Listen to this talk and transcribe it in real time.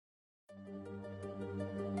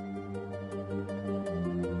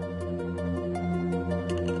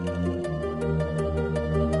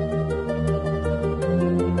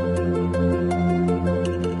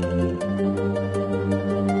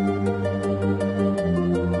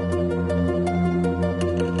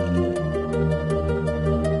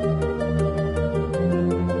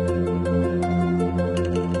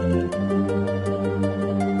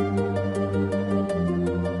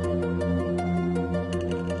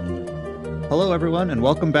Hello, everyone, and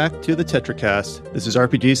welcome back to the TetraCast. This is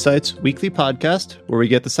RPG Site's weekly podcast where we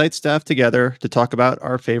get the site staff together to talk about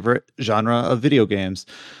our favorite genre of video games.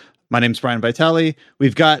 My name's Brian Vitale.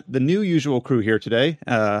 We've got the new usual crew here today.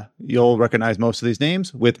 You'll recognize most of these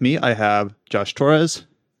names. With me, I have Josh Torres.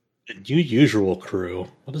 The new usual crew?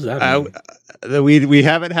 What does that mean? We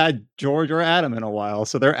haven't had George or Adam in a while,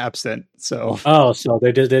 so they're absent. So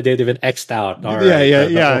they've been X'd out. All yeah,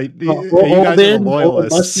 right. yeah. You guys are the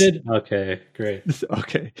loyalists. Okay, great.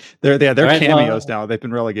 Okay, they're right, cameos now. They've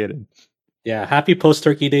been relegated. Yeah, happy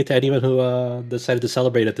post-Turkey Day to anyone who decided to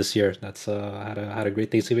celebrate it this year. That's had a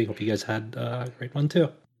great Thanksgiving. Hope you guys had a great one too.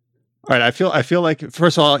 All right, I feel like,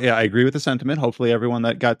 first of all, yeah, I agree with the sentiment. Hopefully everyone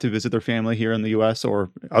that got to visit their family here in the U.S. or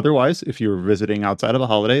otherwise, if you're visiting outside of a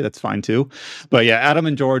holiday, that's fine too. But yeah, Adam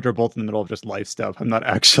and George are both in the middle of just life stuff. I'm not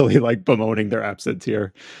actually like bemoaning their absence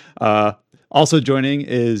here. Also joining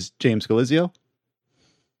is James Galizio.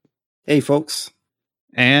 Hey, folks.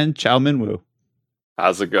 And Chow Min Woo.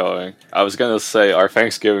 How's it going? I was going to say our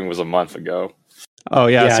Thanksgiving was a month ago. Oh,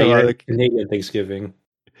 yeah. So Canadian Thanksgiving.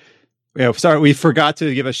 Yeah, sorry, we forgot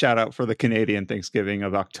to give a shout out for the Canadian Thanksgiving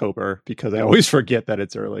of October because I always forget that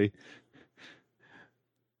it's early.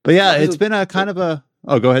 But yeah, it's been a kind of a...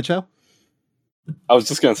 Oh, go ahead, Chow. I was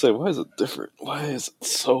just going to say, why is it different? Why is it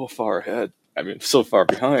so far ahead? I mean, so far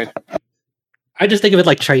behind. I just think of it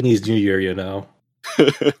like Chinese New Year, you know?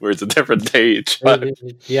 Where it's a different date.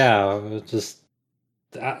 Yeah, just...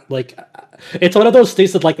 it's one of those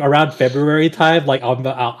things that like around February time, like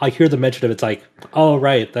I hear the mention of it's like, oh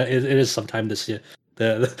right, it is sometime this year,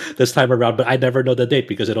 this time around, but I never know the date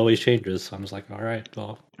because it always changes. So I'm just like, all right,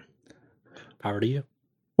 well, power to you.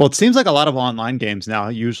 Well, it seems like a lot of online games now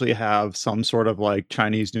usually have some sort of like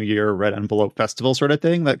Chinese New Year Red Envelope Festival sort of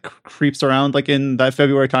thing that creeps around like in that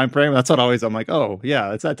February timeframe. That's what always I'm like, oh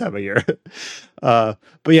yeah, it's that time of year. But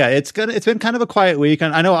yeah, it's been kind of a quiet week,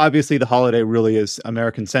 and I know obviously the holiday really is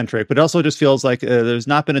American centric, but it also just feels like there's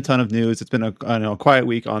not been a ton of news. It's been a quiet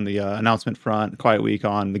week on the announcement front, quiet week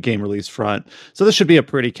on the game release front. So this should be a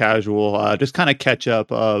pretty casual, just kind of catch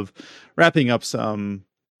up of wrapping up some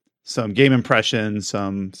game impressions,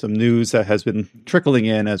 some news that has been trickling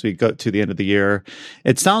in as we go to the end of the year.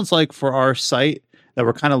 It sounds like for our site that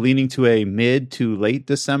we're kind of leaning to a mid to late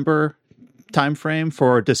December timeframe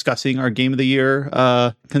for discussing our game of the year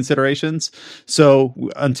considerations. So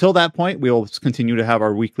until that point, we'll continue to have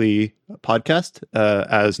our weekly podcast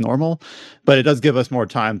as normal, but it does give us more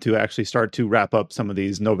time to actually start to wrap up some of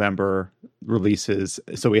these November releases,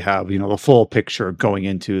 so we have the full picture going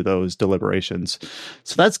into those deliberations.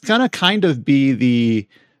 So that's gonna kind of be the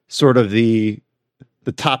sort of the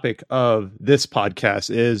topic of this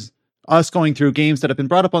podcast, is us going through games that have been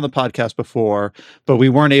brought up on the podcast before, but we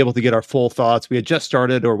weren't able to get our full thoughts. We had just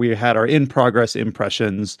started, or we had our in-progress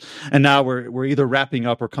impressions, and now we're either wrapping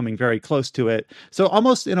up or coming very close to it. So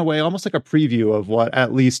almost in a way, almost like a preview of what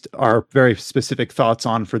at least our very specific thoughts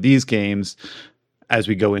on for these games as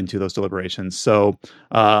we go into those deliberations. So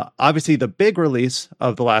obviously the big release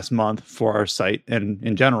of the last month for our site and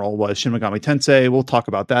in general was Shin Megami Tensei. We'll talk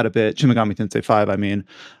about that a bit. Shin Megami Tensei 5, I mean.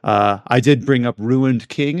 I did bring up Ruined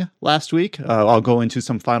King last week. I'll go into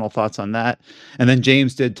some final thoughts on that. And then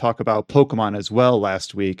James did talk about Pokemon as well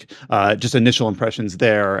last week. Just initial impressions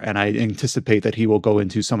there, and I anticipate that he will go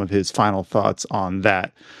into some of his final thoughts on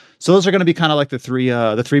that. So those are going to be kind of like the three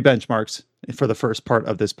benchmarks for the first part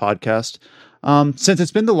of this podcast. Since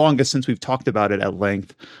it's been the longest since we've talked about it at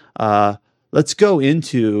length, let's go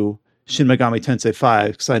into Shin Megami Tensei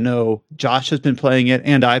 5, because I know Josh has been playing it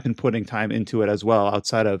and I've been putting time into it as well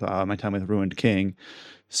outside of my time with Ruined King.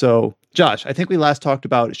 So, Josh, I think we last talked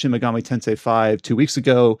about Shin Megami Tensei 5 2 weeks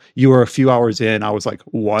ago. You were a few hours in. I was like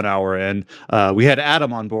 1 hour in. We had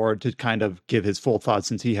Adam on board to kind of give his full thoughts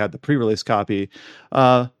since he had the pre-release copy.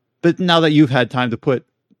 But now that you've had time to put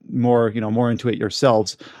more into it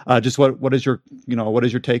yourselves, just what is your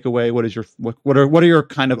takeaway? What are your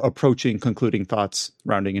kind of approaching concluding thoughts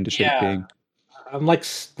rounding into shaping? I'm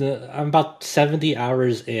about 70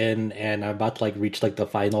 hours in, and I'm about to reach the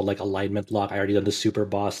final alignment lock. I already done the super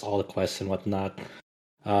boss, all the quests and whatnot.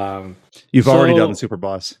 You've already done the super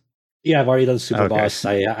boss. Yeah, I've already done the super boss.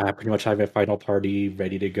 I pretty much have my final party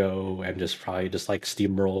ready to go, and probably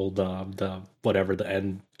steamroll the whatever the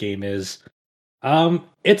end game is.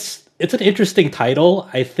 It's an interesting title.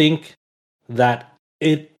 I think that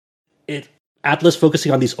it Atlas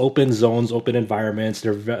focusing on these open zones, open environments.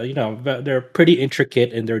 They're pretty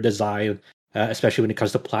intricate in their design, especially when it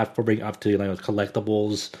comes to platforming up to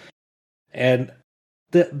collectibles, and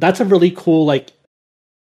that's a really cool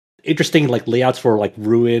interesting layouts for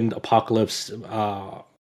Ruined, Apocalypse,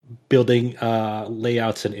 building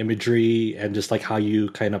layouts and imagery, and just like how you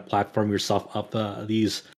kind of platform yourself up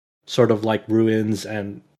these sort of like ruins.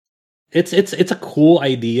 And it's a cool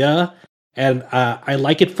idea, and I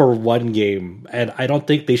like it for one game, and I don't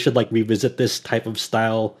think they should like revisit this type of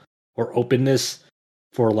style or openness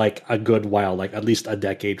for like a good while, like at least a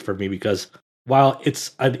decade for me, because while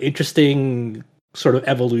it's an interesting sort of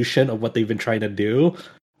evolution of what they've been trying to do,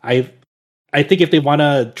 I I think if they want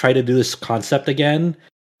to try to do this concept again,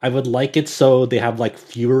 I would like it so they have like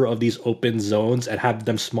fewer of these open zones and have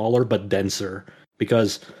them smaller but denser.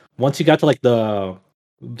 Because once you got to like the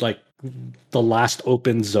last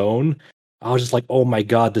open zone, I was just like, oh my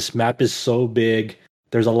god, this map is so big.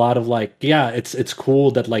 There's a lot of like, yeah, it's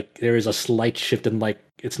cool that like there is a slight shift in like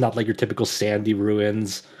it's not like your typical sandy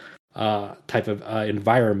ruins type of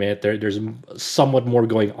environment. There's somewhat more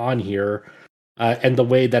going on here, and the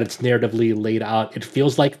way that it's narratively laid out, it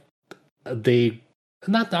feels like they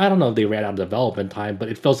not I don't know if they ran out of development time, but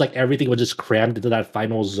it feels like everything was just crammed into that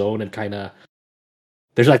final zone and kind of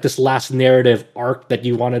there's like this last narrative arc that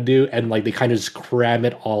you want to do, and like they kind of just cram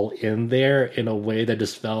it all in there in a way that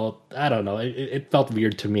just felt I don't know it felt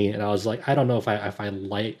weird to me, and I was like I don't know if I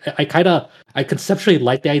like I conceptually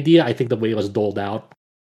like the idea. I think the way it was doled out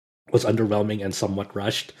was underwhelming and somewhat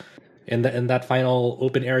rushed in that final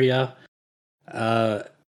open area. Uh,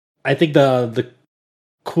 I think the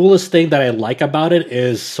coolest thing that I like about it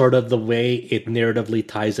is sort of the way it narratively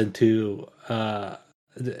ties into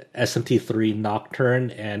SMT3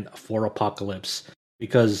 Nocturne and For Apocalypse,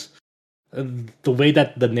 because the way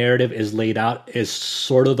that the narrative is laid out is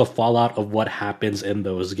sort of the fallout of what happens in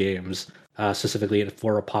those games, specifically in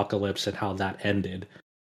For Apocalypse and how that ended,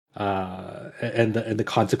 and the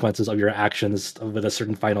consequences of your actions with a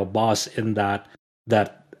certain final boss in that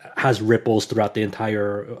has ripples throughout the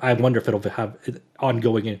entire. I wonder if it'll have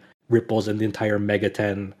ongoing ripples in the entire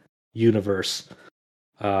Megaten universe.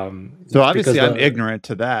 So obviously I'm ignorant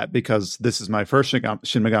to that because this is my first Shin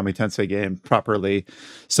Megami Tensei game properly.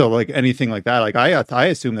 So like anything like that, like I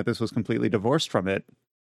assume that this was completely divorced from it.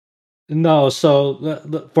 No,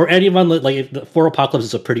 so for anyone like For Apocalypse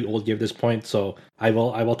is a pretty old game at this point, so I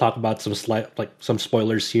will talk about some some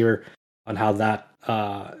spoilers here on how that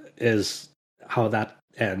how that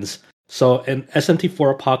ends. So in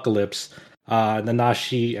SMT4 Apocalypse,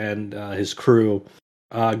 Nanashi and his crew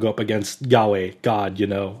go up against Yahweh, God,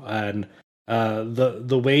 and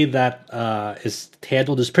the way that is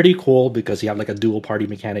handled is pretty cool because you have like a dual party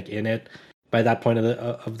mechanic in it by that point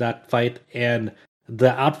of that fight, and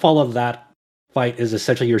the outfall of that fight is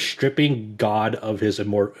essentially you're stripping God of his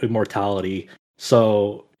immortality.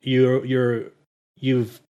 So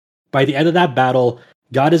you've by the end of that battle,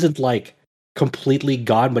 God isn't like completely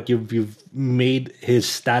gone, but you've made his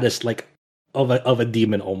status like of a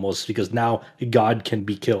demon almost, because now God can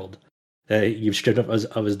be killed. You've stripped him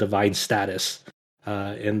of his divine status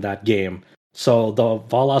in that game. So the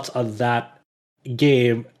fallouts of that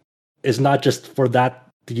game is not just for that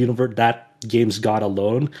universe, that game's God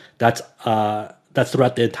alone. That's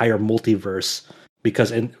throughout the entire multiverse,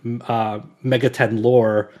 because in Megaten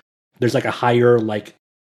lore, there's like a higher like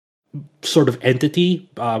sort of entity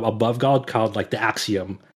above God called like the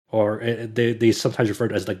Axiom, or they sometimes refer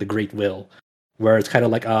to it as like the Great Will, where it's kind of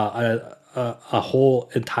like a whole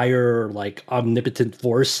entire like omnipotent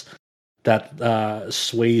force that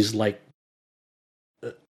sways like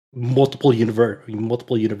multiple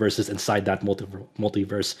universes inside that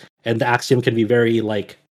multiverse. And the Axiom can be very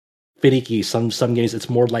like finicky. Some games it's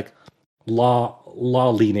more like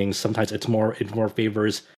law leaning. Sometimes it more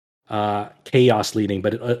favors chaos leaning.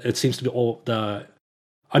 But it seems to be all the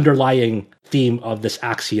underlying theme of this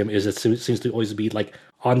Axiom is it seems to always be like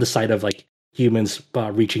on the side of like humans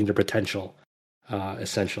reaching their potential,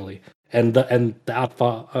 essentially. And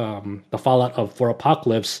the fallout of For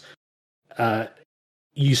Apocalypse,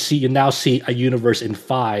 you now see a universe in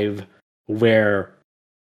 5 where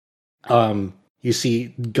you see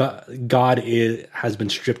God has been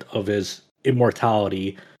stripped of his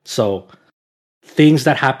immortality. So things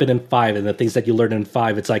that happen in 5 and the things that you learn in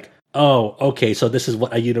 5, it's like, oh, okay, so this is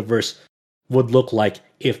what a universe would look like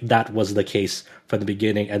if that was the case from the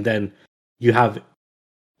beginning. And then you have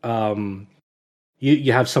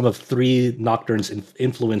you have some of 3 Nocturne's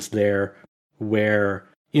influence there, where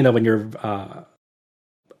when you're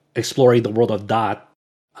exploring the world of Dot,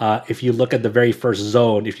 if you look at the very first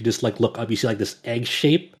zone, if you just like look up, you see like this egg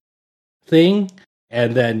shape thing,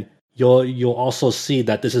 and then you'll also see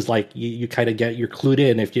that this is like you kind of you're clued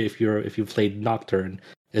in if you've played Nocturne.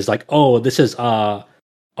 It's like, oh, this is a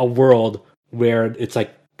world where it's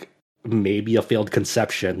like maybe a failed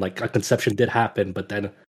conception, like a conception did happen, but then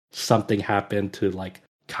something happened to like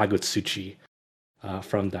Kagutsuchi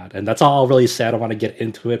from that. And that's all I'll really say. I don't want to get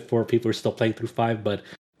into it for people who are still playing through 5, but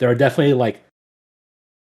there are definitely like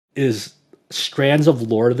strands of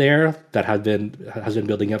lore there that has been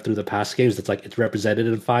building up through the past games. It's like it's represented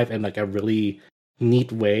in 5 in like a really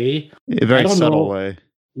neat way. A very subtle way.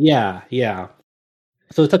 Yeah.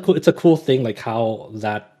 So it's a cool thing like how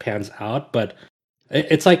that pans out, but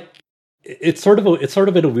it's like it's sort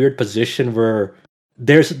of in a weird position where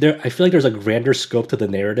I feel like there's a grander scope to the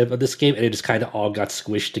narrative of this game, and it just kind of all got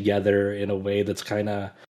squished together in a way that's kind of.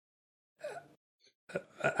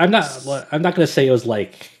 I'm not going to say it was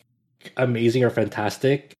like amazing or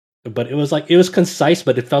fantastic, but it was concise,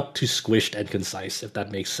 but it felt too squished and concise, if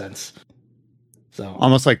that makes sense. So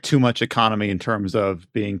almost like too much economy in terms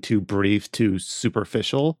of being too brief, too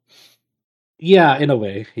superficial. Yeah, in a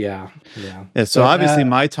way, yeah. So obviously,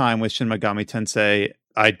 my time with Shin Megami Tensei,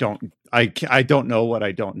 I don't know what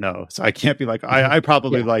I don't know, so I can't be like I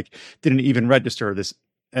probably like didn't even register this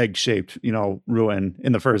egg-shaped ruin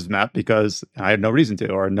in the first map because I had no reason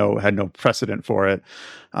to or had no precedent for it.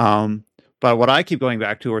 But what I keep going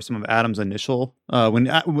back to are some of Adam's initial when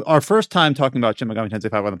our first time talking about Shin Megami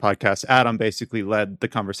Tensei 5 on the podcast, Adam basically led the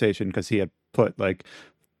conversation because he had put like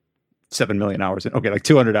 7 million hours in, like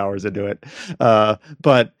 200 hours into it,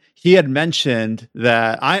 but he had mentioned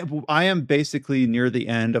that I am basically near the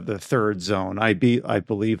end of the third zone. I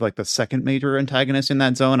believe like the second major antagonist in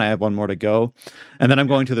that zone. I have one more to go, and then I'm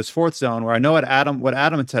going to this fourth zone where I know what Adam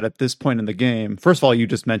had said at this point in the game. First of all, you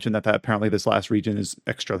just mentioned that apparently this last region is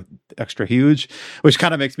extra huge, which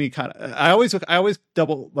kind of makes me I always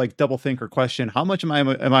double think or question how much am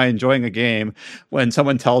I enjoying a game when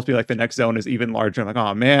someone tells me like the next zone is even larger. I'm like,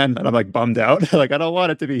 oh man, and I'm like bummed out. Like I don't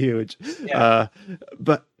want it to be huge,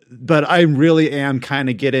 but I really am kind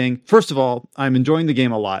of getting, first of all, I'm enjoying the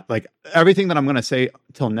game a lot. Like everything that I'm going to say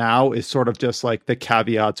till now is sort of just like the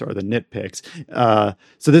caveats or the nitpicks.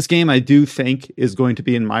 So this game I do think is going to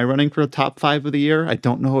be in my running for the top 5 of the year. I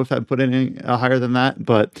don't know if I've put any higher than that,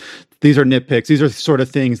 but these are nitpicks. These are sort of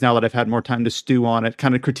things now that I've had more time to stew on it,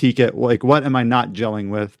 kind of critique it. Like what am I not gelling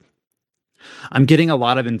with? I'm getting a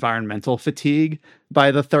lot of environmental fatigue by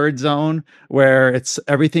the third zone where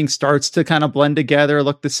everything starts to kind of blend together,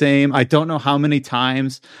 look the same. I don't know how many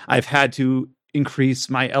times I've had to increase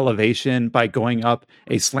my elevation by going up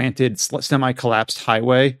a slanted, semi-collapsed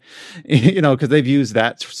highway, because they've used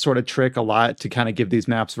that sort of trick a lot to kind of give these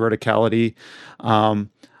maps verticality.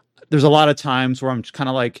 There's a lot of times where I'm kind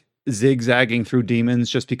of like zigzagging through demons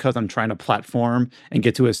just because I'm trying to platform and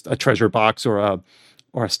get to a treasure box or a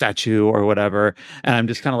statue or whatever. And I'm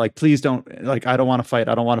just kind of like, please don't, like, I don't want to fight.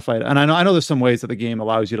 And I know there's some ways that the game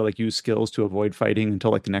allows you to like use skills to avoid fighting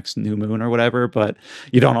until like the next new moon or whatever, but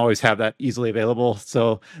you don't always have that easily available.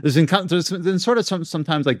 So there's been sort of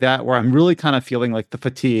sometimes like that where I'm really kind of feeling like the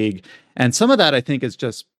fatigue. And some of that I think is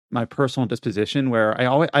just my personal disposition where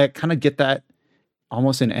I kind of get that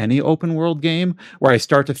almost in any open world game where I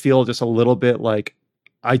start to feel just a little bit like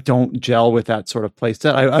I don't gel with that sort of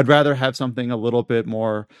playset. I'd rather have something a little bit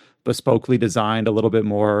more bespokely designed, a little bit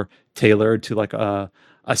more tailored to like a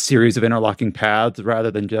series of interlocking paths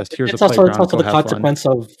rather than just here's a playground. It's also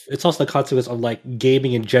the consequence of like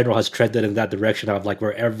gaming in general has trended in that direction of like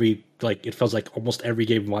where it feels like almost every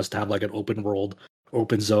game wants to have like an open world,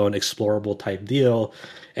 open zone, explorable type deal.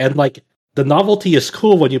 And like the novelty is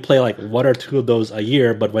cool when you play like 1 or 2 of those a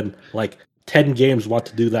year, but when like 10 games want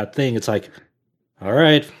to do that thing, it's like, all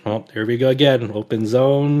right, well, here we go again. Open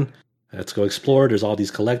zone. Let's go explore. There's all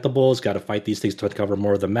these collectibles. Got to fight these things to uncover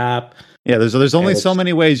more of the map. Yeah, there's only so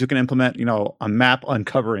many ways you can implement, a map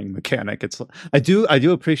uncovering mechanic. I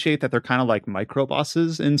do appreciate that they're kind of like micro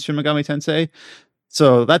bosses in Shin Megami Tensei,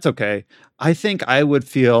 so that's okay. I think I would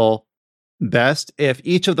feel best if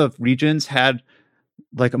each of the regions had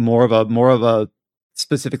like more of a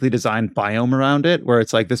specifically designed biome around it, where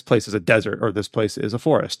it's like this place is a desert or this place is a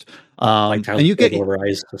forest, and you get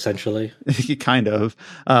polarized essentially, kind of,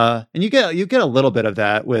 and you get a little bit of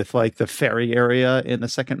that with like the ferry area in the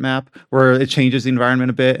second map, where it changes the environment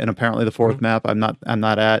a bit, and apparently the fourth map I'm not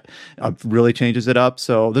at really changes it up.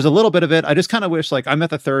 So there's a little bit of it. I just kind of wish like I'm at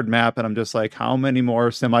the third map and I'm just like, how many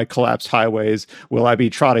more semi-collapsed highways will I be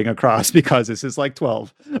trotting across because this is like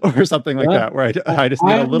 12 or something like that, where I just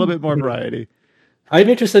need a little bit more variety. I'm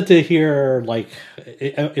interested to hear, like,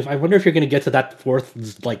 I wonder if you're going to get to that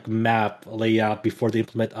fourth, like, map layout before they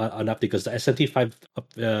implement an update, because the SMT5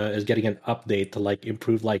 is getting an update to, like,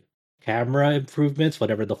 improve, like, camera improvements,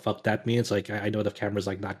 whatever the fuck that means. Like, I know the camera's,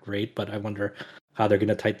 like, not great, but I wonder how they're going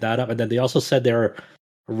to tighten that up. And then they also said they're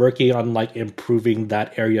working on, like, improving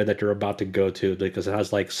that area that you're about to go to, because it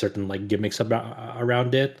has, like, certain, like, gimmicks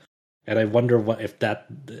around it. and I wonder if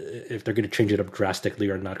they're going to change it up drastically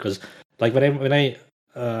or not. Because like when I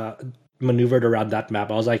maneuvered around that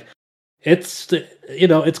map, I was like, it's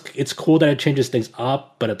it's cool that it changes things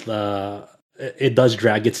up, but it does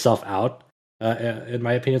drag itself out. In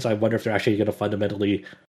my opinion, so I wonder if they're actually going to fundamentally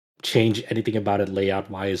change anything about it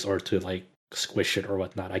layout wise, or to like squish it or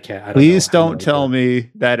whatnot. I don't. Please don't tell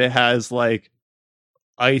me that it has like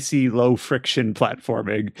icy low friction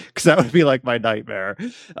platforming, because that would be like my nightmare.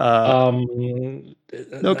 No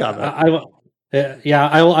comment.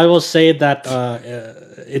 I will say that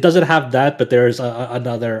it doesn't have that, but there's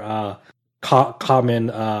another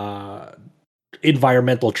common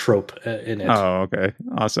environmental trope in it. Oh, okay,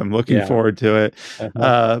 awesome. Looking forward to it.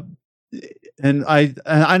 And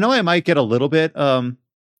I know I might get a little bit. I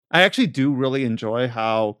actually do really enjoy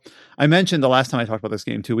how I mentioned the last time I talked about this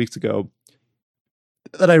game 2 weeks ago,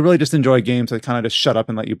 that I really just enjoy games that kind of just shut up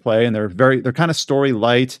and let you play, and they're kind of story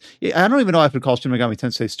light. I don't even know if I would call Shin Megami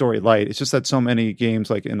Tensei story light. It's just that so many games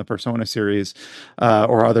like in the Persona series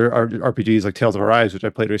or other RPGs like Tales of Arise, which I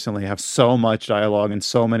played recently, have so much dialogue and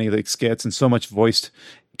so many like skits and so much voiced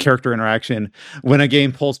character interaction. When a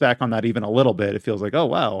game pulls back on that even a little bit, it feels like, oh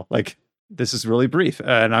wow, like this is really brief,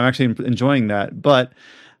 and I'm actually enjoying that. But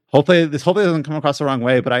hopefully this doesn't come across the wrong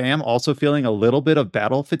way, but I am also feeling a little bit of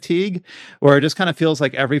battle fatigue, where it just kind of feels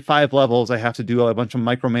like every 5 levels I have to do a bunch of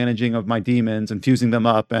micromanaging of my demons and fusing them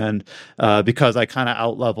up, and because I kind of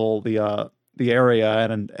outlevel the area,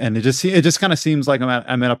 and it just kind of seems like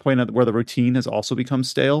I'm at a point where the routine has also become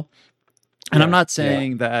stale. And I'm not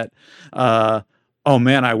saying that oh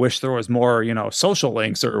man, I wish there was more, social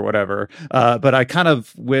links or whatever, but I kind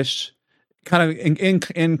of wish, kind of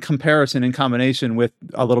in comparison, in combination with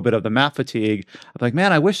a little bit of the map fatigue, I'm like,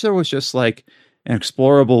 man, I wish there was just like an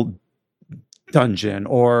explorable dungeon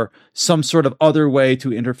or some sort of other way to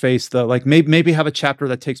interface maybe have a chapter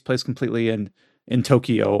that takes place completely in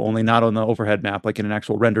Tokyo, only not on the overhead map, like in an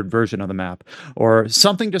actual rendered version of the map, or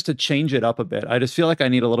something just to change it up a bit. I just feel like I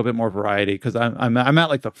need a little bit more variety, because I'm at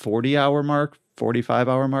like the 40-hour mark,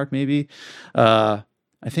 45-hour mark maybe.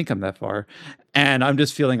 I think I'm that far. And I'm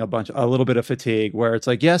just feeling a little bit of fatigue, where it's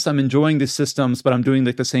like, yes, I'm enjoying the systems, but I'm doing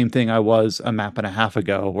like the same thing I was a map and a half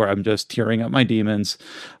ago, where I'm just tearing up my demons,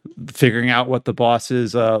 figuring out what the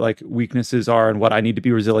boss's like weaknesses are and what I need to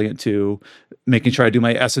be resilient to, making sure I do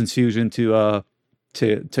my essence fusion to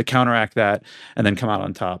counteract that, and then come out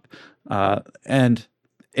on top. And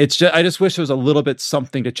it's just, I just wish there was a little bit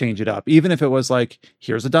something to change it up, even if it was like,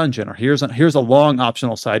 here's a dungeon, or here's a long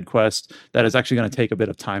optional side quest that is actually going to take a bit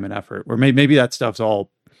of time and effort, or maybe that stuff's all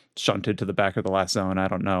shunted to the back of the last zone. I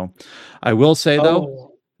don't know. I will say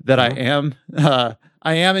though that I am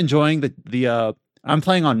enjoying the I'm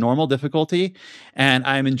playing on normal difficulty, and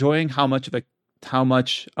I'm enjoying how much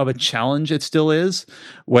of a challenge it still is,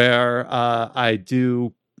 where I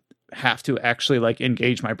do have to actually like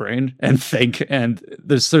engage my brain and think, and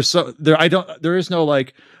there is no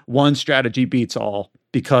like one strategy beats all,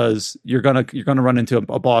 because you're gonna run into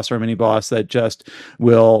a boss or a mini boss that just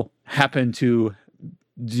will happen to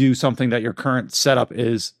do something that your current setup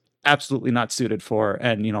is absolutely not suited for,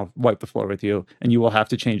 and wipe the floor with you, and you will have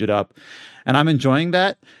to change it up. And I'm enjoying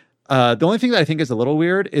that. The only thing that I think is a little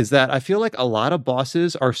weird is that I feel like a lot of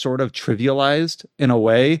bosses are sort of trivialized in a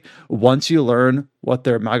way once you learn what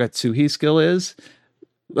their Magatsuhi skill is.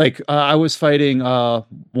 Like I was fighting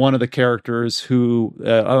one of the characters who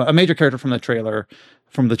a major character from the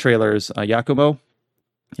trailers, Yakuno,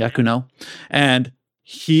 and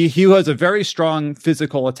he was a very strong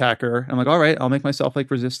physical attacker. I'm like, all right, I'll make myself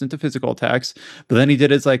like resistant to physical attacks. But then he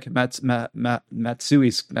did his like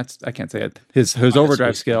Matsui's, I can't say it, his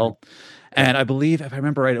overdrive skill. And I believe, if I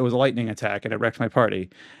remember right, it was a lightning attack, and it wrecked my party.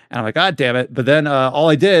 And I'm like, God damn it. But then all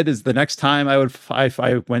I did is the next time I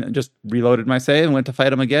went and just reloaded my save and went to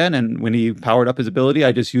fight him again. And when he powered up his ability,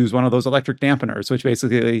 I just used one of those electric dampeners, which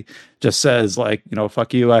basically just says like,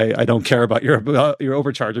 fuck you. I don't care about your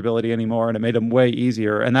overcharge ability anymore. And it made him way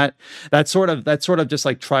easier. And that sort of just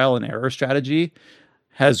like trial and error strategy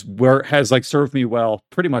has like served me well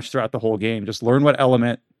pretty much throughout the whole game. Just learn what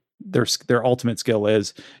element their ultimate skill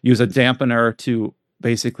is, use a dampener to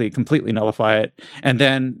basically completely nullify it, and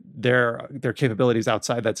then their capabilities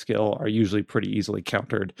outside that skill are usually pretty easily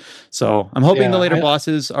countered. So I'm hoping the later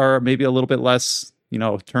bosses are maybe a little bit less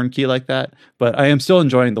turnkey like that, but I am still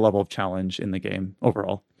enjoying the level of challenge in the game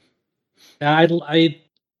overall. That's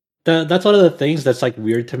one of the things that's like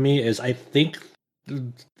weird to me, is I think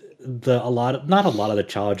not a lot of the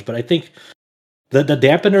challenge, but I think the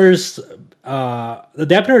dampeners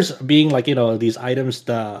being like these items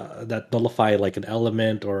that nullify like an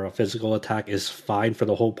element or a physical attack is fine for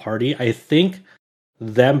the whole party. I think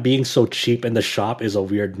them being so cheap in the shop is a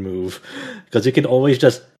weird move because you can always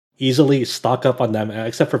just easily stock up on them,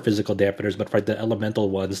 except for physical dampeners. But for the elemental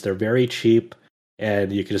ones, they're very cheap,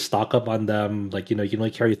 and you can just stock up on them. Like, you know, you can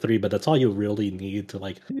only carry 3, but that's all you really need to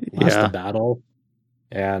like last the battle.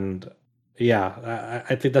 And yeah,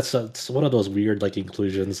 I think it's one of those weird like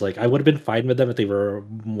inclusions. Like, I would have been fine with them if they were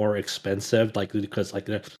more expensive, like because like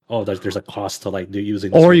there's a cost to like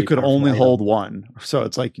using. This or really you could only item. hold one, so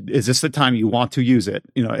it's like, is this the time you want to use it?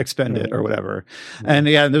 You know, expend it or whatever. And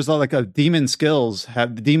yeah, there's like a demon skills.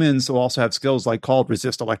 Demons will also have skills like called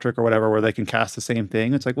resist electric or whatever, where they can cast the same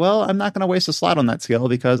thing. It's like, well, I'm not going to waste a slot on that skill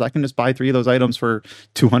because I can just buy 3 of those items for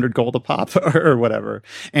 200 gold a pop or whatever.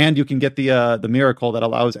 And you can get the miracle that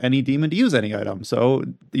allows any demon to use any item, so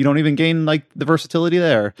you don't even gain like the versatility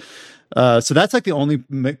there. So that's like the only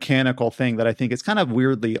mechanical thing that I think is kind of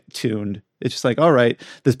weirdly tuned. It's just like, all right,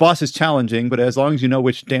 this boss is challenging, but as long as you know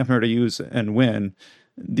which dampener to use and when,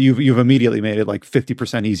 you've immediately made it like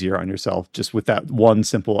 50% easier on yourself just with that one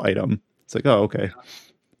simple item. It's like, oh, okay.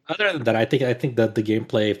 Other than that, I think that the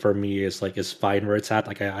gameplay for me is fine where it's at.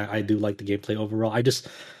 Like, I do like the gameplay overall.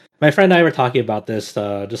 My friend and I were talking about this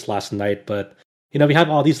just last night, but you know, we have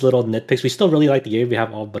all these little nitpicks. We still really like the game. We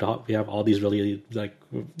have all these really like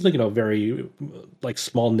you know, very like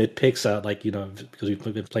small nitpicks. Like, you know, because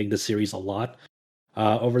we've been playing this series a lot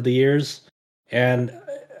over the years, and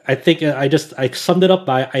I think I summed it up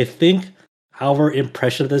by, I think our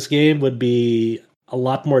impression of this game would be a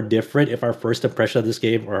lot more different if our first impression of this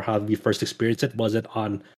game, or how we first experienced it, wasn't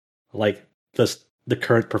on like the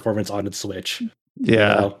current performance on its Switch.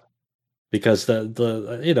 Yeah. You know? Because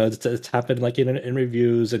the you know, it's happened like in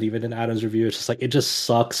reviews and even in Adam's review. It's just like, it just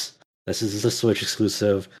sucks. This is a Switch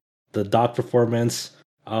exclusive. The dock performance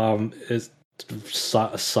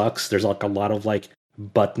sucks. There's like a lot of like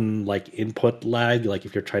button like input lag, like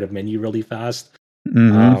if you're trying to menu really fast.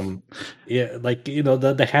 Yeah, like, you know,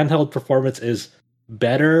 the handheld performance is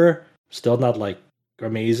better. Still not like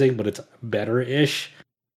amazing, but it's better-ish.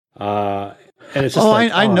 And it's just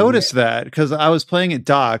I noticed that because I was playing it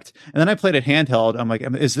docked, and then I played it handheld. I'm like,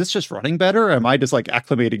 is this just running better? Or am I just like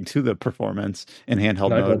acclimating to the performance in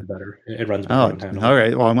handheld mode? It runs better. It runs better in handheld. All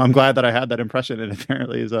right. Well, I'm glad that I had that impression, and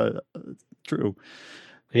apparently is true.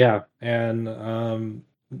 Yeah, and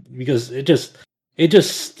because it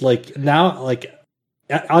just like now, like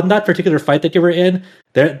on that particular fight that you were in,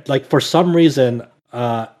 there, like for some reason,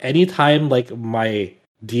 anytime like my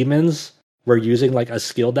demons were using like a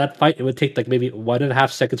skill that fight, it would take like maybe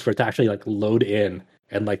 1.5 seconds for it to actually like load in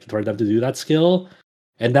and like for them to do that skill.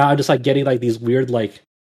 And now I'm just like getting like these weird like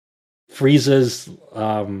freezes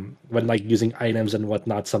when like using items and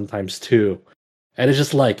whatnot sometimes too. And it's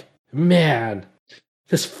just like, man,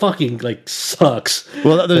 this fucking like sucks.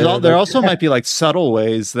 Well, there also might be like subtle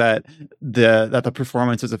ways that the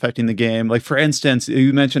performance is affecting the game. Like, for instance,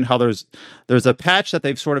 you mentioned how there's a patch that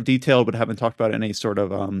they've sort of detailed but haven't talked about any sort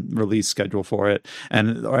of release schedule for it,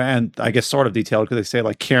 and I guess sort of detailed because they say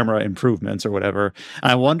like camera improvements or whatever.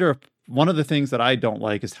 And I wonder if one of the things that I don't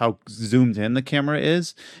like is how zoomed in the camera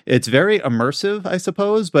is. It's very immersive, I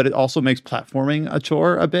suppose, but it also makes platforming a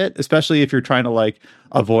chore a bit, especially if you're trying to like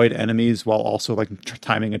avoid enemies while also like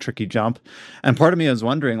timing a tricky jump. And part of me is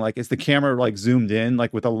wondering, like, is the camera like zoomed in,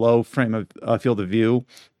 like with a low frame of field of view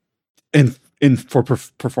in for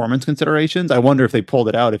performance considerations? I wonder if they pulled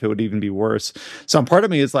it out, if it would even be worse. Some part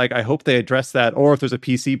of me is like, I hope they address that, or if there's a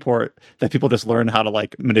PC port that people just learn how to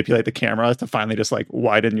like manipulate the camera to finally just like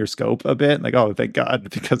widen your scope a bit. Like, oh, thank God,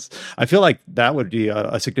 because I feel like that would be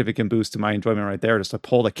a significant boost to my enjoyment right there, just to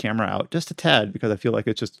pull the camera out just a tad, because I feel like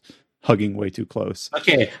it's just hugging way too close.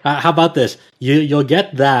 Okay, how about this? You'll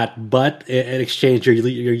get that, but in exchange,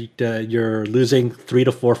 you're losing 3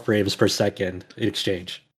 to 4 frames per second in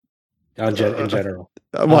exchange. In general.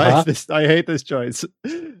 Why is this? I hate this choice.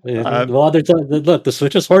 Well, look, the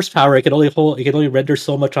Switch's horsepower, it can only render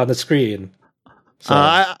so much on the screen. So.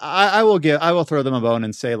 I will throw them a bone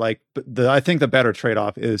and say, like, I think the better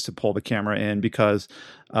trade-off is to pull the camera in, because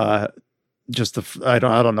I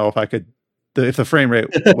don't know if I could. If the frame rate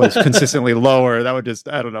was consistently lower, that would just,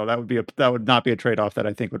 I don't know, that would not be a trade-off that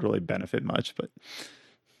I think would really benefit much. But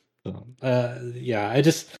yeah,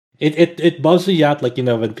 It bums me out, like, you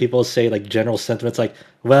know, when people say like general sentiments like,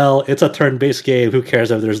 well, it's a turn-based game, who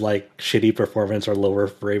cares if there's like shitty performance or lower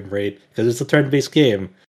frame rate, because it's a turn-based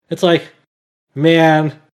game. It's like,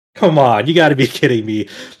 man, come on, you gotta be kidding me.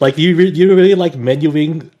 Like, you really like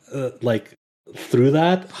menuing like through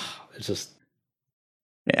that? It's just...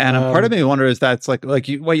 And part of me wonders, that's like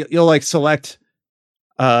you'll like select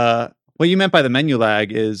What you meant by the menu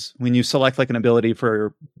lag is when you select like an ability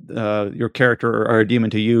for your character or a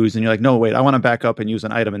demon to use, and you're like, no, wait, I want to back up and use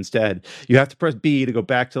an item instead. You have to press B to go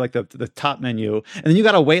back to like the top menu, and then you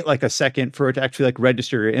got to wait like a second for it to actually like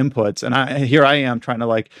register your inputs. And here I am trying to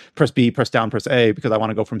like press B, press down, press A because I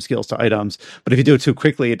want to go from skills to items. But if you do it too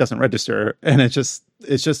quickly, it doesn't register, and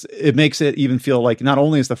it makes it even feel like not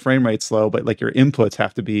only is the frame rate slow, but like your inputs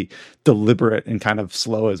have to be deliberate and kind of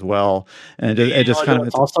slow as well. And it just kind of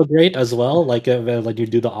it's also great as well. Like when you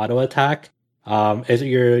do the auto attack, is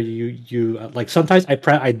you like sometimes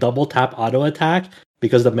I double tap auto attack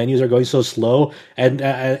because the menus are going so slow, and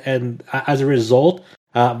as a result,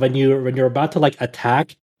 when you're about to like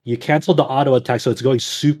attack, you cancel the auto attack, so it's going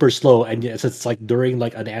super slow, and yes, it's like during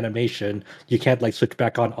like an animation, you can't like switch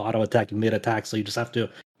back on auto attack mid attack, so you just have to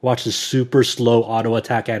watch the super slow auto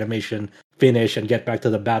attack animation finish and get back to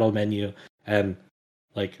the battle menu and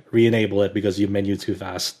like re-enable it because you menu too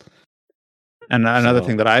fast. And another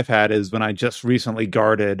thing that I've had is when I just recently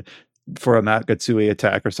guarded for a Makatsui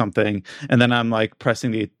attack or something, and then I'm like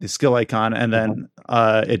pressing the skill icon, and then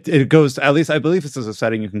it goes, at least I believe this is a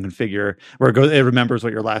setting you can configure where it remembers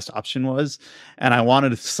what your last option was, and I wanted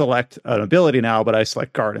to select an ability now, but I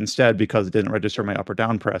select guard instead because it didn't register my up or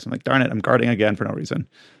down press. I'm like, darn it, I'm guarding again for no reason.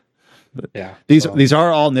 But yeah, these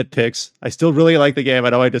are all nitpicks. I still really like the game.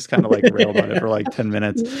 I know I just kind of like railed on it for like 10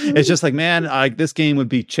 minutes. It's just like, man, this game would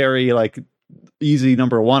be cherry like easy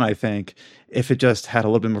number one, I think, if it just had a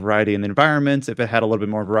little bit more variety in the environments, if it had a little bit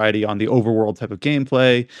more variety on the overworld type of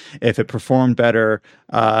gameplay, if it performed better,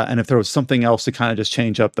 and if there was something else to kind of just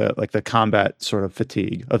change up the combat sort of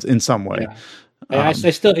fatigue in some way. Yeah. I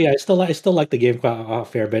still like the game quite a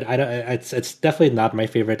fair bit. I don't. It's definitely not my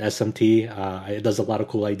favorite SMT. It does a lot of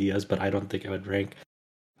cool ideas, but I don't think I would rank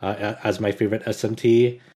as my favorite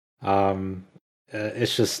SMT.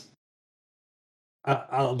 It's just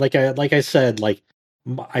like I said, like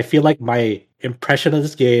I feel like my impression of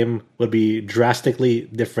this game would be drastically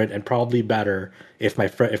different and probably better if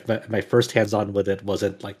my first hands on with it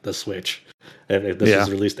wasn't like the Switch. If this was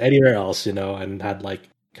released anywhere else, and had like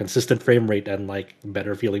consistent frame rate and like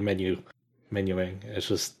better feeling menuing. It's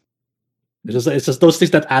just those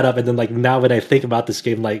things that add up. And then like now when I think about this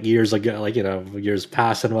game like years ago, like years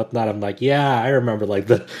past and whatnot, I'm like, yeah, I remember like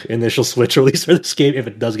the initial Switch release for this game. If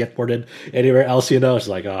it does get ported anywhere else, it's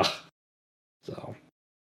like so.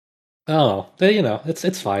 Oh,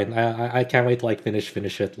 it's fine. I can't wait to like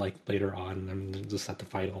finish it like later on and just at the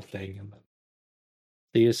final thing and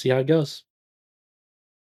then see how it goes.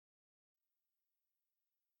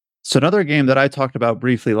 So another game that I talked about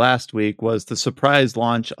briefly last week was the surprise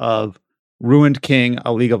launch of Ruined King,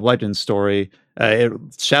 a League of Legends story. It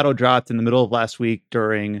shadow dropped in the middle of last week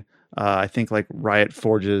during, I think, like Riot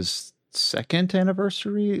Forge's second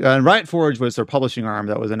anniversary. Riot Forge was their publishing arm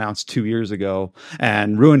that was announced 2 years ago,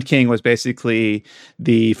 and Ruined King was basically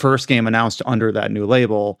the first game announced under that new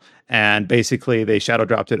label. And basically, they shadow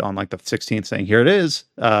dropped it on like the 16th, saying, "Here it is."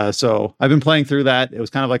 So I've been playing through that. It was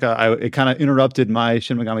kind of like it kind of interrupted my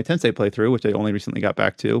Shin Megami Tensei playthrough, which I only recently got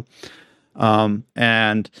back to.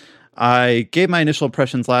 And I gave my initial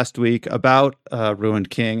impressions last week about Ruined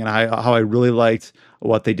King and how I really liked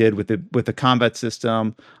what they did with the combat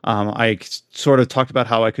system. I sort of talked about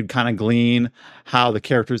how I could kind of glean how the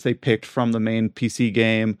characters they picked from the main PC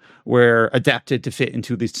game were adapted to fit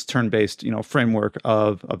into this turn-based, framework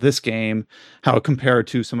of this game, how it compared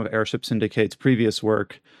to some of Airship Syndicate's previous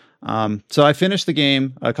work. So I finished the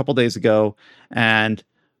game a couple days ago, and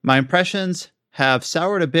my impressions have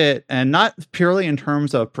soured a bit, and not purely in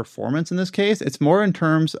terms of performance in this case. It's more in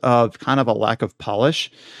terms of kind of a lack of polish.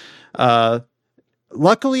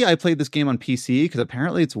 Luckily, I played this game on PC because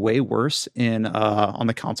apparently it's way worse on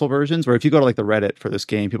the console versions, where if you go to like the Reddit for this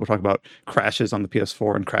game, people talk about crashes on the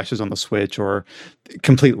PS4 and crashes on the Switch or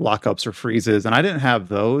complete lockups or freezes. And I didn't have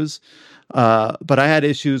those, but I had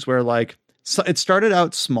issues where it started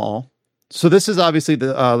out small. So this is obviously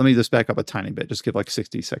let me just back up a tiny bit, just give like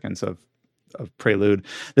 60 seconds of prelude.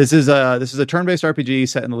 This is a turn-based RPG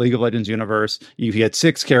set in the League of Legends universe. You get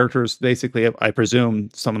 6 characters, basically, I presume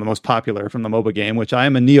some of the most popular from the MOBA game, which I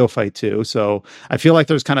am a neophyte to. So I feel like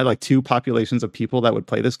there's kind of like 2 populations of people that would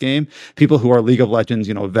play this game. People who are League of Legends,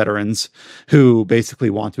 veterans who basically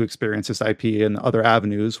want to experience this IP in other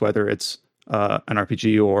avenues, whether it's an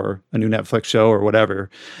RPG or a new Netflix show or whatever.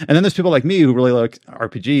 And then there's people like me who really like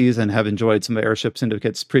RPGs and have enjoyed some of Airship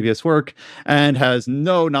Syndicate's previous work and has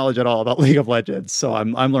no knowledge at all about League of Legends. So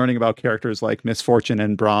I'm learning about characters like Miss Fortune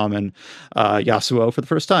and Braum and Yasuo for the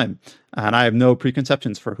first time. And I have no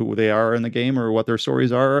preconceptions for who they are in the game or what their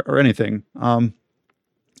stories are or anything.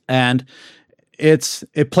 And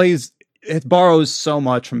it plays it borrows so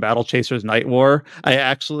much from Battle Chasers Night War. I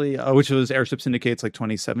actually, which was Airship Syndicate's like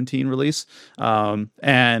 2017 release.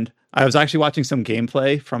 And I was actually watching some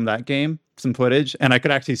gameplay from that game, some footage, and I could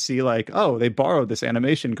actually see like, oh, they borrowed this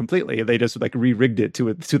animation completely. They just like re-rigged it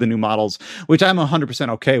to the new models, which I'm 100%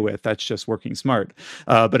 okay with. That's just working smart.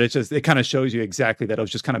 But it kind of shows you exactly that it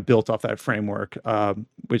was just kind of built off that framework,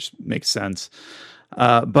 which makes sense.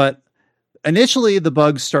 But initially the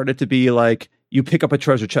bugs started to be like, you pick up a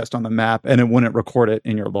treasure chest on the map and it wouldn't record it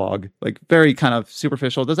in your log. Like very kind of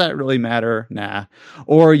superficial. Does that really matter? Nah.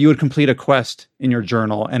 Or you would complete a quest in your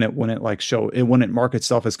journal and it wouldn't like show, it wouldn't mark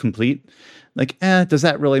itself as complete. Like, does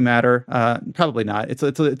that really matter? Probably not. It's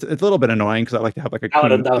a little bit annoying because I like to have like a that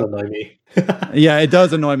would annoy me. Yeah, it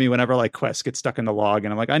does annoy me whenever like quests get stuck in the log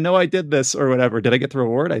and I'm like, I know I did this or whatever. Did I get the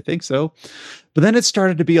reward? I think so. But then it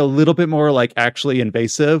started to be a little bit more like actually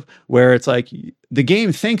invasive, where it's like the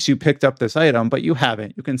game thinks you picked up this item, but you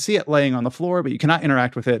haven't. You can see it laying on the floor, but you cannot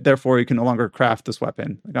interact with it. Therefore, you can no longer craft this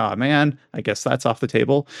weapon. Like, oh man, I guess that's off the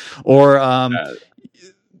table. Or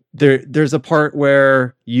there's a part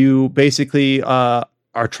where you basically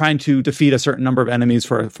are trying to defeat a certain number of enemies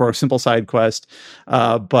for a simple side quest,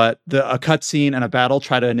 but a cutscene and a battle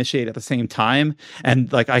try to initiate at the same time,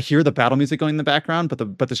 and like I hear the battle music going in the background,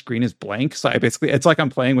 but the screen is blank. So it's like I'm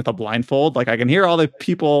playing with a blindfold. Like I can hear all the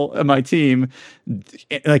people in my team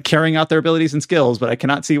like carrying out their abilities and skills, but I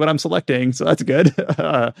cannot see what I'm selecting. So that's good.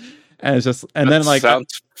 And it's just then like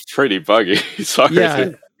sounds pretty buggy. Sorry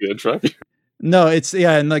to interrupt you. No,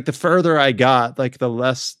 and like the further I got, like the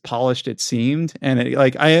less polished it seemed. And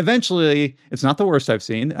it's not the worst I've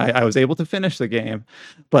seen. I was able to finish the game,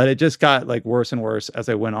 but it just got like worse and worse as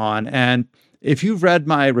I went on. And if you've read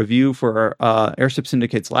my review for Airship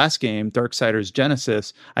Syndicate's last game, Darksiders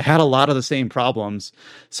Genesis, I had a lot of the same problems.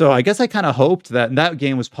 So I guess I kind of hoped that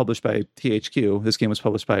game was published by THQ. This game was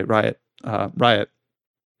published by Riot.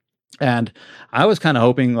 And I was kind of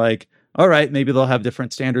hoping like, all right, maybe they'll have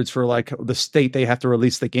different standards for like the state they have to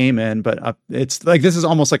release the game in. But it's like, this is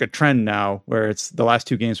almost like a trend now where it's the last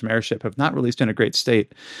two games from Airship have not released in a great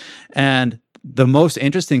state. And the most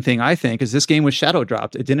interesting thing I think is this game was shadow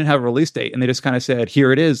dropped. It didn't have a release date and they just kind of said,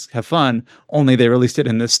 here it is, have fun. Only they released it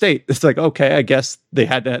in this state. It's like, okay, I guess they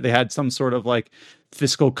had some sort of like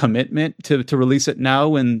fiscal commitment to release it now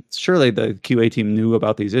when surely the QA team knew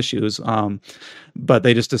about these issues. But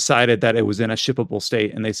they just decided that it was in a shippable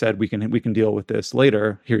state and they said, we can deal with this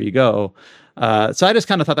later. Here you go. So I just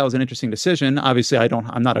kind of thought that was an interesting decision. Obviously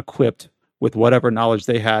I'm not equipped with whatever knowledge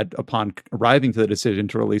they had upon arriving to the decision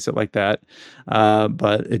to release it like that.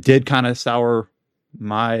 But it did kind of sour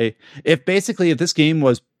if this game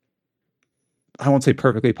was, I won't say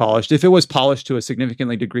perfectly polished, if it was polished to a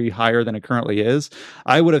significantly degree higher than it currently is,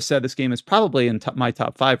 I would have said this game is probably in my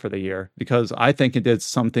top 5 for the year, because I think it did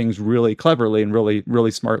some things really cleverly and really, really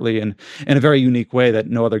smartly and in a very unique way that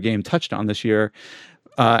no other game touched on this year.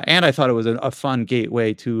 And I thought it was a fun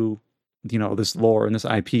gateway to, this lore and this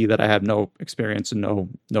IP that I have no experience and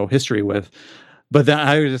no history with. But then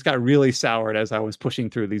I just got really soured as I was pushing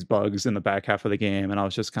through these bugs in the back half of the game. And I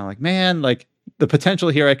was just kind of like, man, like the potential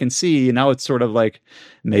here I can see. And now it's sort of like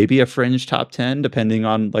maybe a fringe top 10, depending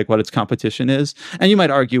on like what its competition is. And you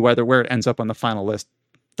might argue where it ends up on the final list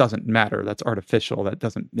doesn't matter. That's artificial. That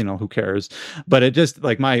doesn't, who cares? But it just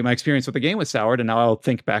like my experience with the game was soured. And now I'll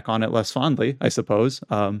think back on it less fondly, I suppose.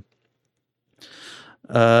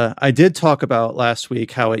 I did talk about last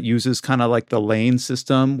week how it uses kind of like the lane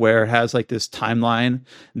system, where it has like this timeline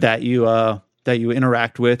that you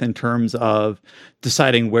interact with in terms of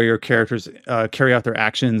deciding where your characters carry out their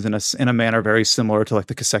actions in a manner very similar to like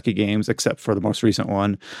the Kiseki games, except for the most recent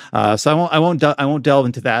one. So I won't delve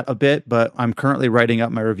into that a bit, but I'm currently writing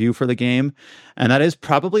up my review for the game, and that is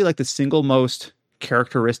probably like the single most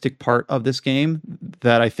characteristic part of this game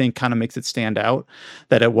that I think kind of makes it stand out,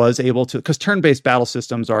 that it was able to, because turn-based battle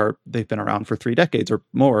systems they've been around for 3 decades or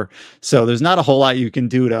more, so there's not a whole lot you can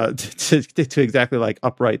do to exactly like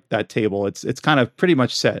upright that table. It's kind of pretty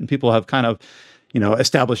much set, and people have kind of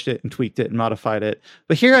established it and tweaked it and modified it.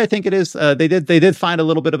 But here I think it is they did find a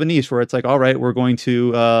little bit of a niche where it's like, all right, we're going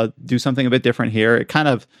to do something a bit different here. It kind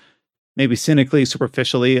of maybe cynically,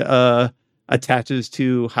 superficially attaches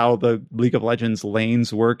to how the League of Legends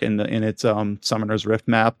lanes work in its Summoner's Rift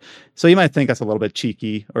map. So you might think that's a little bit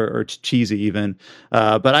cheeky or cheesy even.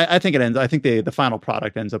 But I think I think the final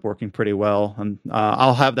product ends up working pretty well. And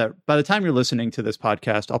I'll have that by the time you're listening to this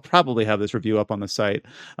podcast. I'll probably have this review up on the site.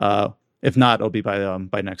 If not, it'll be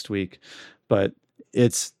by next week. But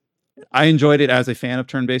I enjoyed it as a fan of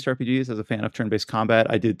turn-based RPGs, as a fan of turn-based combat.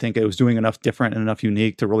 I did think it was doing enough different and enough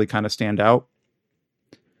unique to really kind of stand out.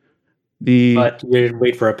 But you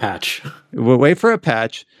wait for a patch. We'll wait for a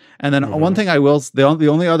patch. And then one thing the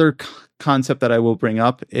only other concept that I will bring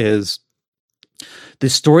up is the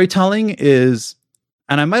storytelling is,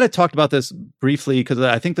 and I might have talked about this briefly because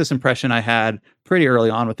I think this impression I had pretty early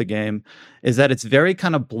on with the game is that it's very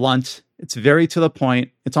kind of blunt. It's very to the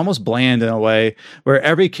point. It's almost bland in a way where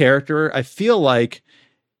every character, I feel like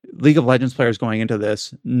League of Legends players going into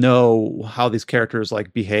this know how these characters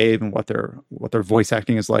like behave and what their voice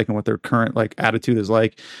acting is like and what their current like attitude is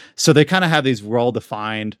like. So they kind of have these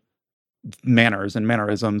well-defined manners and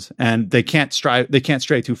mannerisms, and they can't stray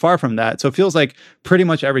too far from that. So it feels like pretty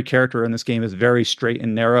much every character in this game is very straight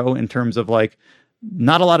and narrow in terms of like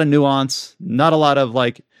not a lot of nuance, not a lot of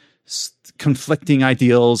like conflicting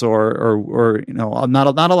ideals or you know, not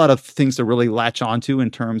a lot of things to really latch onto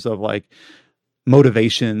in terms of like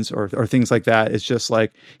motivations or things like that. It's just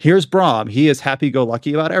like, here's Braum. He is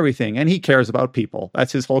happy-go-lucky about everything, and he cares about people.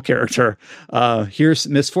 That's his whole character. Here's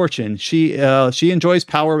Miss Fortune. She enjoys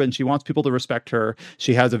power and she wants people to respect her.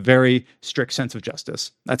 She has a very strict sense of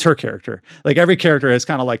justice. That's her character. Like every character has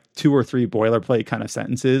kind of like 2 or 3 boilerplate kind of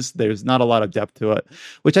sentences. There's not a lot of depth to it,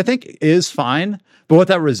 which I think is fine. But what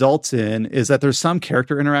that results in is that there's some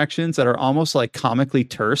character interactions that are almost like comically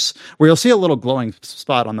terse, where you'll see a little glowing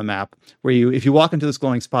spot on the map where if you walk into this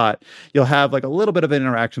glowing spot, you'll have like a little bit of an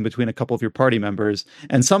interaction between a couple of your party members.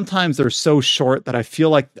 And sometimes they're so short that I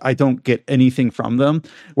feel like I don't get anything from them,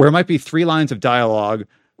 where it might be 3 lines of dialogue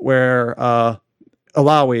where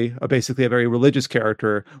Alawi, basically a very religious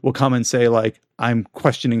character, will come and say like, I'm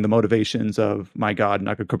questioning the motivations of my god,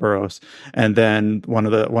 Nakakuburos. And then one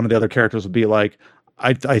of the other characters will be like,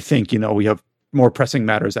 I think, you know, we have more pressing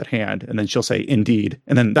matters at hand, and then she'll say indeed,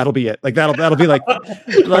 and then that'll be it. Like that'll be like,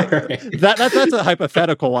 that's a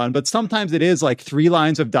hypothetical one, but sometimes it is like 3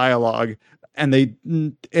 lines of dialogue, and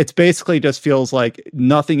it's basically just feels like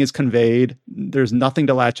nothing is conveyed. There's nothing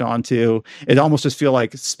to latch onto. It almost just feel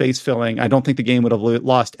like space filling. I don't think the game would have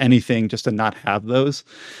lost anything just to not have those.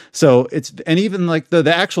 So and even like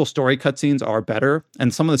the actual story cutscenes are better,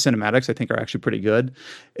 and some of the cinematics I think are actually pretty good.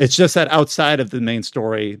 It's just that outside of the main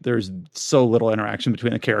story, there's so little interaction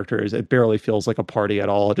between the characters. It barely feels like a party at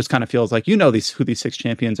all. It just kind of feels like, you know, who these 6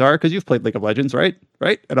 champions are because you've played League of Legends, right?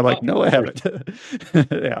 And I'm like, no, I haven't.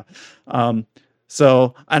 Yeah.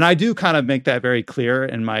 So, and I do kind of make that very clear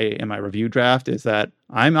in my review draft, is that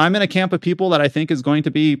I'm in a camp of people that I think is going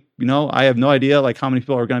to be, you know, I have no idea like how many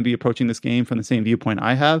people are going to be approaching this game from the same viewpoint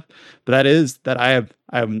I have, but that is that I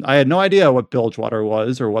had no idea what Bilgewater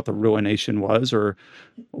was, or what the Ruination was, or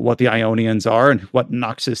what the Ionians are, and what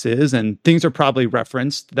Noxus is, and things are probably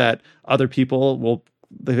referenced that other people will.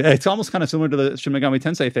 It's almost kind of similar to the Shin Megami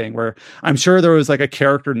Tensei thing, where I'm sure there was like a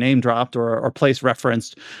character name dropped or place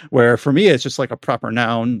referenced, where for me it's just like a proper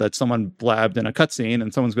noun that someone blabbed in a cutscene,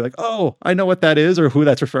 and someone's be like, oh, I know what that is, or who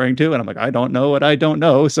that's referring to, and I'm like, I don't know what I don't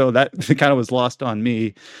know. So that kind of was lost on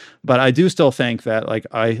me. But I do still think that like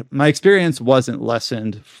my experience wasn't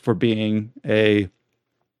lessened for being a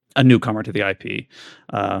newcomer to the IP.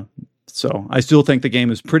 So I still think the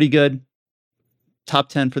game is pretty good. Top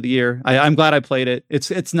 10 for the year. I'm glad I played it.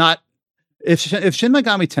 It's not, if Shin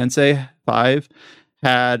Megami Tensei 5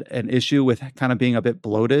 had an issue with kind of being a bit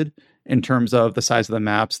bloated in terms of the size of the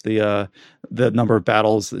maps, the number of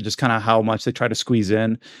battles, just kind of how much they try to squeeze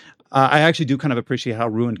in, I actually do kind of appreciate how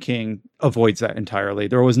Ruined King avoids that entirely.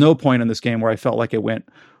 There was no point in this game where I felt like it went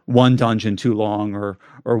one dungeon too long, or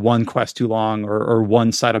one quest too long, or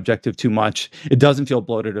one side objective too much. It doesn't feel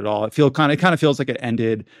bloated at all. It kind of feels like it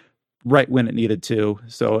ended right when it needed to.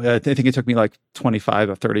 So I think it took me like 25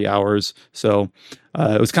 or 30 hours. So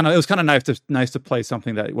it was kind of nice to play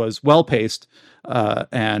something that was well paced,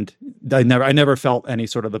 and I never felt any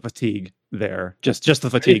sort of the fatigue there. Just the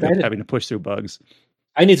fatigue of having to push through bugs.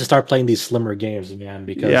 I need to start playing these slimmer games, man,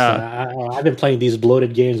 because I've been playing these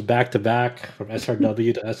bloated games back to back from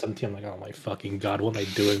SRW to SMT. I'm like, oh my fucking god, what am I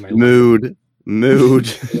doing?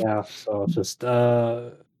 Mood. Yeah, so it's just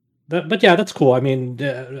but yeah, that's cool. I mean,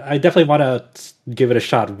 I definitely want to give it a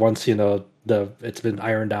shot once, you know, it's been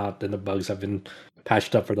ironed out and the bugs have been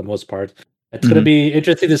patched up for the most part. It's going to be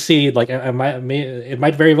interesting to see. Like, it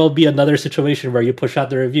might very well be another situation where you push out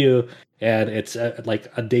the review and it's like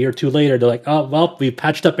a day or two later, they're like, oh, well, we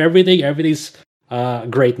patched up everything. Everything's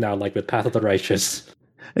great now, like with Path of the Righteous.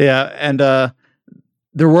 Yeah, and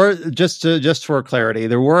there were, just for clarity,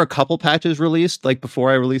 there were a couple patches released like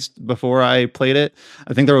before I played it.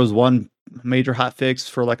 I think there was one major hotfix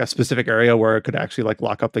for like a specific area where it could actually like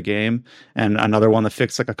lock up the game, and another one that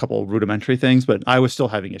fixed like a couple rudimentary things, but I was still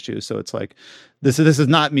having issues. So it's like this is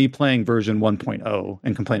not me playing version 1.0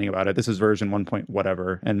 and complaining about it. This is version 1.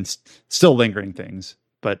 Whatever, and it's still lingering things.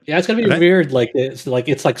 But yeah, it's gonna be weird. Like it's like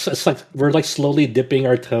we're like slowly dipping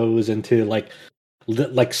our toes into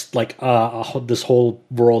this whole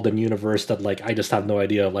world and universe that like I just have no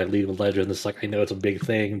idea of, like League of Legends. Like I know it's a big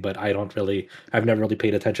thing, but I've never really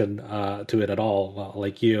paid attention to it at all,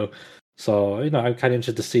 like you. So I'm kind of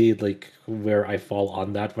interested to see like where I fall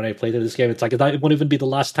on that when I play this game. It's like it won't even be the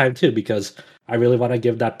last time too, because I really want to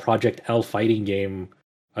give that Project L fighting game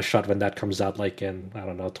a shot when that comes out, like in, I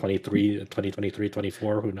don't know, 2023,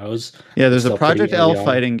 24, who knows. Yeah, there's a Project L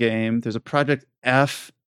fighting game. There's a Project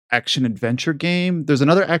F action adventure game. There's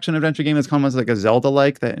another action adventure game that's kind of like a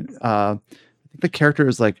Zelda-like that I think the character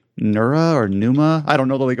is like Nura or Numa. I don't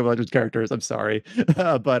know the League of Legends characters. I'm sorry,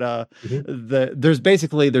 but there's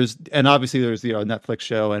obviously there's the Netflix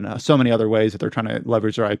show and so many other ways that they're trying to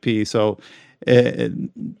leverage their IP. So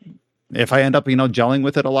if I end up gelling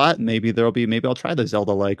with it a lot, maybe I'll try the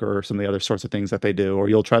Zelda-like or some of the other sorts of things that they do, or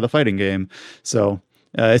you'll try the fighting game. So.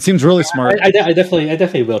 It seems really smart. I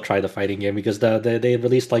definitely will try the fighting game, because they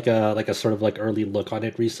released like a sort of like early look on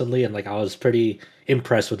it recently, and like I was pretty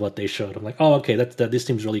impressed with what they showed. I'm like, oh, okay, this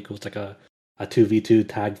seems really cool. It's like a 2v2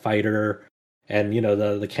 tag fighter, and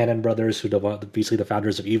the Cannon brothers, who basically the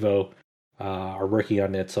founders of Evo, are working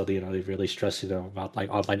on it. So they really stress about like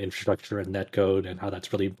online infrastructure and netcode, and how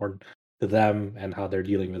that's really important to them, and how they're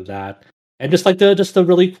dealing with that, and just the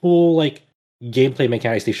really cool like gameplay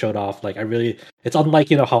mechanics they showed off. Like it's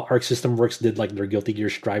unlike how Arc System Works did like their Guilty Gear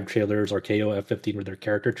Strive trailers, or KOF15 with their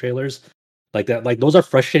character trailers. Like that, like those are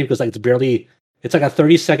frustrating because like it's like a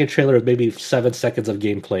 30-second trailer with maybe 7 seconds of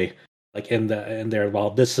gameplay like in there.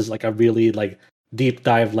 While this is like a really like deep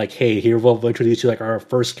dive, like, hey, here we'll introduce you like our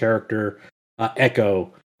first character,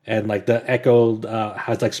 Echo, and like the Echo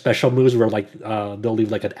has like special moves where like they'll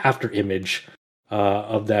leave like an after image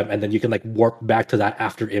of them, and then you can like warp back to that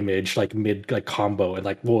after image like mid like combo, and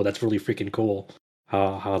like, whoa, that's really freaking cool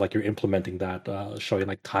how like you're implementing that, showing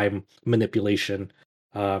like time manipulation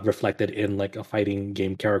reflected in like a fighting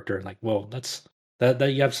game character. Like, whoa,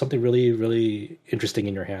 that you have something really, really interesting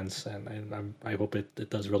in your hands, and I hope it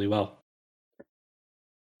does really well.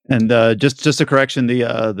 And just a correction,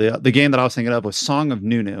 the game that I was thinking of was Song of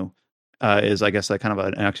Nunu. Is, I guess, like kind of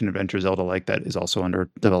an action adventure Zelda like that is also under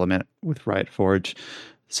development with Riot Forge.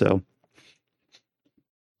 So,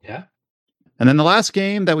 yeah. And then the last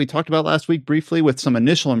game that we talked about last week briefly with some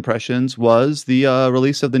initial impressions was the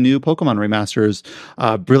release of the new Pokemon remasters,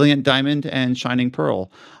 Brilliant Diamond and Shining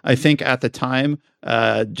Pearl. I think at the time,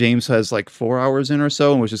 James has like 4 hours in or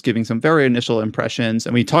so and was just giving some very initial impressions.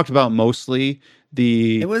 And we talked about mostly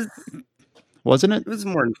wasn't it? It was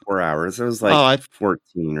more than 4 hours. It was like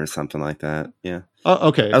 14 or something like that. Yeah. Oh,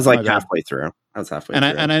 okay. I was like halfway through. And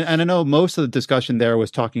I know most of the discussion there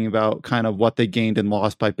was talking about kind of what they gained and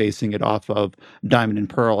lost by basing it off of Diamond and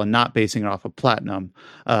Pearl and not basing it off of Platinum.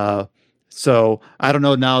 So I don't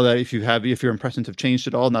know now that if your impressions have changed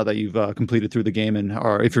at all now that you've completed through the game,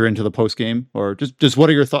 or if you're into the post game, or just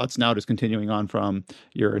what are your thoughts now, just continuing on from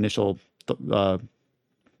your initial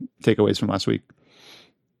takeaways from last week?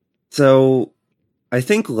 So I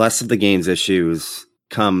think less of the game's issues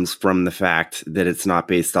comes from the fact that it's not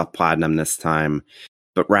based off Platinum this time,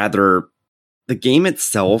 but rather the game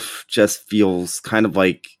itself just feels kind of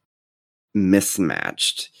like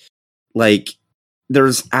mismatched. Like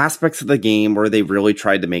there's aspects of the game where they really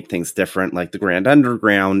tried to make things different, like the Grand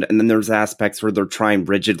Underground, and then there's aspects where they're trying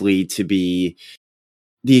rigidly to be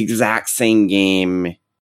the exact same game,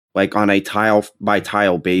 like on a tile by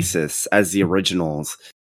tile basis as the originals.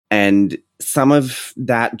 And some of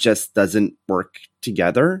that just doesn't work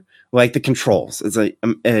together. Like the controls is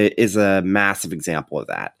a massive example of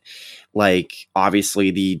that. Like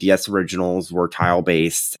obviously the DS originals were tile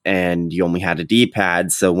based and you only had a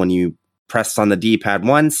D-pad. So when you pressed on the D-pad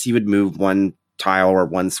once, you would move one tile or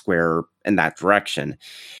one square in that direction.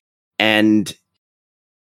 And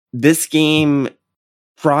this game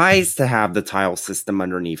tries to have the tile system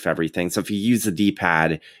underneath everything. So if you use the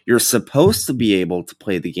D-pad, you're supposed to be able to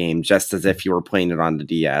play the game just as if you were playing it on the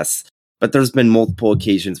DS. But there's been multiple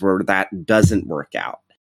occasions where that doesn't work out.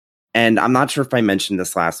 And I'm not sure if I mentioned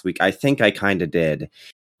this last week. I think I kind of did.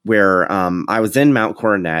 Where I was in Mount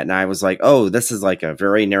Coronet and I was like, oh, this is like a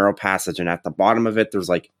very narrow passage. And at the bottom of it, there's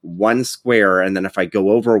like one square. And then if I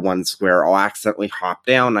go over one square, I'll accidentally hop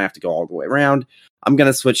down. And I have to go all the way around. I'm going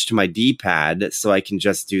to switch to my D-pad so I can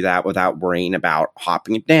just do that without worrying about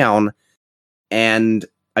hopping it down. And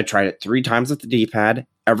I tried it 3 times with the D-pad.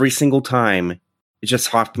 Every single time, it just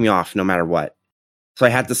hopped me off no matter what. So I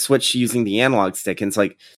had to switch using the analog stick. And it's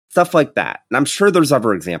like stuff like that. And I'm sure there's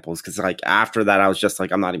other examples because like after that, I was just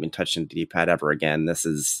like, I'm not even touching the D-pad ever again. This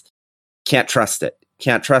is can't trust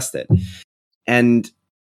it. And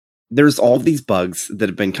there's all these bugs that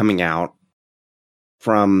have been coming out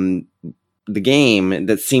from the game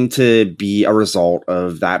that seem to be a result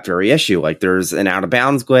of that very issue. Like there's an out of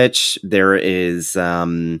bounds glitch. There is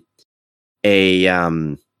I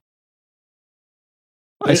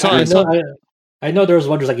know there was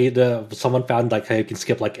one like someone found like how you can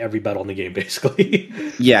skip like every battle in the game basically.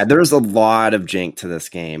 Yeah, there's a lot of jank to this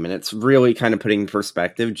game, and it's really kind of putting in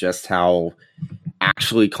perspective just how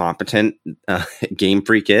actually competent Game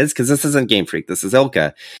Freak is, because this isn't Game Freak, this is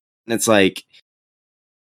ILCA. And it's like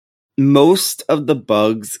most of the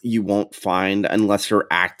bugs you won't find unless you're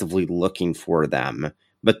actively looking for them.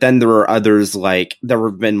 But then there are others, like there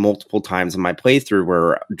have been multiple times in my playthrough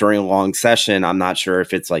where during a long session, I'm not sure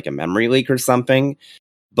if it's like a memory leak or something,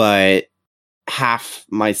 but half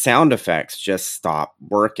my sound effects just stop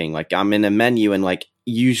working. Like I'm in a menu and like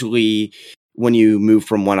usually when you move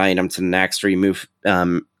from one item to the next, or you move,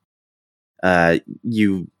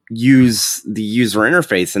 you use the user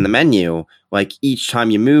interface in the menu, like each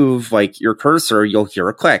time you move like your cursor, you'll hear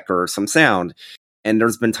a click or some sound. And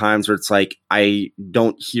there's been times where it's like I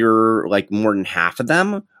don't hear like more than half of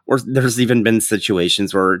them, or there's even been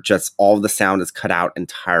situations where just all the sound is cut out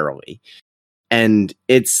entirely. And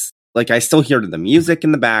it's like I still hear the music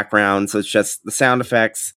in the background, so it's just the sound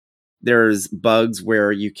effects. There's bugs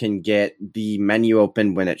where you can get the menu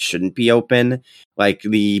open when it shouldn't be open. Like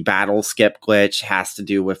the battle skip glitch has to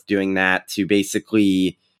do with doing that to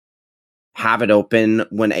basically have it open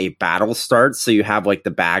when a battle starts. So you have like the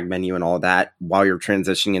bag menu and all that while you're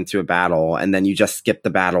transitioning into a battle. And then you just skip the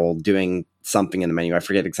battle doing something in the menu. I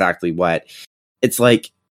forget exactly what. It's like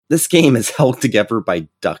this game is held together by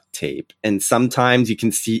duct tape. And sometimes you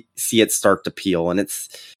can see it start to peel. And it's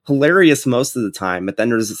hilarious most of the time. But then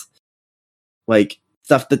there's like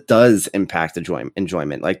stuff that does impact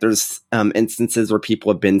enjoyment. Like there's instances where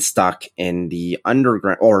people have been stuck in the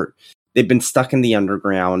underground, or they've been stuck in the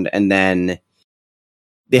underground and then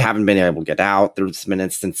they haven't been able to get out. There's been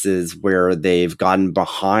instances where they've gotten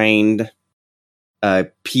behind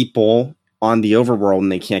people on the overworld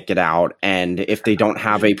and they can't get out. And if they don't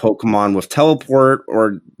have a Pokemon with teleport,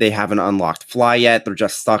 or they haven't unlocked fly yet, they're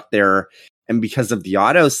just stuck there. And because of the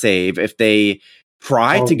autosave, if they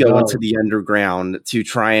try to go into the underground to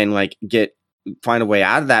try and like find a way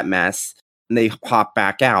out of that mess, and they hop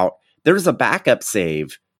back out, there's a backup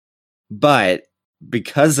save. But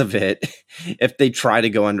because of it, if they try to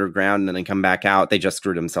go underground and then come back out, they just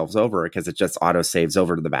screw themselves over because it just auto saves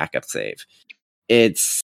over to the backup save.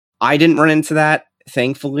 I didn't run into that,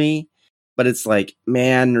 thankfully, but it's like,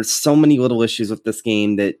 man, there's so many little issues with this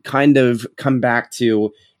game that kind of come back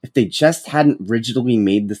to if they just hadn't rigidly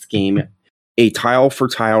made this game a tile for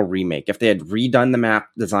tile remake, if they had redone the map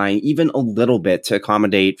design even a little bit to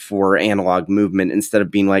accommodate for analog movement, instead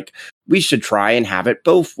of being like, we should try and have it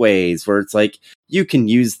both ways, where it's like you can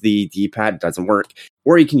use the D-pad, it doesn't work,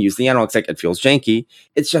 or you can use the analog stick, it feels janky.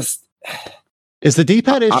 It's just is the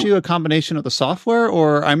D-pad issue a combination of the software,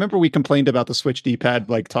 or I remember we complained about the Switch D-pad,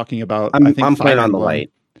 like talking about I'm playing on the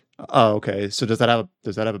Lite. Oh, okay. So does that have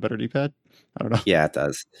a better D-pad? I don't know. Yeah, it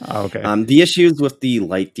does. Oh, okay. The issues with the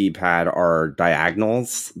Lite D-pad are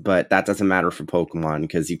diagonals, but that doesn't matter for Pokemon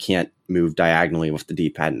because you can't move diagonally with the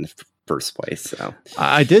D-pad in the first place. So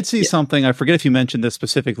I did see something. I forget if you mentioned this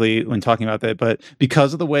specifically when talking about that, but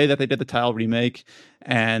because of the way that they did the tile remake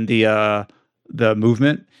and the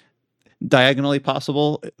movement diagonally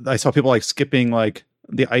possible, I saw people like skipping like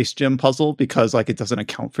the ice gym puzzle because like it doesn't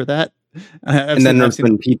account for that. And then there's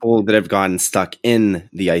been people that have gotten stuck in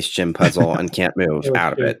the ice gym puzzle and can't move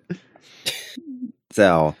out of it.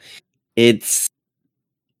 So ILCA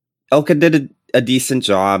did a decent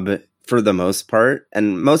job for the most part,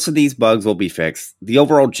 and most of these bugs will be fixed. The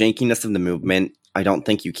overall jankiness of the movement, I don't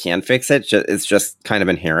think you can fix it. It's just kind of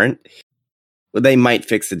inherent. They might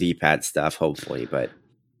fix the D-pad stuff, hopefully, but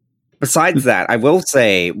besides that, I will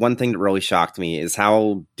say one thing that really shocked me is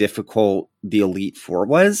how difficult the Elite Four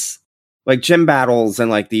was. Like gym battles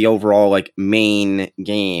and like the overall like main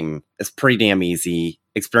game is pretty damn easy.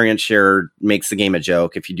 Experience share makes the game a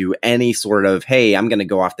joke if you do any sort of, hey, I'm going to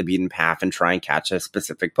go off the beaten path and try and catch a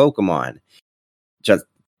specific Pokemon.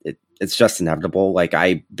 It's just inevitable. Like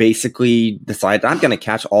I basically decided I'm going to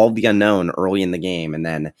catch all the unknown early in the game, and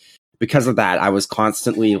then because of that, I was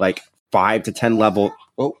constantly like 5 to 10 level.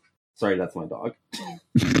 Oh, sorry, that's my dog.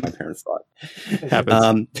 My parents thought.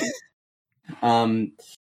 Happens.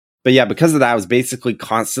 But yeah, because of that, I was basically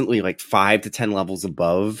constantly like 5 to 10 levels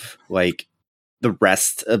above like the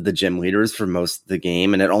rest of the gym leaders for most of the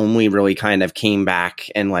game. And it only really kind of came back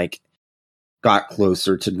and like got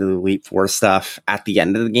closer to the Elite Four stuff at the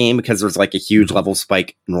end of the game, because there's like a huge level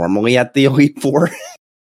spike normally at the Elite Four.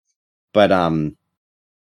 But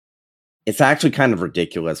it's actually kind of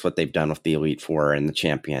ridiculous what they've done with the Elite Four and the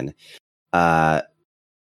Champion.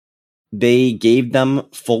 They gave them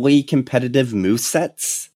fully competitive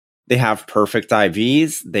movesets. They have perfect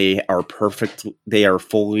IVs. They are perfect. They are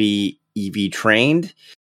fully EV trained,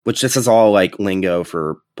 which this is all like lingo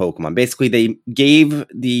for Pokemon. Basically, they gave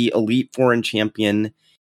the Elite Four and Champion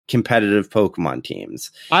competitive Pokemon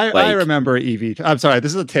teams. I remember EV. I'm sorry,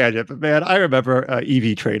 this is a tangent, but man, I remember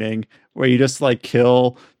EV training where you just like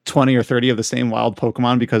kill 20 or 30 of the same wild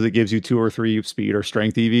Pokemon because it gives you 2 or 3 speed or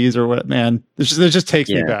strength EVs or what. Man, this just takes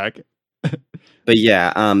me back. But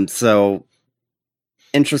yeah, so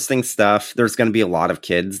interesting stuff. There's going to be a lot of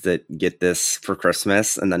kids that get this for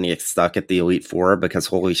Christmas and then get stuck at the Elite Four because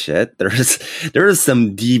holy shit, there's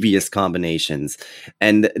some devious combinations.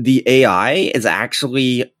 And the AI is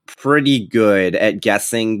actually pretty good at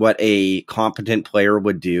guessing what a competent player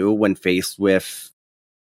would do when faced with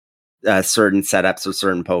certain setups or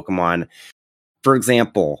certain Pokemon. For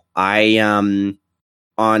example, I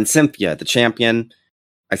on Cynthia, the champion,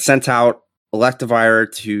 I sent out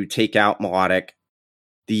Electivire to take out Melodic.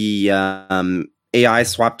 The AI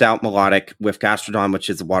swapped out Melodic with Gastrodon, which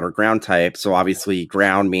is a water ground type. So obviously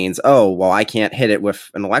ground means, oh, well, I can't hit it with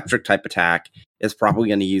an electric type attack. It's probably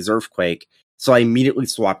going to use Earthquake. So I immediately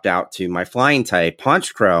swapped out to my flying type,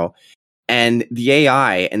 Honchkrow. And the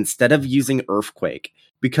AI, instead of using Earthquake,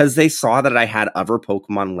 because they saw that I had other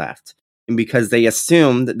Pokemon left, and because they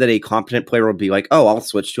assumed that a competent player would be like, oh, I'll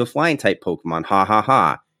switch to a flying type Pokemon. Ha ha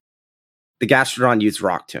ha. The Gastrodon used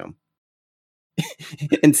Rock Tomb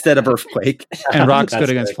instead of Earthquake. And Rock's good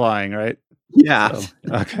against flying, right? Yeah. So,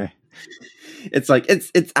 okay. It's like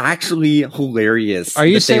it's actually hilarious. Are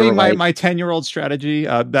you saying my 10-year-old strategy,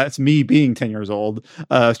 that's me being 10 years old,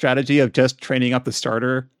 strategy of just training up the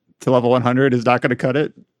starter to level 100 is not going to cut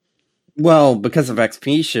it? Well, because of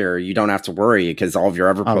XP share, you don't have to worry because all of your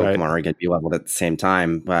other Pokemon are going to be leveled at the same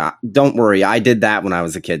time. But don't worry, I did that when I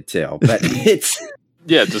was a kid too. But it's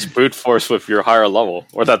yeah, just brute force with your higher level,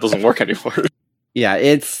 or that doesn't work anymore. Yeah,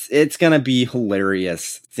 it's going to be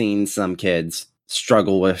hilarious seeing some kids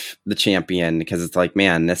struggle with the champion because it's like,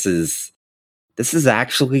 man, this is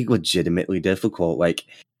actually legitimately difficult. Like,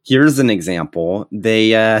 here's an example.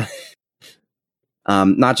 They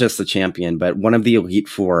not just the champion, but one of the Elite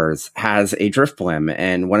Fours has a Drifblim,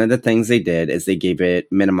 and one of the things they did is they gave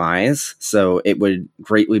it Minimize, so it would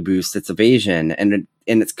greatly boost its evasion, and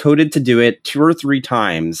it's coded to do it 2 or 3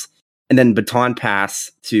 times, and then Baton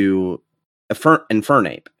Pass to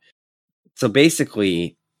Infernape. So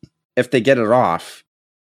basically, if they get it off,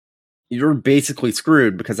 you're basically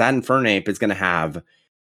screwed because that Infernape is going to have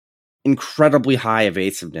incredibly high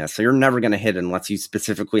evasiveness. So you're never going to hit it unless you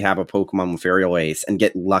specifically have a Pokemon with Aerial Ace and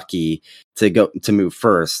get lucky to move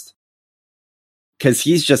first. Because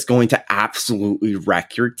he's just going to absolutely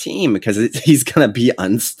wreck your team because he's going to be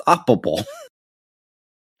unstoppable.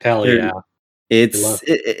 Hell yeah.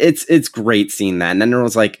 It's great seeing that. And then there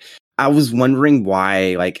was like, I was wondering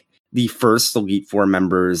why like the first Elite Four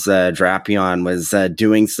members, Drapion, was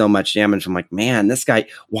doing so much damage. I'm like, man, this guy,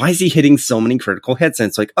 why is he hitting so many critical hits? And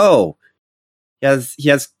it's like, oh, he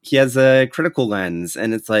has a critical lens,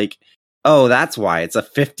 and it's like, oh, that's why it's a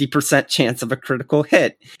 50% chance of a critical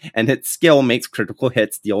hit, and its skill makes critical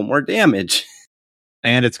hits deal more damage.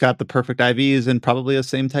 And it's got the perfect IVs and probably the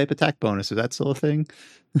same type attack bonus. Is that still a thing?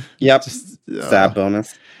 Yep, stat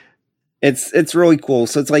bonus. It's really cool.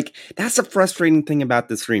 So it's like, that's a frustrating thing about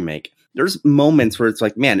this remake. There's moments where it's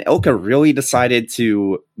like, man, ILCA really decided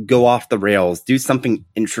to go off the rails, do something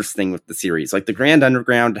interesting with the series. Like the Grand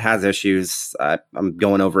Underground has issues. I'm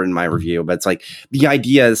going over in my review, but it's like the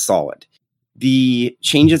idea is solid. The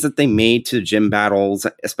changes that they made to gym battles,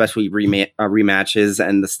 especially rematches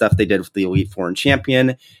and the stuff they did with the Elite Four and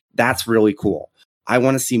Champion, that's really cool. I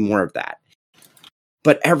want to see more of that.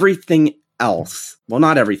 But everything else, well,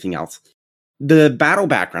 not everything else, the battle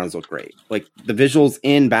backgrounds look great. Like the visuals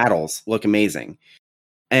in battles look amazing.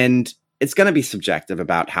 And it's going to be subjective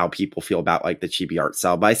about how people feel about like the chibi art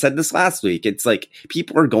style. But I said this last week. It's like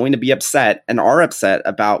people are going to be upset and are upset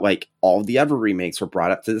about like all the other remakes were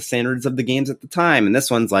brought up to the standards of the games at the time. And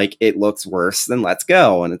this one's like, it looks worse than Let's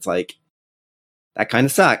Go. And it's like, that kind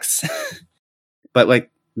of sucks. But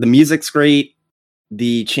like the music's great.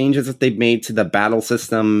 The changes that they've made to the battle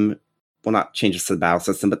system, well, not changes to the battle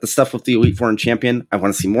system, but the stuff with the Elite Four and Champion, I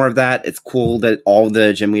want to see more of that. It's cool that all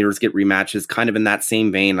the gym leaders get rematches, kind of in that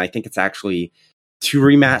same vein. I think it's actually 2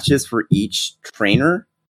 rematches for each trainer,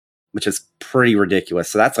 which is pretty ridiculous.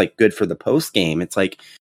 So that's like good for the post game. It's like,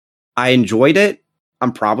 I enjoyed it.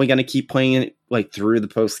 I'm probably going to keep playing it like through the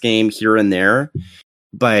post game here and there,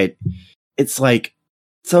 but it's like,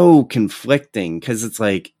 so conflicting because it's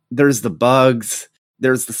like there's the bugs,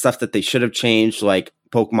 there's the stuff that they should have changed, like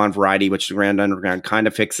Pokemon Variety, which the Grand Underground kind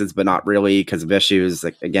of fixes, but not really because of issues.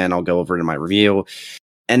 Like, again, I'll go over it in my review.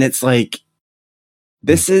 And it's like,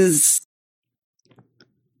 this is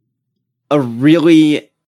a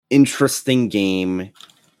really interesting game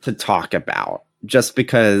to talk about just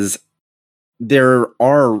because there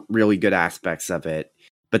are really good aspects of it,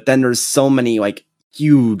 but then there's so many like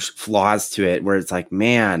huge flaws to it where it's like,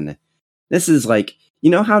 man, this is like, you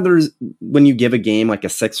know how there's when you give a game like a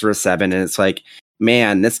 6 or a 7 and it's like,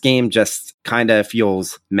 man, this game just kind of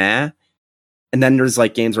feels meh. And then there's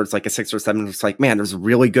like games where it's like a 6 or 7. It's like, man, there's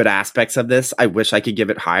really good aspects of this. I wish I could give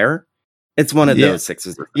it higher. It's one of those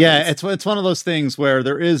 6s or 7s. Yeah, it's one of those things where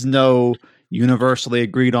there is no universally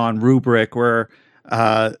agreed on rubric where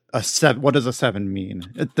a 7. What does a 7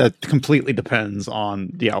 mean? That completely depends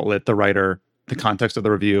on the outlet, the writer, the context of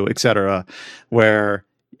the review, etc. Where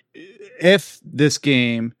if this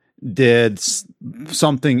game did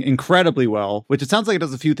something incredibly well, which it sounds like it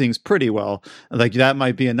does a few things pretty well, like that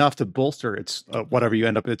might be enough to bolster its whatever you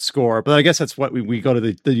end up its score. But I guess that's what we go to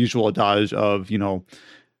the usual adage of, you know,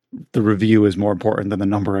 the review is more important than the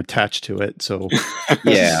number attached to it. So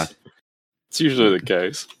yeah, it's usually the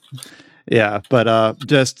case. Yeah, but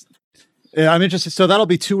I'm interested. So that'll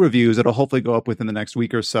be 2 reviews. It'll hopefully go up within the next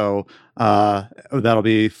week or so. That'll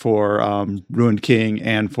be for Ruined King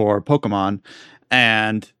and for Pokemon.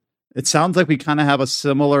 And it sounds like we kind of have a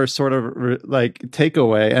similar sort of like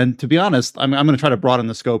takeaway. And to be honest, I'm going to try to broaden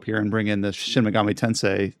the scope here and bring in the Shin Megami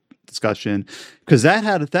Tensei discussion, because that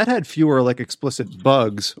had fewer like explicit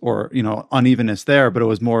bugs or, you know, unevenness there, but it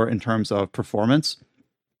was more in terms of performance.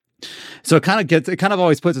 So it kind of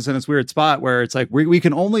always puts us in this weird spot where it's like we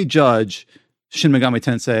can only judge Shin Megami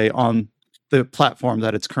Tensei on the platform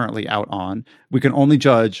that it's currently out on. We can only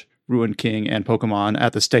judge Ruined King and Pokemon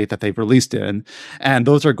at the state that they've released in. And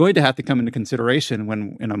those are going to have to come into consideration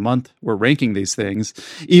when in a month we're ranking these things,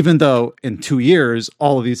 even though in 2 years,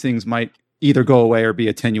 all of these things might either go away or be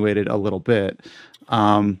attenuated a little bit.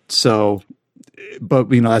 But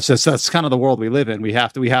you know, that's kind of the world we live in. We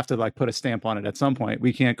have to like put a stamp on it at some point.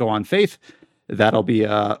 We can't go on faith that it'll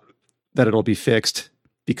be fixed,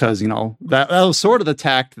 because, you know, that was sort of the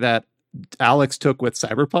tact that Alex took with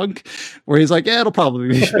Cyberpunk, where he's like, yeah, it'll probably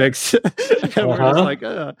be fixed.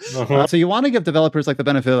 So you want to give developers like the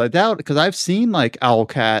benefit of the doubt, because I've seen like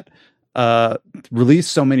Owlcat release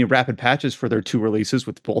so many rapid patches for their 2 releases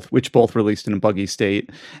which both released in a buggy state,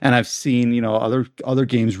 and I've seen, you know, other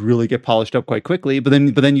games really get polished up quite quickly, but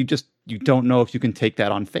then you don't know if you can take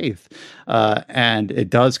that on faith, and it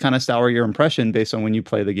does kind of sour your impression based on when you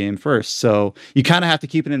play the game first. So you kind of have to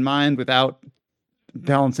keep it in mind without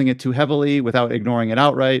balancing it too heavily, without ignoring it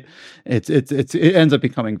outright. It ends up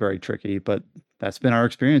becoming very tricky, but that's been our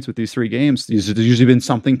experience with these 3 games. There's usually been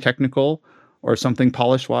something technical or something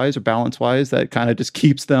polish wise or balance wise that kind of just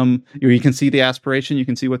keeps them, you can see the aspiration, you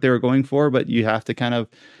can see what they were going for, but you have to kind of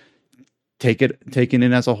take it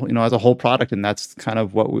in as a, you know, as a whole product. And that's kind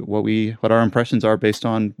of what our impressions are based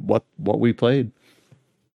on what we played.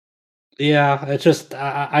 Yeah. It's just,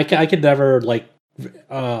 I could never like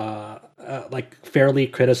fairly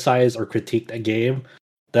criticize or critique a game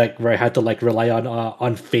where I had to like rely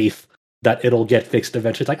on faith that it'll get fixed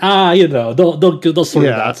eventually. It's like, you know, they'll sort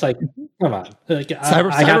it out. It's like, come on. Like,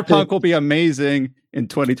 Cyberpunk will be amazing in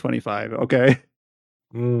 2025. Okay.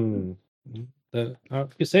 If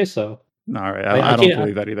you say so. All right. I don't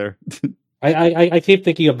believe that either. I keep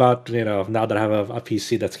thinking about, you know, now that I have a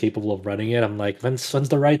PC that's capable of running it, I'm like, when's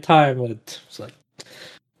the right time? It's like,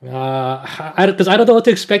 because I don't know what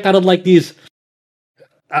to expect out of like these,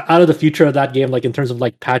 out of the future of that game, like in terms of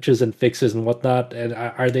like patches and fixes and whatnot. And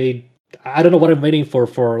are they? I don't know what I'm waiting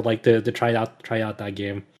for like to try out that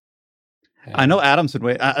game. I know Adam's been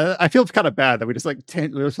waiting. I feel kind of bad that we just like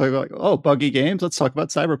oh, buggy games. Let's talk about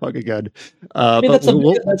Cyberpunk again. I mean, that's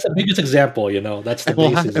the biggest example, you know. That's the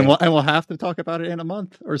base example. And we'll have to talk about it in a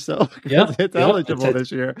month or so. Yeah, it's eligible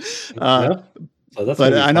this year. So that's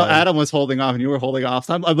but I know Adam was holding off and you were holding off.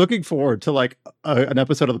 So I'm looking forward to like an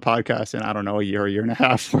episode of the podcast in, I don't know, a year and a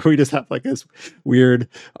half, where we just have like this weird,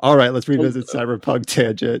 all right, let's revisit Cyberpunk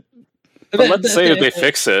tangent. But let's say if they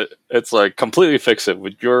fix it, it's like completely fix it.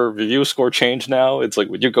 Would your review score change now? It's like,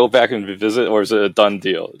 would you go back and revisit, or is it a done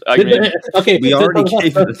deal? I mean, okay, we already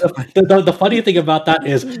gave the funny thing about that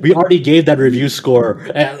is we already gave that review score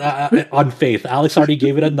on faith. Alex already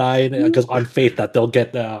gave it a 9 because on faith that they'll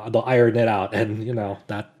iron it out, and you know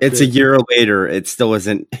that it's a year later, it still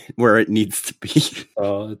isn't where it needs to be.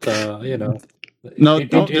 So it's you know. No,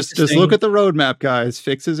 don't just look at the roadmap, guys.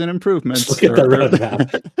 Fixes and improvements. Look at the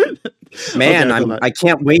roadmap. Man, Okay, I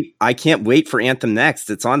can't wait. I can't wait for Anthem Next.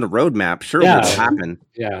 It's on the roadmap. Surely it'll happen.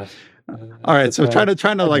 Yeah. All right, so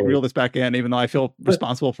trying to like reel this back in, even though I feel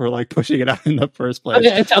responsible for like pushing it out in the first place.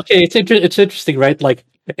 It's okay. It's interesting, right? Like,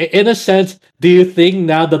 in a sense, do you think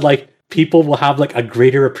now that like people will have like a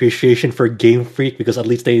greater appreciation for Game Freak because at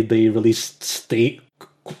least they release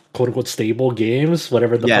quote unquote stable games,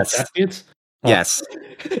 whatever the fuck that means? Yes.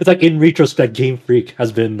 It's like in retrospect, Game Freak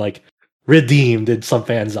has been like redeemed in some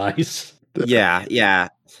fans' eyes. Yeah.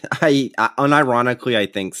 I unironically, I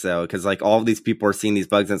think so, because like all of these people are seeing these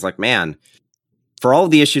bugs, and it's like, man, for all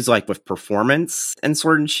the issues like with performance and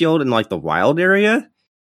Sword and Shield and like the wild area,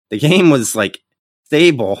 the game was like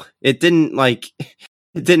stable. It didn't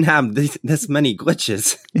have this many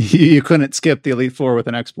glitches. You couldn't skip the Elite Four with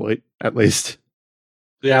an exploit, at least.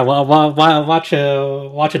 Yeah, well, watch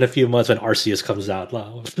in a few months when Arceus comes out,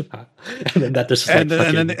 and then that there's and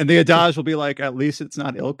the adage will be like, at least it's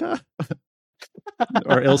not Ilka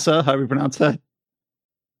or Ilsa, however you pronounce that.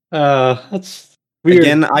 That's weird.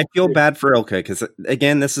 Again, I feel bad for Ilka because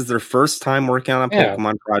again, this is their first time working on a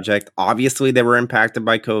Pokemon project. Obviously, they were impacted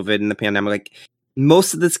by COVID and the pandemic. Like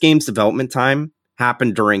most of this game's development time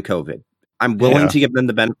happened during COVID. I'm willing to give them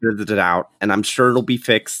the benefit of the doubt, and I'm sure it'll be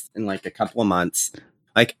fixed in like a couple of months.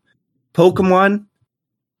 Like Pokemon,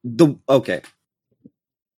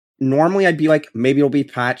 normally I'd be like, maybe it'll be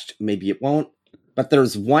patched, maybe it won't. But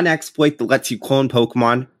there's one exploit that lets you clone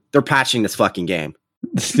Pokemon. They're patching this fucking game.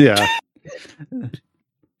 Yeah.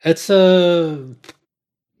 It's I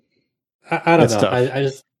don't know. Tough. I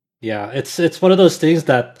just it's one of those things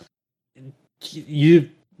that you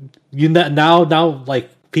now like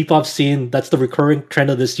people have seen. That's the recurring trend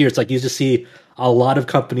of this year. It's like you just see a lot of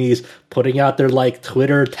companies putting out their like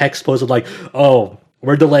Twitter text posts of like, oh,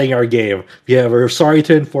 we're delaying our game. Yeah, we're sorry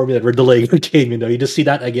to inform you that we're delaying our game. You know, you just see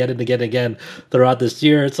that again and again and again throughout this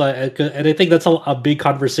year. It's like, and I think that's a big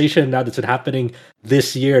conversation now that's been happening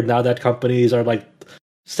this year. Now that companies are like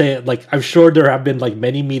saying, like, I'm sure there have been like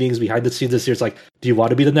many meetings behind the scenes this year. It's like, do you want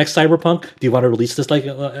to be the next Cyberpunk? Do you want to release this like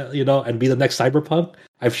and be the next Cyberpunk?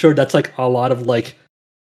 I'm sure that's like a lot of like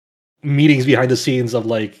meetings behind the scenes of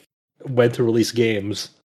like when to release games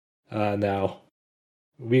now.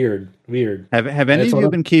 Weird. Have any of you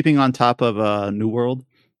been keeping on top of New World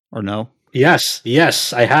or no? Yes,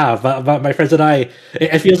 I have. My friends and I,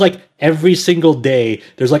 it feels like every single day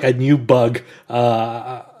there's like a new bug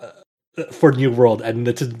for New World, and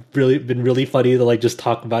it's been really funny to like just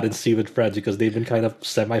talk about and see with friends because they've been kind of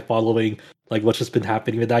semi-following like what's just been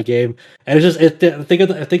happening with that game. And it's just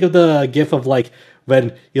think of the gif of like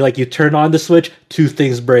when you turn on the switch, two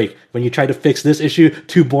things break. When you try to fix this issue,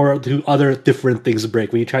 two other different things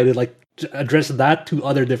break. When you try to like address that, two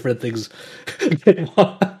other different things. It's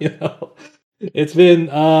been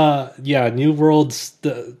New World's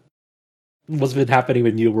what's been happening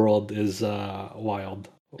with New World is wild.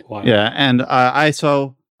 Yeah, and I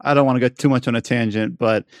don't want to get too much on a tangent,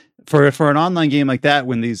 but for an online game like that,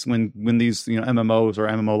 when these MMOs or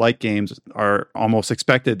MMO like games are almost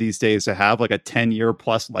expected these days to have like a 10-year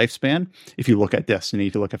plus lifespan. If you look at Destiny,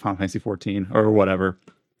 if you look at Final Fantasy 14 or whatever,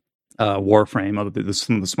 Warframe,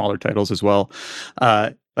 some of the smaller titles as well,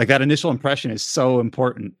 like that initial impression is so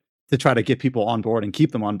important to try to get people on board and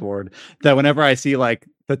keep them on board, that whenever I see like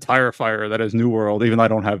the tire fire that is New World, even though I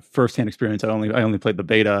don't have firsthand experience, I only played the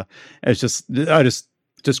beta. It's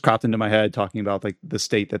just cropped into my head talking about like the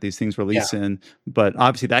state that these things release in. But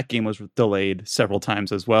obviously that game was delayed several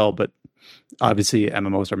times as well. But obviously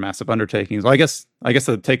MMOs are massive undertakings. Well, I guess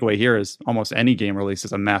the takeaway here is almost any game release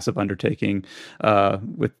is a massive undertaking.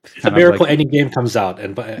 With it's a miracle any game comes out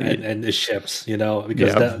and it ships,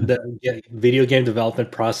 because the video game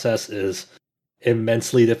development process is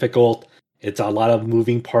immensely difficult. It's a lot of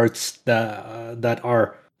moving parts that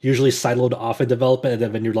are usually siloed off in development, and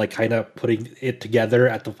then when you're like kind of putting it together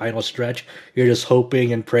at the final stretch, you're just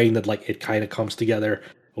hoping and praying that like it kind of comes together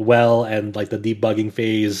well, and like the debugging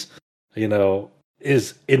phase,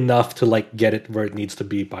 is enough to like get it where it needs to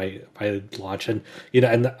be by launch. And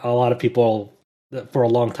and a lot of people for a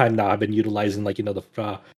long time now have been utilizing like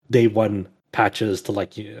the day one patches to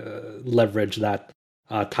like leverage that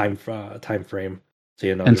time frame. So,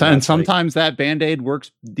 and sometimes that Band-Aid works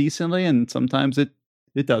decently, and sometimes it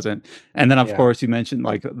doesn't. And then of course you mentioned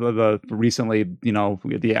like the recently,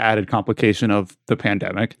 the added complication of the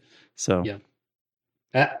pandemic. So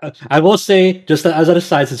I will say, just as an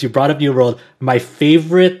aside, since you brought up New World, my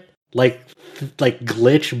favorite like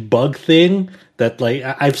glitch bug thing that like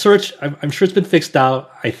I'm sure it's been fixed out,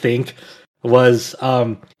 I think, was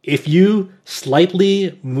if you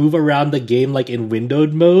slightly move around the game like in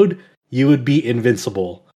windowed mode, you would be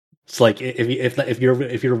invincible. It's like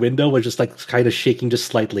if your window was just like kind of shaking just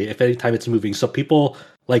slightly, if any time it's moving. So people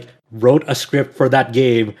like wrote a script for that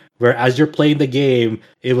game where as you're playing the game,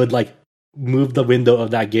 it would like move the window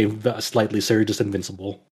of that game slightly, so you're just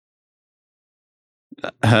invincible.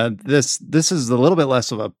 This is a little bit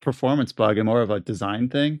less of a performance bug and more of a design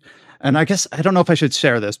thing. And I guess I don't know if I should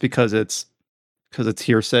share this because it's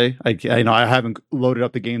hearsay. I haven't loaded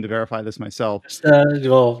up the game to verify this myself. Just fire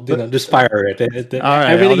it. All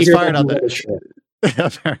right, I'll just fire it out there.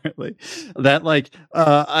 Apparently, that like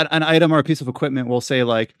an item or a piece of equipment will say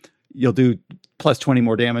like you'll do plus 20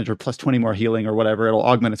 more damage or plus 20 more healing or whatever. It'll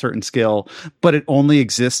augment a certain skill, but it only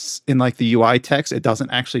exists in like the UI text. It doesn't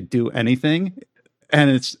actually do anything.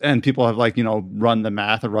 And people have like, run the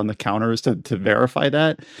math or run the counters to verify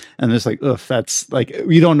that. And it's like, that's like,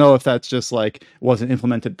 you don't know if that's just like wasn't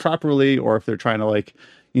implemented properly or if they're trying to like,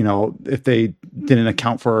 if they didn't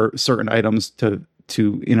account for certain items to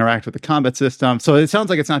interact with the combat system. So it sounds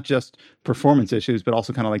like it's not just performance issues, but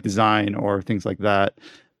also kind of like design or things like that.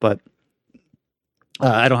 But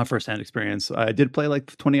I don't have firsthand experience. I did play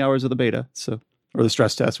like 20 hours of the beta, or the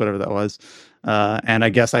stress test, whatever that was. And I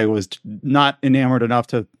guess I was not enamored enough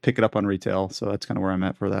to pick it up on retail. So that's kind of where I'm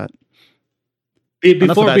at for that.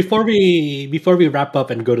 Before we wrap up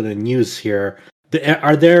and go to the news here,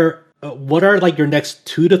 what are like your next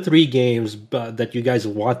 2 to 3 games that you guys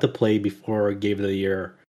want to play before Game of the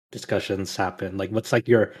Year discussions happen? Like, what's like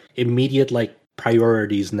your immediate like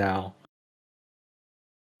priorities now?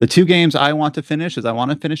 The 2 games I want to finish is I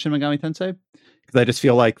want to finish Shin Megami Tensei because I just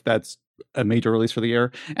feel like that's a major release for the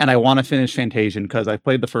year, and I want to finish Fantasian because I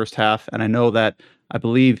played the first half, and I know that I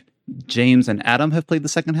believe James and Adam have played the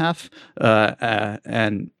second half,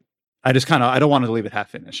 and I just I don't want to leave it half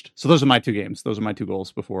finished. So those are my 2 games. Those are my 2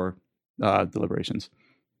 goals before deliberations.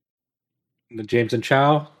 James and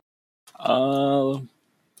Chow.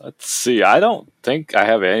 Let's see. I don't think I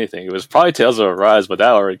have anything. It was probably Tales of Arise, but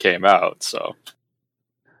that already came out. So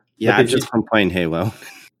yeah, I just been playing Halo.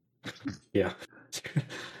 Yeah.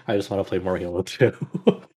 I just want to play more Halo too.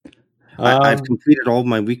 I've completed all of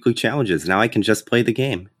my weekly challenges. Now I can just play the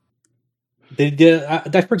game.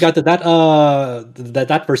 I forgot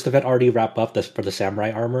that first event already wrapped up for the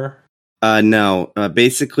samurai armor. No.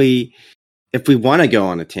 Basically, if we want to go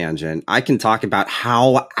on a tangent, I can talk about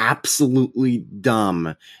how absolutely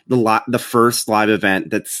dumb the first live event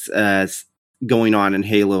that's going on in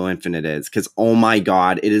Halo Infinite is, because oh my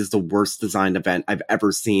god, it is the worst designed event I've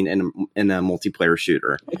ever seen in a multiplayer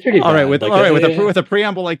shooter. All right, with a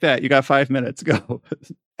preamble like that, you got 5 minutes. Go.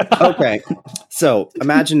 Okay, so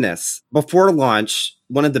imagine this: before launch,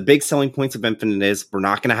 one of the big selling points of Infinite is we're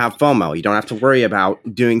not going to have FOMO. You don't have to worry about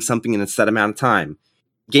doing something in a set amount of time.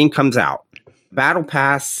 Game comes out. Battle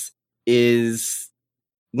Pass is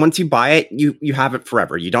once you buy it, you have it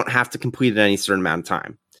forever. You don't have to complete it any certain amount of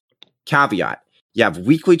time. Caveat: you have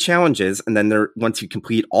weekly challenges, and then once you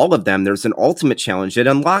complete all of them, there's an ultimate challenge that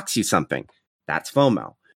unlocks you something. That's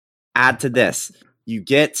FOMO. Add to this,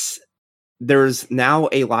 there's now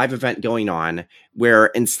a live event going on where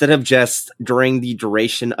instead of just during the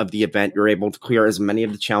duration of the event, you're able to clear as many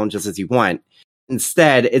of the challenges as you want.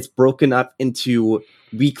 Instead, it's broken up into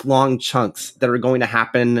week-long chunks that are going to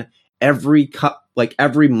happen every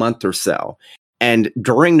month or so. And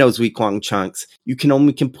during those week-long chunks, you can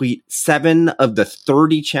only complete 7 of the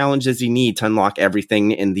 30 challenges you need to unlock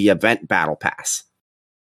everything in the event battle pass.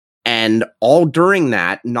 And all during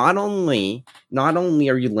that, not only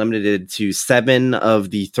are you limited to 7 of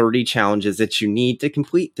the 30 challenges that you need to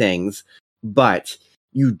complete things, but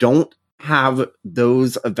you don't have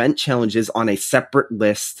those event challenges on a separate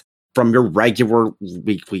list from your regular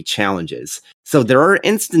weekly challenges. So there are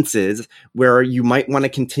instances where you might want to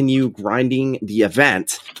continue grinding the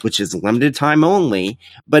event, which is limited time only,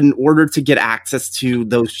 but in order to get access to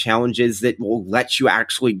those challenges that will let you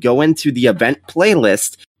actually go into the event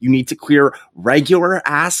playlist, you need to clear regular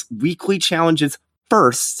ass weekly challenges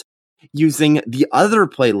first using the other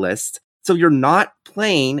playlist, so you're not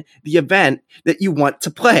playing the event that you want to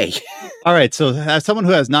play. All right, so as someone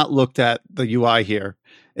who has not looked at the UI here,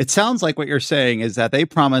 it sounds like what you're saying is that they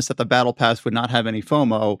promised that the Battle Pass would not have any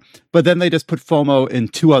FOMO, but then they just put FOMO in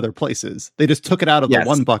 2 other places. They just took it out of the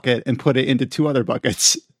one bucket and put it into 2 other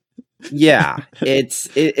buckets. Yeah,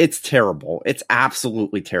 it's terrible. It's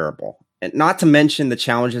absolutely terrible. And not to mention the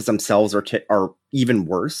challenges themselves are even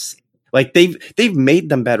worse. Like they've made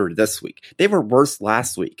them better this week. They were worse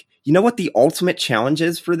last week. You know what the ultimate challenge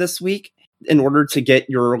is for this week in order to get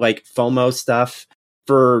your like FOMO stuff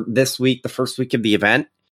for this week, the first week of the event?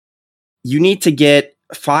 You need to get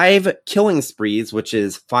 5 killing sprees, which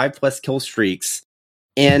is 5+ kill streaks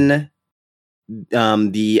in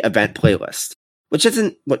the event playlist, which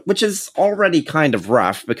is already kind of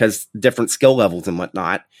rough because different skill levels and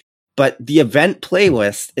whatnot. But the event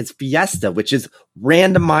playlist is Fiesta, which is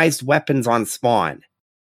randomized weapons on spawn.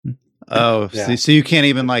 Oh, yeah. So you can't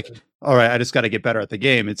even like, all right, I just got to get better at the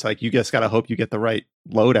game. It's like, you just got to hope you get the right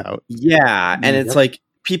loadout. Yeah. And it's like,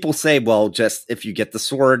 people say, well, just if you get the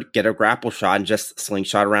sword, get a grapple shot and just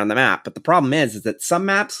slingshot around the map. But the problem is that some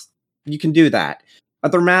maps, you can do that.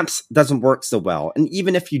 Other maps doesn't work so well. And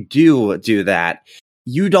even if you do that,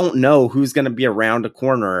 you don't know who's going to be around a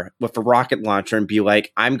corner with a rocket launcher and be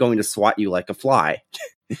like, I'm going to swat you like a fly.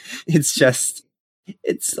 It's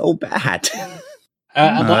so bad.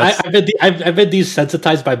 I've been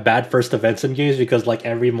desensitized by bad first events in games because like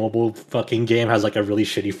every mobile fucking game has like a really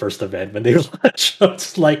shitty first event when they launch. So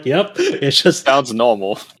it's like, yep, it's just sounds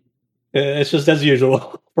normal. It's just as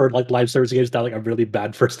usual for like live service games that like a really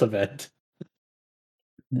bad first event.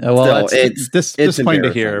 Well, it's disappointing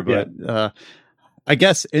to hear, but I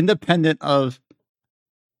guess independent of,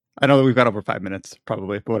 I know that we've got over 5 minutes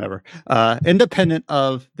probably, but whatever. Independent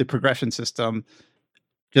of the progression system.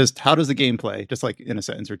 Just how does the game play? Just like in a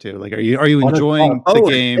sentence or two. Like, are you enjoying the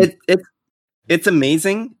game? It's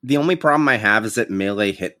amazing. The only problem I have is that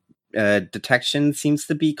melee hit detection seems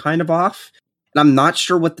to be kind of off. And I'm not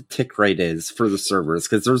sure what the tick rate is for the servers,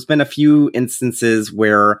 because there's been a few instances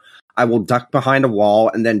where I will duck behind a wall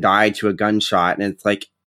and then die to a gunshot. And it's like,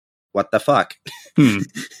 what the fuck?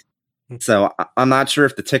 So I'm not sure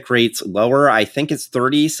if the tick rate's lower. I think it's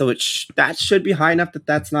 30. So that should be high enough that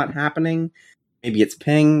that's not happening. Maybe it's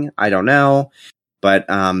ping. I don't know. But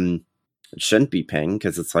it shouldn't be ping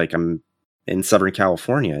because it's like I'm in Southern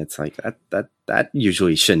California. It's like that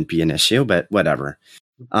usually shouldn't be an issue, but whatever.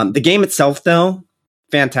 The game itself, though,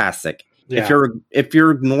 fantastic. Yeah. If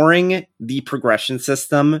you're ignoring the progression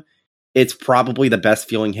system, it's probably the best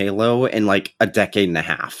feeling Halo in like a decade and a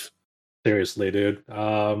half. Seriously, dude.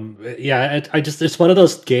 It's one of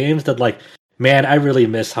those games that like, man, I really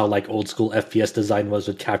miss how like old school FPS design was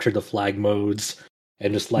with capture the flag modes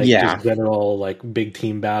and just like just general like big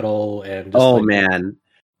team battle and just,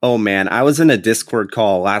 Oh man, I was in a Discord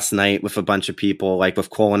call last night with a bunch of people, like with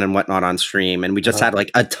Colin and whatnot on stream, and we just had like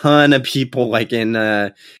a ton of people like in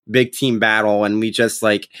a big team battle, and we just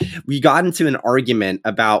like we got into an argument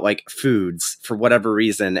about like foods for whatever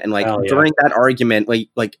reason, and like during that argument,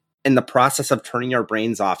 like in the process of turning our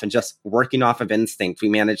brains off and just working off of instinct, we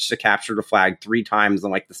managed to capture the flag 3 times in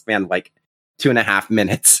like the span of like 2.5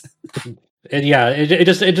 minutes. And yeah, it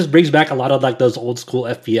just brings back a lot of like those old school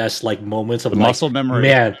FPS like moments of muscle memory.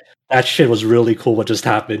 Man, that shit was really cool. What just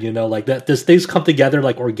happened, you know, like that. These things come together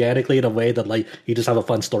like organically in a way that like you just have a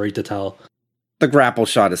fun story to tell. The grapple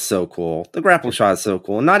shot is so cool.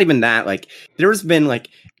 And not even that. Like there's been like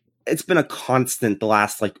it's been a constant the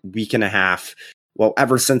last like week and a half. Well,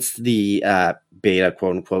 ever since the beta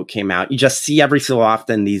quote unquote came out, you just see every so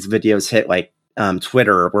often these videos hit like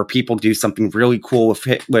Twitter where people do something really cool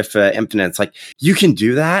with Infinite. It's like, you can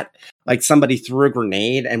do that. Like somebody threw a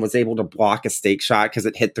grenade and was able to block a stake shot because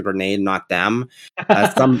it hit the grenade, not them.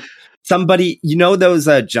 Somebody, you know, those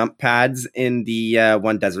jump pads in the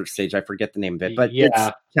one desert stage, I forget the name of it, but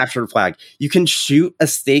it's capture the flag. You can shoot a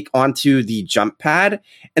stake onto the jump pad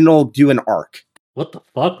and it'll do an arc. What the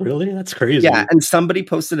fuck? Really? That's crazy. Yeah, and somebody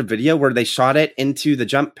posted a video where they shot it into the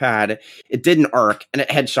jump pad. It did an arc, and it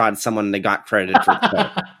headshot someone, and they got credited for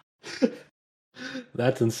it.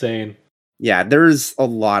 That's insane. Yeah, there's a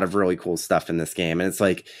lot of really cool stuff in this game, and it's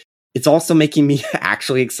like, it's also making me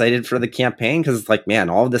actually excited for the campaign, because it's like, man,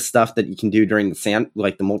 all of this stuff that you can do during the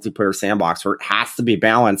multiplayer sandbox, where it has to be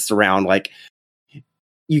balanced around, like,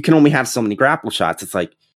 you can only have so many grapple shots. It's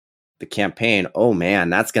like, the campaign, oh man,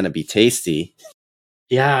 that's going to be tasty.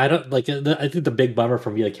 Yeah, I don't like. I think the big bummer for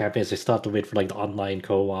me, the campaign, is they still have to wait for like the online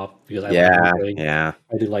co-op because I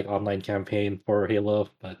do like online campaign for Halo,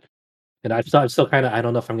 and I'm still kind of, I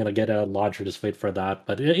don't know if I'm gonna get a launch or just wait for that.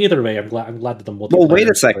 But either way, I'm glad that the multiplayer. Well,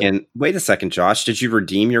 wait a second, Josh. Did you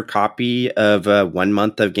redeem your copy of 1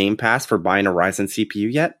 month of Game Pass for buying a Ryzen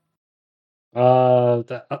CPU yet?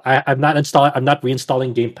 I'm not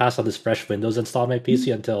reinstalling Game Pass on this fresh Windows install on my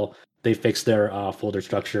PC until they fix their folder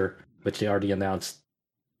structure, which they already announced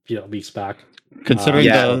weeks back. Considering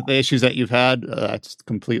the issues that you've had, that's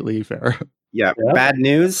completely fair. Yeah, bad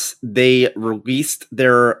news. They released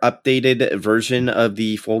their updated version of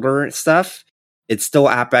the folder stuff. It's still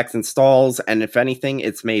AppX installs, and if anything,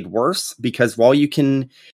 it's made worse because while you can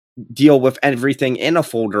deal with everything in a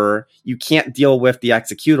folder, you can't deal with the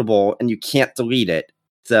executable, and you can't delete it.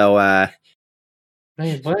 So,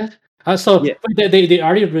 Wait, what? So Yeah. they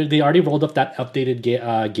already rolled up that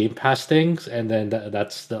updated Game Pass things, and then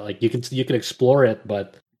that's the like you can explore it,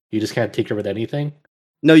 but you just can't tinker with anything.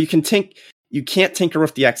 No, you can't tinker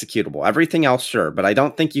with the executable. Everything else, sure, but I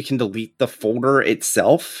don't think you can delete the folder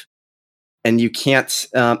itself. And you can't.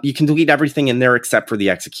 You can delete everything in there except for the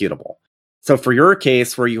executable. So for your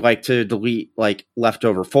case, where you like to delete like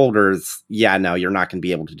leftover folders, yeah, no, you're not going to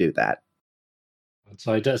be able to do that.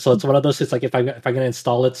 So it's one of those. It's like if I'm gonna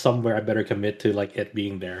install it somewhere, I better commit to like it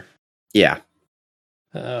being there. Yeah.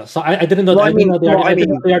 So I didn't know. Well, I didn't know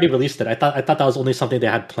they already released it. I thought that was only something they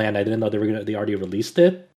had planned. I didn't know they already released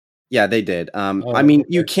it. Yeah, they did. I mean,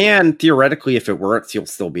 you can theoretically, if it works, you'll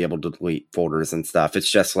still be able to delete folders and stuff. It's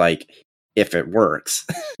just like if it works,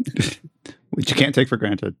 which you can't take for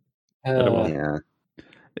granted. Yeah.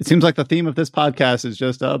 It seems like the theme of this podcast is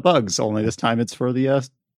just bugs. Only this time it's for the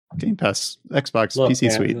Game Pass Xbox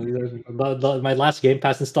PC suite. My last Game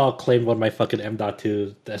Pass install claimed one of my fucking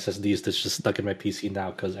M.2 SSDs that's just stuck in my PC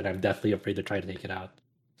now and I'm definitely afraid to try to take it out.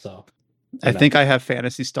 So I think I have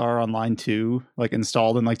Phantasy Star Online 2 like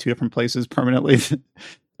installed in like 2 different places permanently.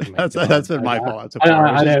 That's been my fault.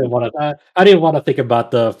 I didn't want to think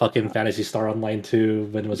about the fucking Phantasy Star Online 2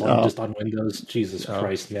 when it was just on Windows. Jesus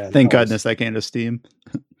Christ, man! Thank goodness I came to Steam.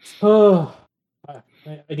 Oh.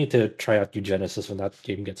 I need to try out New Genesis when that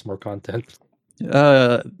game gets more content.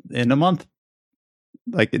 In a month,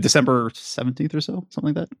 like December 17th or so,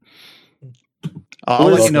 something like that. I'll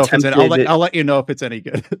let you know if it's I'll let you know if it's any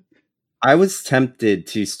good. I was tempted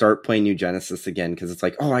to start playing New Genesis again because it's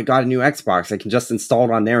like, oh, I got a new Xbox. I can just install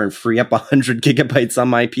it on there and free up 100 gigabytes on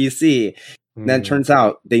my PC. And then it turns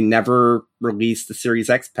out they never released the Series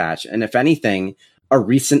X patch, and if anything, a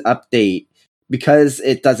recent update. Because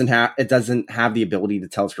it doesn't have the ability to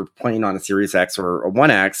tell if you're playing on a Series X or a One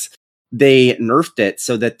X, they nerfed it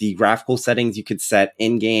so that the graphical settings you could set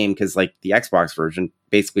in game, because like the Xbox version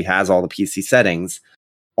basically has all the PC settings,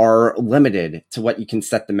 are limited to what you can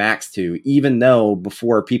set the max to. Even though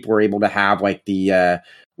before people were able to have like the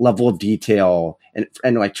level of detail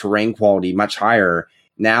and like terrain quality much higher.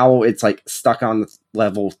 Now it's like stuck on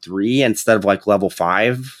level 3 instead of like level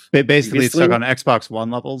 5. Basically, it's stuck on Xbox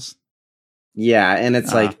One levels. Yeah, and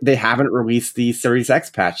it's like they haven't released the Series X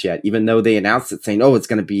patch yet, even though they announced it saying, oh, it's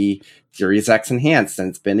going to be Series X enhanced, and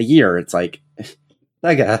it's been a year. It's like,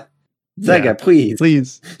 Sega,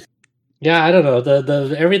 please. Yeah, I don't know.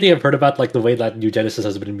 The everything I've heard about like the way that New Genesis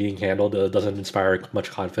has been being handled doesn't inspire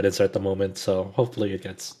much confidence at the moment. So hopefully it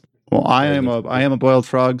gets. Well, I am a boiled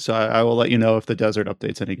frog, so I will let you know if the desert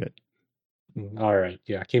update's any good. All right,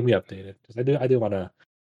 yeah, keep me updated because I do want to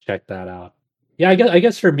check that out. Yeah, I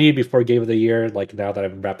guess for me, before Game of the Year, like now that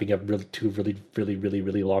I'm wrapping up two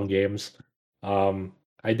really long games,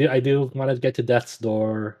 I do want to get to Death's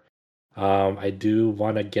Door. I do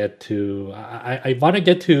want to get to I want to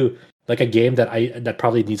get to like a game that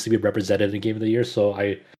probably needs to be represented in Game of the Year. So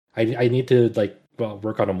I need to like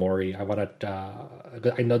work on Omori. I want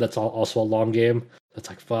to. I know that's also a long game. That's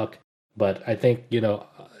like fuck, but I think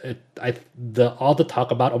all the talk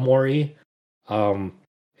about Omori,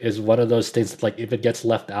 is one of those things that, like, if it gets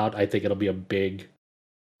left out, I think it'll be a big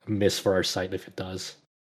miss for our site if it does.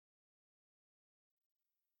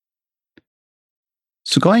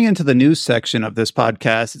 So going into the news section of this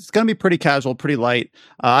podcast, it's going to be pretty casual, pretty light.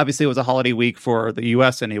 Obviously, it was a holiday week for the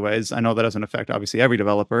U.S. anyways. I know that doesn't affect, obviously, every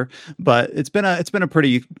developer, but it's been a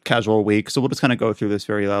pretty casual week. So we'll just kind of go through this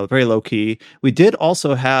very low key. We did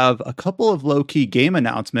also have a couple of low key game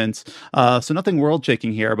announcements. So nothing world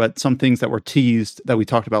shaking here, but some things that were teased that we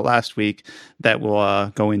talked about last week that will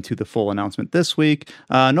go into the full announcement this week.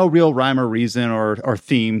 No real rhyme or reason or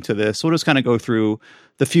theme to this. So we'll just kind of go through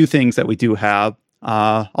the few things that we do have.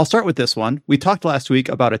 I'll start with this one. We talked last week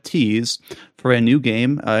about a tease for a new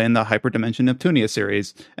game in the Hyperdimension Neptunia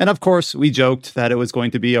series. And of course, we joked that it was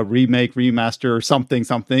going to be a remake, remaster, something,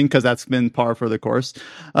 because that's been par for the course.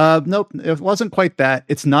 Nope, it wasn't quite that.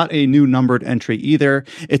 It's not a new numbered entry either.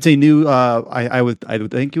 It's a new, I would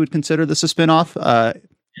think you would consider this a spinoff.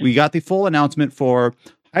 We got the full announcement for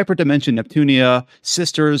Hyperdimension Neptunia,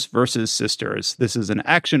 Sisters versus Sisters. This is an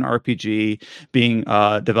action RPG being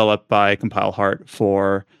developed by Compile Heart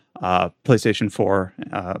for PlayStation 4,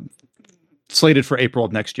 slated for April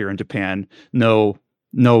of next year in Japan. No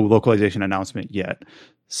localization announcement yet.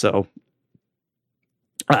 So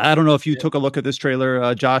I don't know if you took a look at this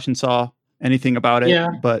trailer, Josh, and saw anything about it. Yeah.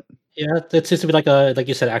 But yeah, it seems to be like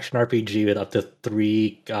you said, action RPG with up to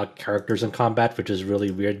 3 characters in combat, which is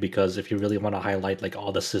really weird because if you really want to highlight like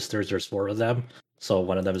all the sisters, there's 4 of them, so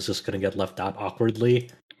one of them is just going to get left out awkwardly.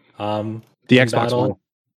 The Xbox battle. one.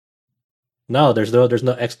 No, there's no the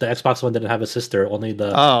Xbox One didn't have a sister. Only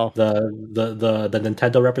the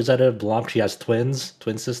Nintendo representative Blanc. She has twin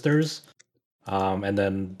sisters. And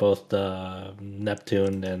then both the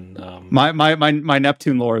Neptune and my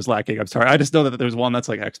Neptune lore is lacking. I'm sorry. I just know that there's one that's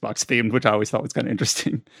like Xbox themed, which I always thought was kind of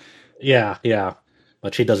interesting. Yeah.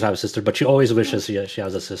 But she doesn't have a sister. But she always wishes she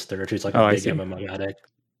has a sister. She's like a big MMO addict.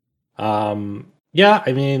 Yeah,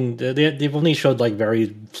 I mean they've only showed like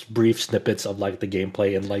very brief snippets of like the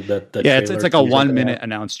gameplay and like the it's like a 1 minute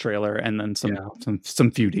announced trailer and then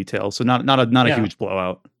some few details. So not a huge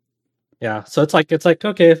blowout. Yeah, so it's like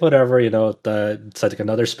okay, whatever, it's like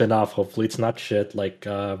another spin-off. Hopefully it's not shit like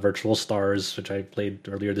Virtual Stars, which I played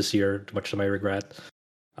earlier this year, much to my regret.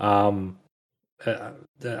 I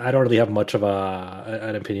don't really have much of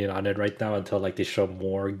an opinion on it right now until like they show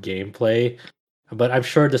more gameplay. But I'm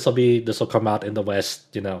sure this will come out in the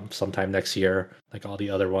West, sometime next year, like all the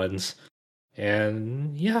other ones.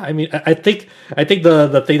 And yeah, I mean, I think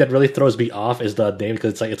the thing that really throws me off is the name,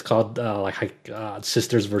 because it's called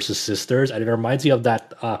Sisters versus Sisters, and it reminds me of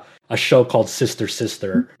that a show called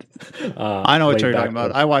Sister. I know what you're talking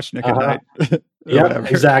about. I watched Nick at Night. Yeah, whatever.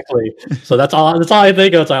 Exactly. So that's all I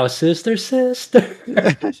think of. It's like sister. So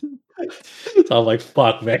I'm like,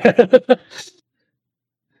 fuck, man.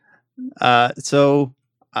 So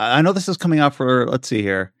I know this is coming out for, let's see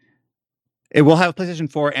here. It will have a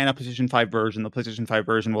PlayStation 4 and a PlayStation 5 version. The PlayStation 5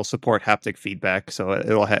 version will support haptic feedback, so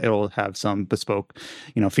it'll have some bespoke,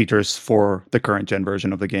 features for the current gen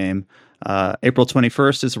version of the game. April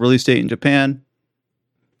 21st is the release date in Japan.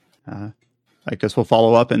 I guess we'll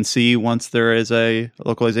follow up and see once there is a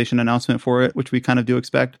localization announcement for it, which we kind of do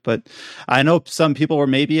expect. But I know some people were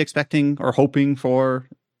maybe expecting or hoping for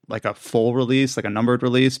like a full release, like a numbered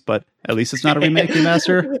release, but at least it's not a remake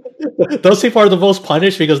remaster. Those people are the most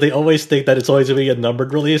punished because they always think that it's always going to be a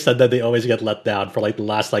numbered release, and then they always get let down for like the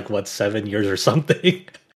last 7 years or something.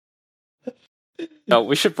 No,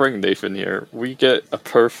 we should bring Nathan here. We get a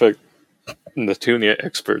perfect Netunia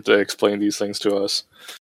expert to explain these things to us.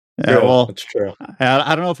 Yeah, well, that's true.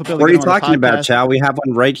 I don't know if what are you talking about, Chow? We have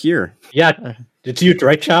one right here. Yeah, it's you,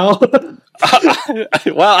 right, Chow?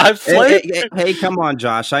 Well, I've played. Hey, come on,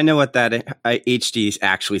 Josh. I know what that HD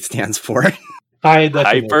actually stands for. High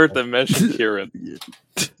Dimension Kieran.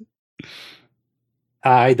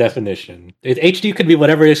 High definition. HD could be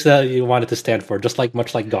whatever it is that you want it to stand for, just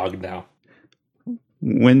much like GOG now.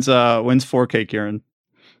 When's 4K, Kieran?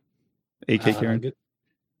 8K, Kieran?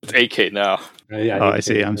 It's 8K now. Yeah, I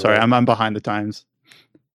see. I'm sorry. I'm behind the times.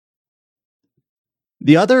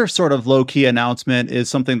 The other sort of low-key announcement is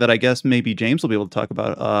something that I guess maybe James will be able to talk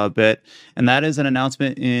about a bit, and that is an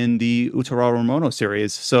announcement in the Utaro Ramono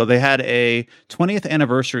series. So they had a 20th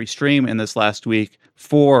anniversary stream in this last week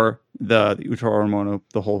for the Utaro Ramono,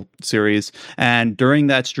 the whole series, and during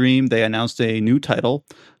that stream, they announced a new title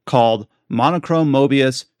called Monochrome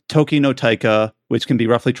Mobius Toki no Taika, which can be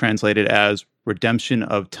roughly translated as Redemption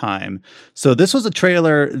of Time. So this was a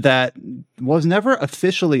trailer that was never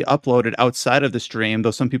officially uploaded outside of the stream,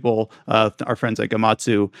 though some people, our friends at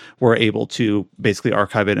Gamatsu, were able to basically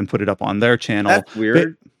archive it and put it up on their channel. That's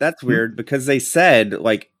weird. That's weird because they said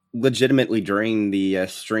legitimately during the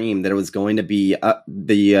stream that it was going to be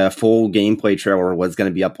the full gameplay trailer was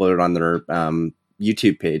going to be uploaded on their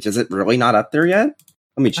YouTube page. Is it really not up there yet?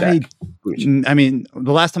 Let me check. I mean,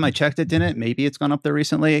 the last time I checked, it didn't. Maybe it's gone up there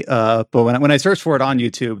recently. But when I searched for it on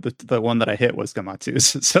YouTube, the one that I hit was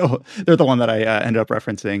Gamatsu's. So they're the one that I ended up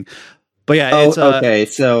referencing. But yeah, it's okay.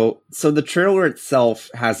 So the trailer itself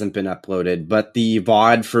hasn't been uploaded, but the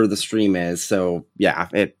VOD for the stream is. So yeah,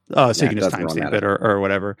 it. Oh, so you can just timestamp it or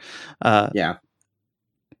whatever. Yeah.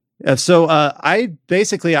 So I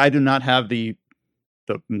do not have the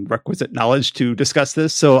requisite knowledge to discuss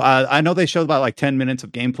this. So I know they showed about 10 minutes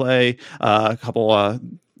of gameplay, a couple, a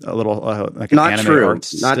little like not anime true.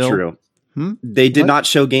 art Not still. true. Hmm? They did not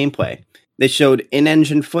show gameplay. They showed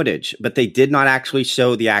in-engine footage, but they did not actually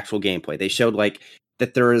show the actual gameplay. They showed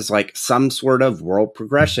that there is some sort of world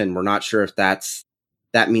progression. We're not sure if that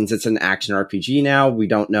means it's an action RPG now. We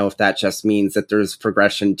don't know if that just means that there's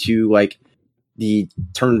progression to the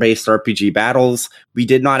turn-based RPG battles. We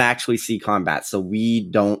did not actually see combat, so we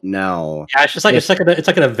don't know. Yeah, it's just it's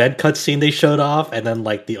like an event cutscene they showed off, and then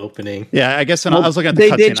the opening. Yeah, I guess when I was looking at the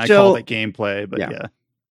cutscene, I called it gameplay, but yeah.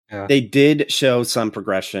 They did show some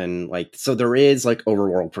progression, so there is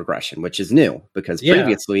overworld progression, which is new because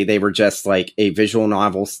previously they were just a visual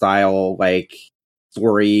novel style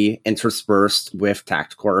story interspersed with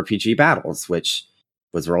tactical RPG battles, which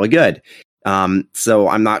was really good. So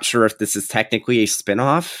I'm not sure if this is technically a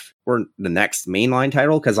spin-off or the next mainline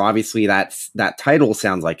title, because obviously that title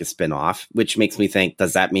sounds like a spin-off, which makes me think,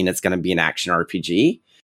 does that mean it's going to be an action RPG?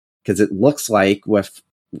 Because it looks like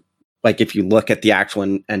if you look at the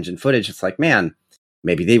actual engine footage, it's like, man,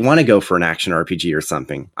 maybe they want to go for an action RPG or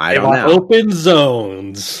something. I don't know. Open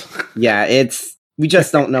zones. Yeah, we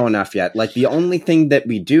just don't know enough yet. Like, the only thing that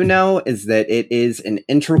we do know is that it is an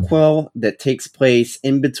interquel that takes place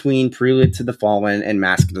in between Prelude to the Fallen and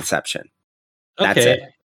Mask of Deception. That's it.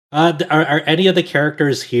 Are any of the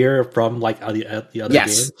characters here from like the other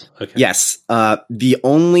games? Okay. Yes. The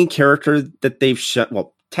only character that they've shown,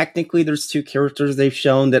 well, technically there's 2 characters they've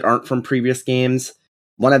shown that aren't from previous games.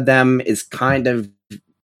 One of them is kind of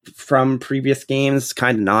from previous games,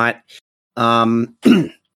 kind of not.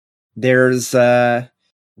 There's the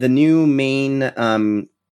new main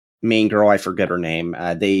girl, I forget her name.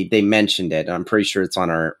 They mentioned it. I'm pretty sure it's on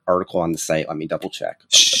our article on the site. Let me double check.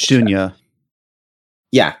 Shunya.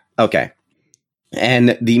 Yeah, okay.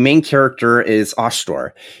 And the main character is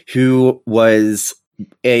Ashtor, who was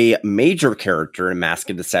a major character in Mask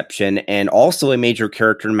of Deception and also a major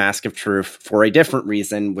character in Mask of Truth for a different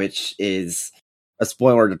reason, which is a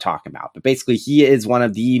spoiler to talk about. But basically, he is one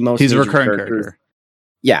of the most He's a major recurring characters. character.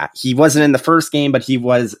 Yeah, he wasn't in the first game, but he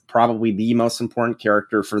was probably the most important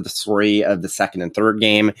character for the story of the second and third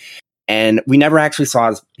game. And we never actually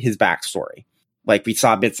saw his backstory. Like, we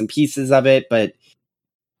saw bits and pieces of it, but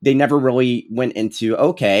they never really went into,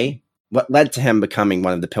 okay, what led to him becoming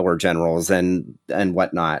one of the Pillar Generals and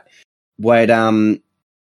whatnot.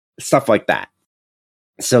 Stuff like that.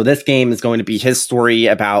 So this game is going to be his story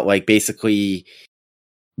about, like, basically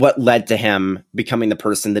what led to him becoming the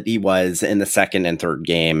person that he was in the second and third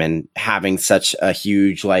game and having such a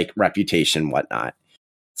huge, like, reputation and whatnot.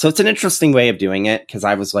 So it's an interesting way of doing it, because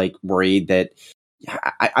I was, like, worried that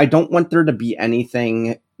I don't want there to be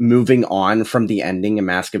anything moving on from the ending of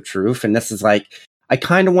Mask of Truth. And this is like, I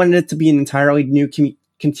kind of wanted it to be an entirely new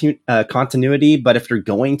continuity, but if you're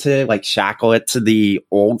going to, like, shackle it to the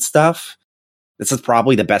old stuff, this is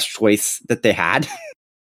probably the best choice that they had.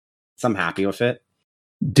 So I'm happy with it.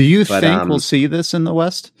 Do you think we'll see this in the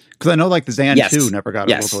West? Because I know, like, the Zan 2 never got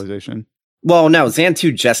a localization. Well, no, Zan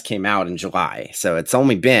 2 just came out in July, so it's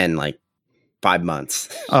only been like 5 months.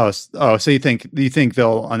 So you think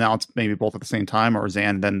they'll announce maybe both at the same time, or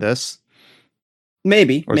Zan then this?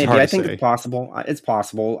 Maybe. I think it's possible. It's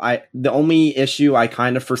possible. The only issue I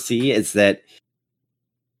kind of foresee is that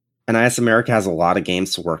NIS America has a lot of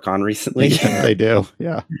games to work on recently. Yeah, they do.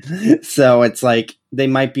 Yeah. So it's like they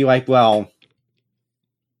might be like, well,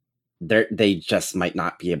 they just might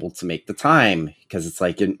not be able to make the time, because it's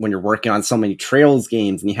like when you're working on so many Trails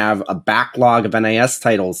games and you have a backlog of NIS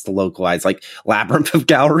titles to localize, like Labyrinth of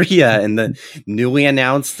Galleria and the newly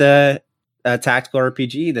announced tactical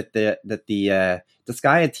RPG that the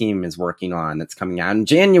Disgaea team is working on, that's coming out in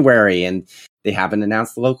January, and they haven't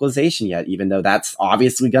announced the localization yet, even though that's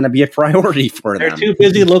obviously going to be a priority for them. They're too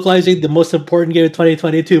busy localizing the most important game of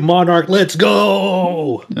 2022, Monarch. Let's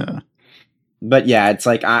go! Yeah. But yeah, it's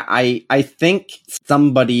like I think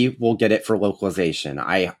somebody will get it for localization.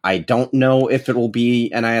 I don't know if it will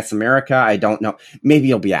be NIS America. I don't know. Maybe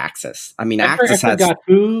it'll be Axis. I mean, Axis has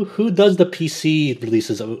who does the PC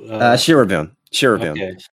releases. Shirobune.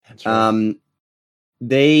 Okay.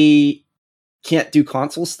 They can't do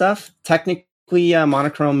console stuff technically.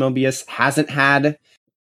 Monochrome Mobius hasn't had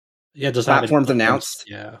platforms announced.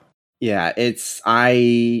 Yeah,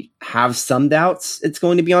 I have some doubts it's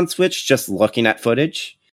going to be on Switch, just looking at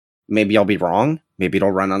footage. Maybe I'll be wrong. Maybe it'll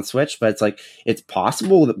run on Switch, but it's like, it's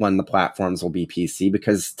possible that one of the platforms will be PC,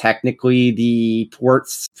 because technically the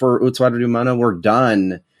ports for Utsuwara Mono were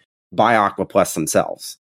done by Aqua Plus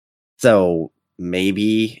themselves. So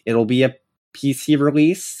maybe it'll be a PC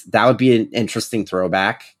release. That would be an interesting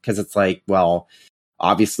throwback, because it's like, well,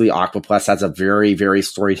 obviously, Aqua Plus has a very, very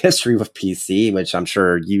storied history with PC, which I'm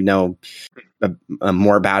sure you know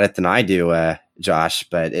more about it than I do, Josh.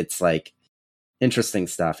 But it's like interesting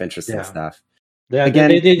stuff. Yeah, again,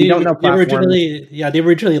 we don't know. They were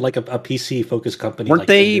originally like a PC focused company. Weren't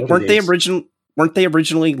they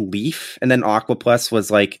originally Leaf, and then Aqua Plus was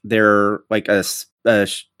like their like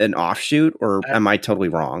an offshoot, or am I totally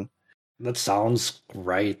wrong? That sounds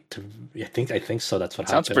right. I think so. That's what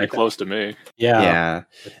sounds pretty close to me. Yeah.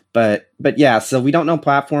 But yeah, so we don't know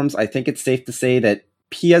platforms. I think it's safe to say that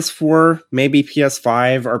PS4, maybe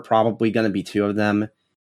PS5 are probably going to be 2 of them.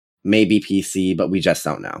 Maybe PC, but we just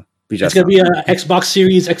don't know. It's going to be an Xbox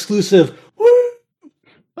Series exclusive. Woo!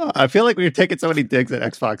 I feel like we were taking so many digs at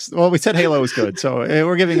Xbox. Well, we said Halo was good, so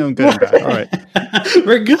we're giving them good and bad. All right.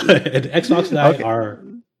 We're good. Xbox and I are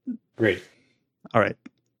great. All right.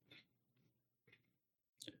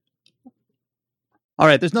 All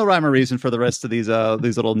right, there's no rhyme or reason for the rest of these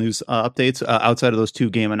little news updates outside of those 2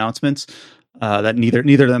 game announcements that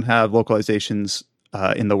neither of them have localizations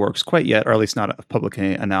in the works quite yet, or at least not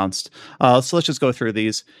publicly announced. So let's just go through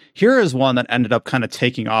these. Here is one that ended up kind of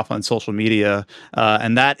taking off on social media,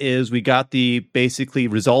 and that is we got the basically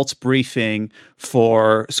results briefing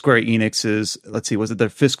for Square Enix's, let's see, was it the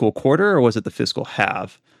fiscal quarter or was it the fiscal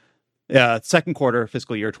half? Second quarter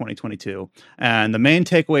fiscal year 2022. And the main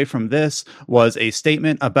takeaway from this was a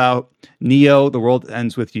statement about Neo, The World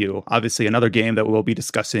Ends With You. Obviously, another game that we'll be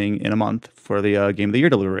discussing in a month for the Game of the Year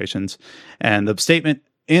deliberations. And the statement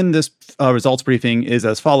in this results briefing is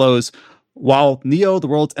as follows. While Neo, The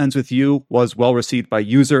World Ends With You was well received by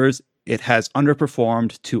users, it has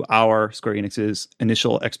underperformed to our Square Enix's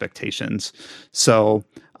initial expectations. So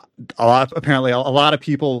a lot of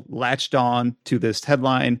people latched on to this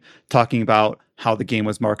headline talking about how the game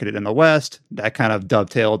was marketed in the West. That kind of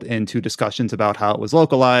dovetailed into discussions about how it was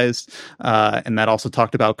localized. And that also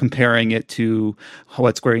talked about comparing it to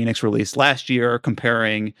what Square Enix released last year,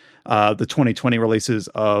 comparing the 2020 releases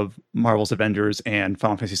of Marvel's Avengers and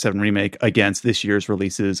Final Fantasy VII Remake against this year's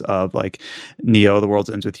releases of like Neo, The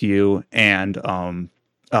World Ends With You, and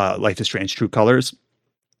Life is Strange True Colors.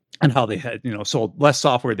 And how they had, sold less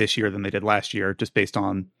software this year than they did last year, just based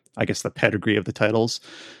on, I guess, the pedigree of the titles.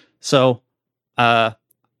 So, I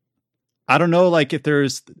don't know, like if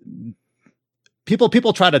there's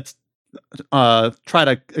people try to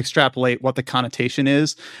extrapolate what the connotation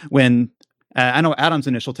is when I know Adam's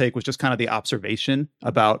initial take was just kind of the observation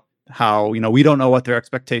about how, we don't know what their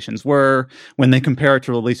expectations were when they compare it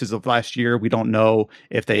to releases of last year. We don't know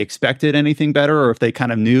if they expected anything better or if they kind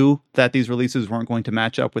of knew that these releases weren't going to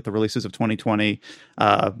match up with the releases of 2020.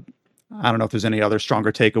 I don't know if there's any other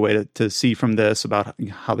stronger takeaway to see from this about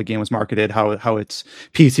how the game was marketed, how its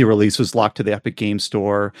PC release was locked to the Epic Games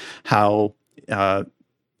Store, how the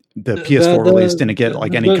PS4 release didn't get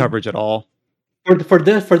any coverage at all. For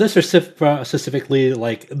this specifically,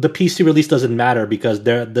 like the PC release doesn't matter because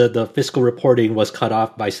the fiscal reporting was cut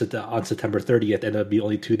off on September 30th, and it'll be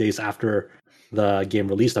only 2 days after the game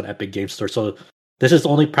released on Epic Games Store. So this is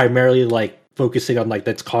only primarily like focusing on like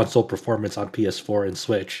its console performance on PS4 and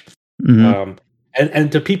Switch. Mm-hmm.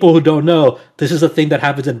 And to people who don't know, this is a thing that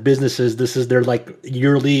happens in businesses. This is their like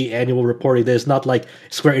yearly annual reporting. There's not like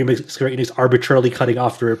Square Enix arbitrarily cutting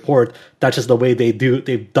off the report. That's just the way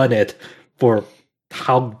they've done it for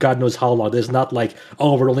how God knows how long. It's not like,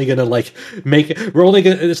 oh,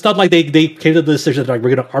 it's not like they came to the decision that like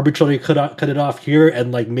we're gonna arbitrarily cut it off here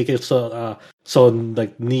and like make it so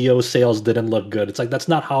like Neo sales didn't look good. It's like that's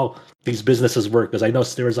not how these businesses work, because I know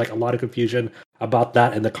there was like a lot of confusion about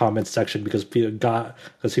that in the comments section because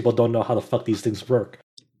people don't know how the fuck these things work.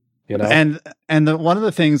 And one of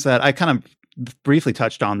the things that I kind of briefly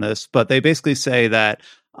touched on this, but they basically say that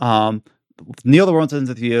Neo, The World Ends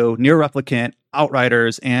With You, Nier Replicant,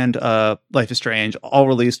 Outriders, and Life is Strange all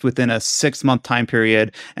released within a 6-month time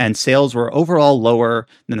period, and sales were overall lower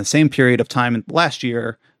than the same period of time last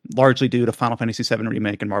year, largely due to Final Fantasy VII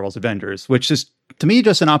Remake and Marvel's Avengers, which is, to me,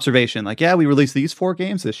 just an observation. Like, yeah, we released these 4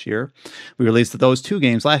 games this year. We released those 2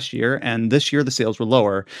 games last year, and this year the sales were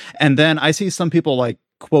lower. And then I see some people like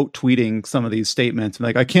quote tweeting some of these statements. I'm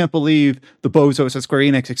like, I can't believe the bozos at Square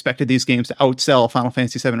Enix expected these games to outsell Final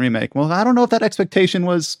Fantasy VII Remake. Well, I don't know if that expectation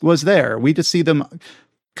was there. We just see them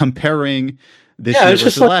comparing this year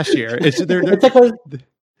versus last year. It's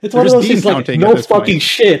one of those things like no fucking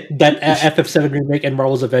shit that FF7 Remake and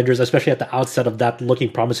Marvel's Avengers, especially at the outset of that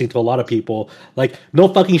looking promising to a lot of people, like no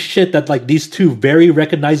fucking shit that like these 2 very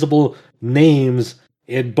recognizable names,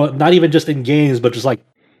 but not even just in games, but just like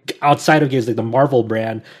outside of games, like the Marvel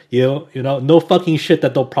brand, no fucking shit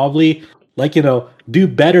that they'll probably do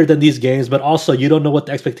better than these games, but also you don't know what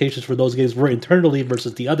the expectations for those games were internally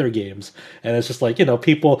versus the other games. And it's just like,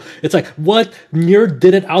 people, it's like, what? Nier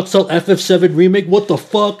didn't outsell FF7 Remake? What the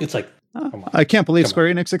fuck? It's like, I can't believe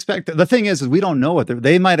Square Enix expected. The thing is we don't know what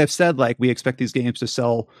they might have said, like, we expect these games to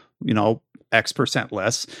sell, X%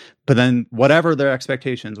 less, but then whatever their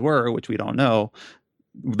expectations were, which we don't know,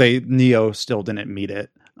 Neo still didn't meet it.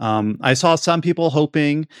 I saw some people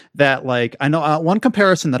hoping that, like, I know one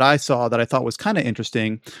comparison that I saw that I thought was kind of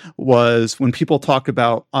interesting was when people talk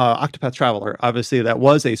about Octopath Traveler. Obviously, that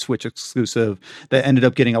was a Switch exclusive that ended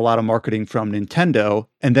up getting a lot of marketing from Nintendo,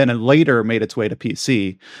 and then it later made its way to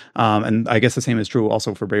PC. And I guess the same is true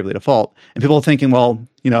also for Bravely Default. And people are thinking, well,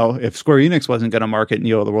 if Square Enix wasn't going to market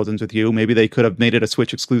Neo, The World Ends With You, maybe they could have made it a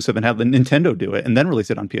Switch exclusive and have the Nintendo do it and then release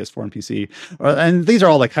it on PS4 and PC. And these are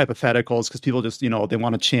all like hypotheticals because people just, they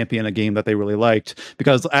want to champion a game that they really liked.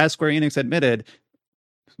 Because as Square Enix admitted,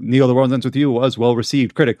 Neo: The World Ends With You was well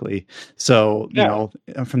received critically. So, you know,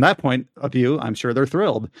 from that point of view, I'm sure they're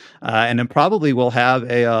thrilled. And it probably will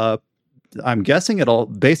have I'm guessing it'll,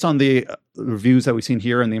 based on the reviews that we've seen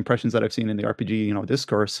here and the impressions that I've seen in the RPG,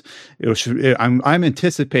 discourse, I'm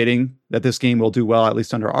anticipating that this game will do well, at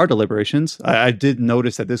least under our deliberations. I did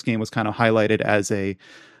notice that this game was kind of highlighted as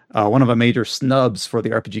one of the major snubs for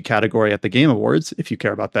the RPG category at the Game Awards, if you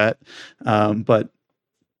care about that. But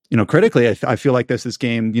critically, I feel like this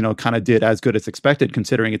game, kind of did as good as expected,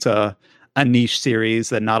 considering it's a niche series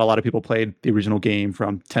that not a lot of people played. The original game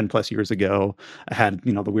from 10 plus years ago. I had,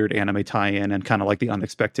 the weird anime tie-in and kind of like the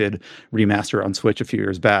unexpected remaster on Switch a few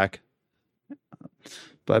years back.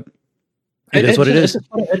 But it is what it is.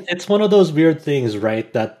 It's one of those weird things,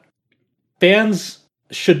 right? That fans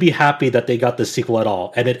should be happy that they got the sequel at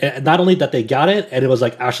all. And it not only that they got it, and it was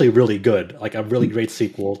like actually really good, like a really great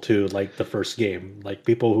sequel to like the first game. Like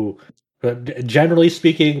people who, generally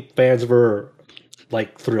speaking, fans were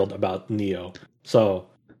like thrilled about Neo. So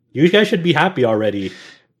you guys should be happy already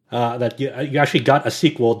that you actually got a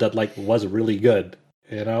sequel that like was really good.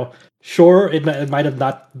 Sure, it might have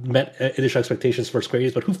not met initial expectations for Square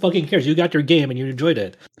Enix, but who fucking cares? You got your game and you enjoyed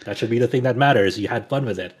it. That should be the thing that matters. You had fun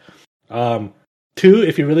with it. Two,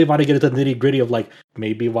 if you really want to get into the nitty gritty of like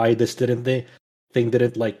maybe why this thing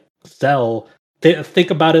didn't like sell, think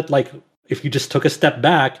about it like if you just took a step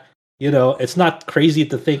back. It's not crazy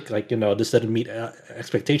to think like this didn't meet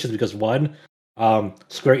expectations because one,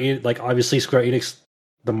 Square Enix, like obviously Square Enix,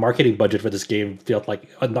 the marketing budget for this game felt like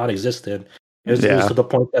non-existent. It was to the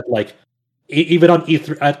point that like even on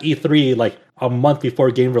E3 like a month before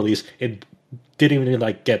game release, it didn't even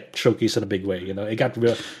like get showcased in a big way. It got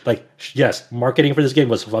real like yes, marketing for this game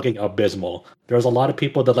was fucking abysmal. There was a lot of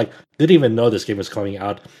people that like didn't even know this game was coming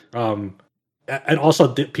out. And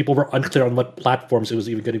also people were unclear on what platforms it was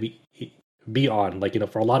even going to be on. Like,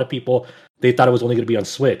 for a lot of people, they thought it was only going to be on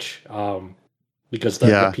Switch because the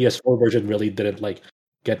PS4 version really didn't like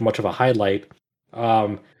get much of a highlight.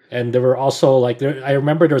 And there were also like I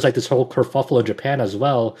remember there was like this whole kerfuffle in Japan as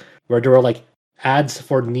well, where there were like ads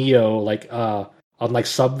for Neo like on like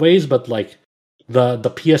subways, but like the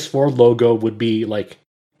PS4 logo would be like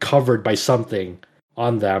covered by something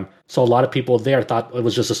on them. So a lot of people there thought it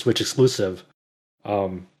was just a Switch exclusive.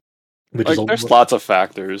 There's lots of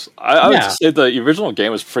factors. I would say the original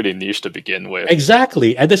game was pretty niche to begin with.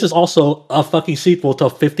 Exactly, and this is also a fucking sequel to a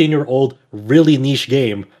 15-year-old really niche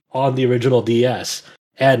game on the original DS.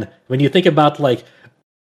 And when you think about like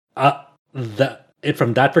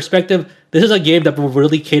from that perspective, this is a game that will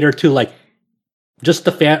really cater to like just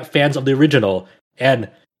the fans of the original. And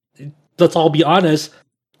let's all be honest,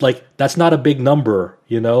 like that's not a big number.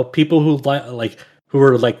 People who who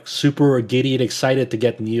were like super giddy and excited to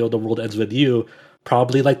get Neo: The World Ends With You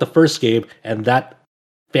probably like the first game, and that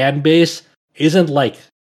fan base isn't like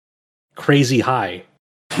crazy high.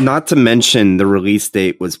 Not to mention the release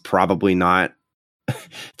date was probably not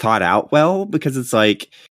thought out well, because it's like,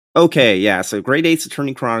 okay, yeah, so Great Ace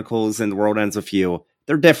Attorney Chronicles and The World Ends With You,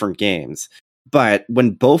 they're different games. But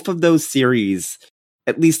when both of those series,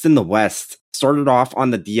 at least in the West, started off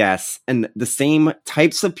on the DS, and the same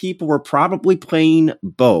types of people were probably playing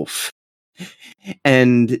both.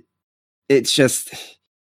 And it's just,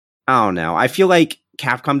 I don't know. I feel like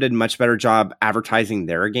Capcom did a much better job advertising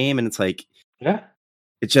their game, and it's like,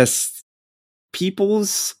 it just,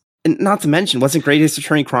 people's, and not to mention, wasn't Great Ace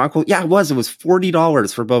Attorney Chronicle? Yeah, it was. It was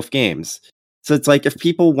 $40 for both games. So it's like, if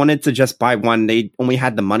people wanted to just buy one, they only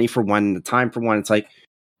had the money for one, the time for one. It's like,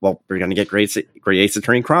 well, we're going to get Great Ace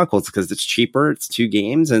Attorney Chronicles because it's cheaper. It's 2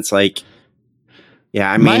 games. And it's like,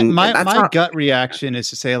 yeah, I mean, my gut reaction is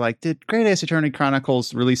to say, like, did Great Ace Attorney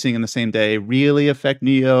Chronicles releasing in the same day really affect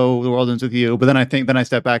Neo: The World Ends With You? But then I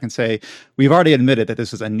step back and say, we've already admitted that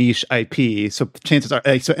this is a niche IP. So chances are,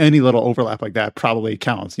 so any little overlap like that probably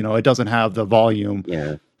counts. It doesn't have the volume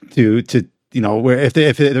to where if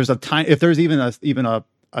there's even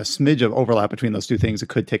a smidge of overlap between those two things, it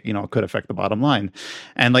could could affect the bottom line.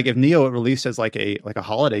 And like if Neo released as like a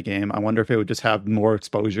holiday game, I wonder if it would just have more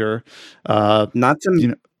exposure. Go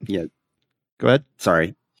ahead.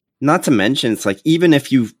 Sorry. Not to mention, it's like, even if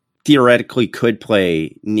you theoretically could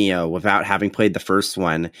play Neo without having played the first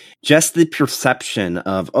one, just the perception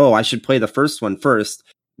of, oh, I should play the first one first,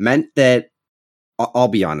 meant that, I'll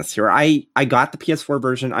be honest here, I got the PS4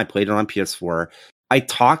 version, I played it on PS4, I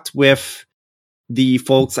talked with the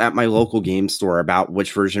folks at my local game store about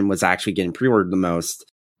which version was actually getting pre-ordered the most.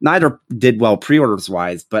 Neither did well pre-orders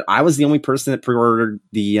wise, but I was the only person that pre-ordered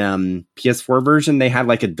the PS4 version. They had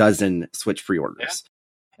like a dozen Switch pre-orders. Yeah.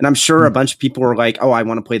 And I'm sure a bunch of people were like, oh, I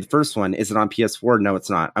want to play the first one. Is it on PS4? No, it's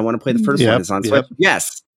not. I want to play the first one. Is it on Switch?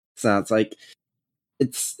 Yes. So it's like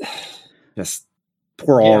it's just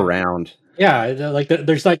poor all around. Yeah, like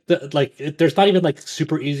there's there's not even like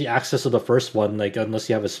super easy access to the first one, like unless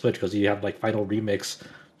you have a Switch, because you have like Final Remix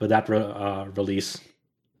with that release.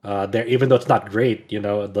 There, even though it's not great, the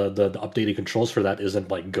updated controls for that isn't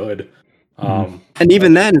like good. And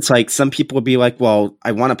even then, it's like some people would be like, "Well,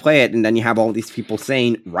 I want to play it," and then you have all these people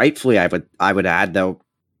saying, rightfully, I would add though,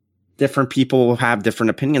 different people will have different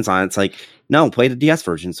opinions on it. It's like, no, play the DS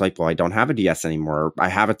version. It's like, well, I don't have a DS anymore. I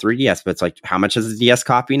have a 3DS, but it's like, how much is a DS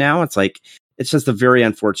copy now? It's like, it's just a very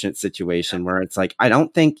unfortunate situation where it's like, I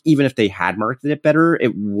don't think even if they had marketed it better,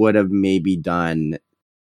 it would have maybe done.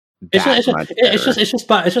 It's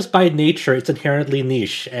just by nature, it's inherently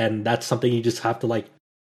niche, and that's something you just have to like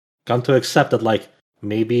come to accept that like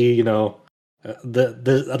maybe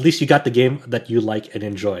the at least you got the game that you like and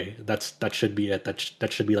enjoy. That should be it.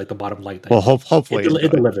 That should be like the bottom line. Well, hopefully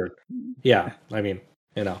it delivered. Yeah, I mean,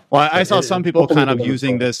 Well, I saw some people kind of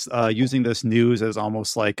using this news as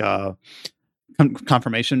almost like a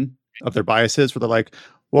confirmation of their biases, where they're like,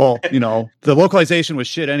 well, the localization was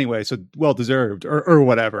shit anyway, so well deserved, or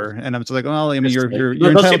whatever. And I'm just like, well, I mean, you're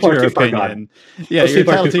entitled to your opinion. Yeah, you're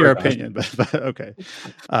entitled to your opinion, but okay.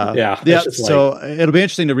 Yeah. So it'll be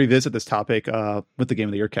interesting to revisit this topic with the Game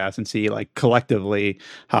of the Year cast and see like collectively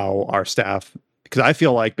how our staff. Because I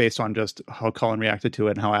feel like, based on just how Colin reacted to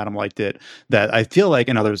it and how Adam liked it, that I feel like,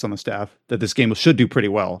 and others on the staff, that this game should do pretty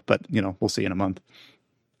well. But we'll see in a month.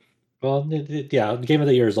 Well, yeah, Game of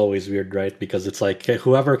the Year is always weird, right? Because it's like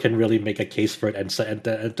whoever can really make a case for it,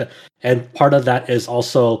 and part of that is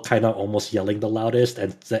also kind of almost yelling the loudest,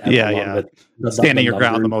 and with standing your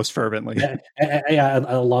ground the most fervently. And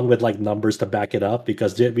along with like numbers to back it up,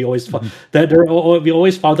 because we always found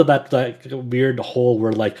that like weird hole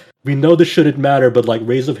where like we know this shouldn't matter, but like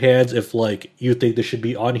raise of hands if like you think this should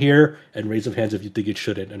be on here, and raise of hands if you think it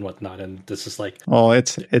shouldn't, and whatnot. And this is like,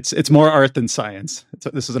 it's more art than science.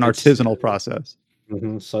 This is an artisanal process.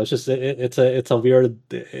 Mm-hmm. So it's just it's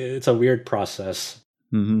a weird process.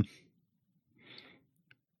 Mm-hmm.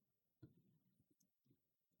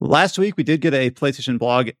 Last week we did get a PlayStation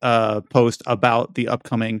blog post about the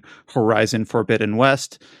upcoming Horizon Forbidden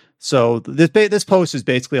West. So this post is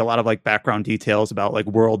basically a lot of like background details about like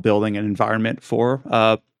world building and environment for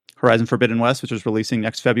Horizon Forbidden West, which is releasing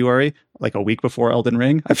next February, like a week before Elden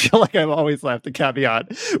Ring. I feel like I've always left the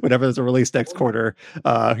caveat whenever there's a release next quarter.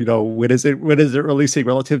 When is it releasing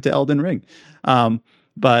relative to Elden Ring?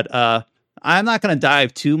 But I'm not going to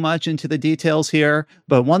dive too much into the details here.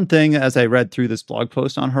 But one thing, as I read through this blog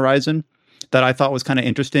post on Horizon, that I thought was kind of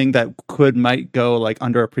interesting that might go like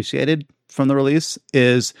underappreciated from the release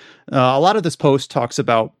is a lot of this post talks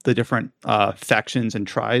about the different factions and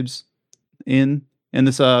tribes in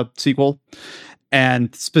this sequel,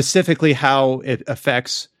 and specifically how it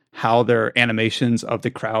affects how their animations of the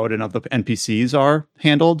crowd and of the NPCs are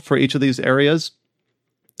handled for each of these areas.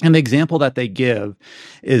 And the example that they give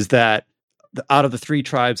is that out of the 3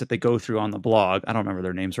 tribes that they go through on the blog, I don't remember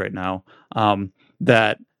their names right now,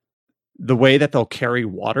 that the way that they'll carry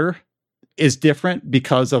water is different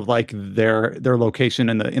because of like their location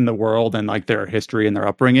in the world and like their history and their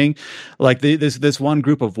upbringing. Like this one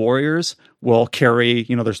group of warriors will carry,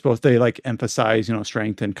 they like emphasize,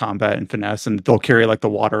 strength and combat and finesse, and they'll carry like the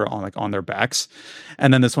water on their backs.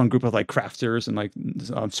 And then this one group of like crafters and like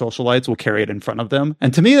socialites will carry it in front of them.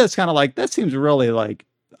 And to me, that's kind of like, that seems really like,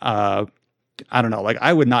 I don't know, like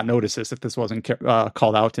I would not notice this if this wasn't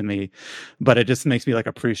called out to me, but it just makes me like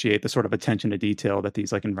appreciate the sort of attention to detail that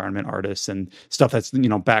these like environment artists and stuff that's,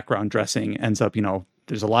 background dressing ends up,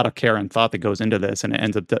 there's a lot of care and thought that goes into this, and it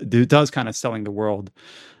ends up does kind of selling the world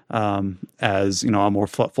as, a more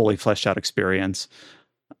fully fleshed out experience.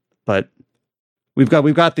 But we've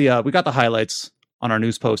got the highlights on our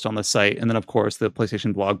news post on the site. And then of course the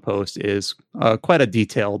PlayStation blog post is quite a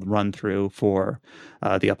detailed run through for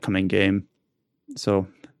the upcoming game. So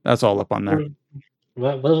that's all up on there.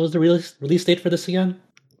 What was the release date for this again?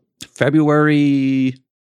 February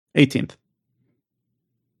 18th.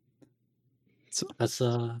 So that's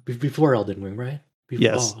before Elden Ring, right?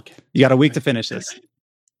 Yes. Oh, okay. You got a week to finish this.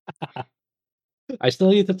 I still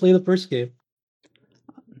need to play the first game.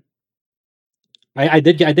 I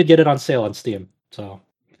did get it on sale on Steam, so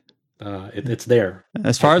it's there.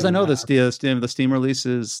 As far as I know, the Steam release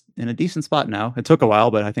is in a decent spot now. It took a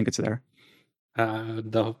while, but I think it's there.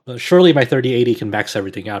 Surely my 3080 can max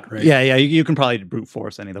everything out, right? Yeah. You can probably brute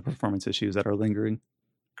force any of the performance issues that are lingering.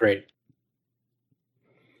 Great.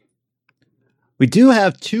 We do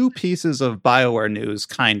have 2 pieces of BioWare news,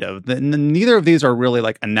 kind of. Neither of these are really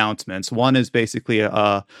like announcements. One is basically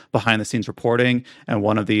behind the scenes reporting, and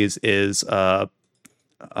one of these is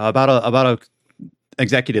about a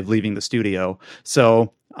executive leaving the studio.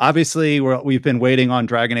 So obviously we've been waiting on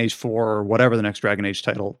Dragon Age 4 or whatever the next Dragon Age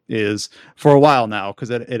title is for a while now, because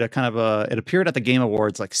it appeared at the Game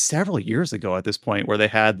Awards like several years ago at this point, where they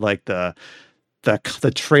had like the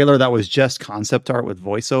trailer that was just concept art with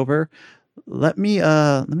voiceover. Let me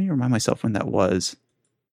remind myself when that was.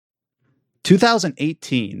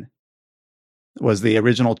 2018 was the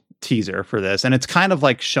original teaser for this, and it's kind of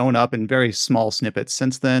like shown up in very small snippets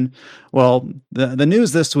since then. Well, the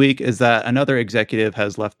news this week is that another executive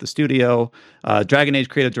has left the studio. Dragon Age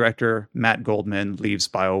creative director Matt Goldman leaves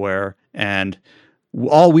BioWare, and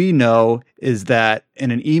all we know is that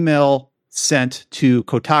in an email sent to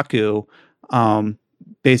Kotaku,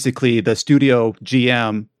 basically the studio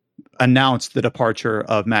GM announced the departure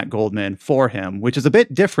of Matt Goldman for him, which is a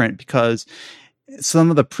bit different because some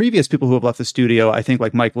of the previous people who have left the studio, I think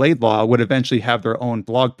like Mike Laidlaw, would eventually have their own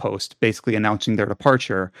blog post basically announcing their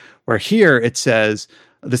departure, where here it says,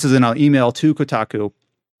 this is in an email to Kotaku,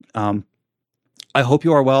 I hope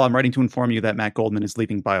you are well. I'm writing to inform you that Matt Goldman is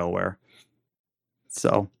leaving BioWare.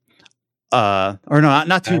 So, or no,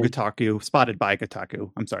 not to Kotaku, spotted by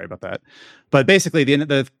Kotaku. I'm sorry about that. But basically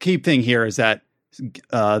the key thing here is that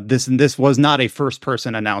this was not a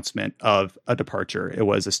first-person announcement of a departure. It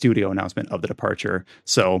was a studio announcement of the departure.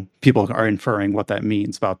 So people are inferring what that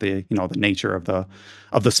means about the nature of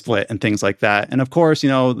the split and things like that. And of course,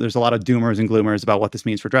 there's a lot of doomers and gloomers about what this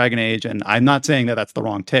means for Dragon Age. And I'm not saying that that's the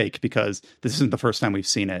wrong take, because this isn't the first time we've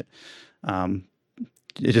seen it.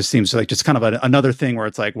 It just seems like just kind of another thing where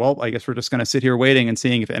it's like, well, I guess we're just going to sit here waiting and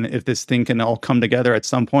seeing if this thing can all come together at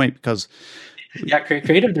some point, because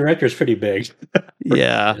creative director is pretty big.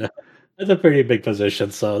 Yeah. That's a pretty big position.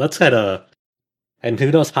 So that's kind of, and who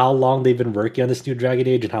knows how long they've been working on this new Dragon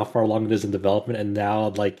Age and how far along it is in development. And now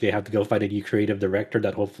like they have to go find a new creative director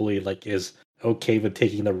that hopefully like is okay with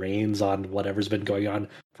taking the reins on whatever's been going on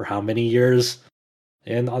for how many years.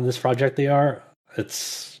 And on this project they are.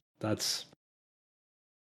 That's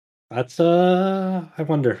I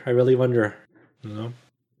wonder. I really wonder. And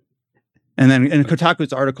then in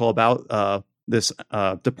Kotaku's article about this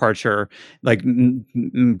departure, like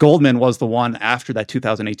Goldman was the one after that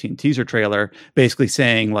 2018 teaser trailer, basically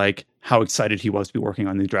saying like how excited he was to be working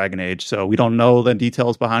on the Dragon Age. So we don't know the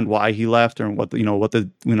details behind why he left or what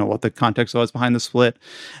the context was behind the split.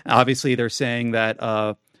 Obviously, they're saying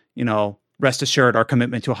that rest assured, our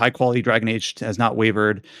commitment to a high quality Dragon Age has not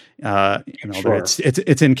wavered. Sure.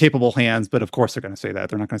 It's in capable hands, but of course they're going to say that.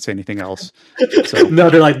 They're not going to say anything else. So. No,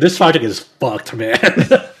 they're like, this project is fucked, man.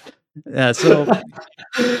 Yeah, so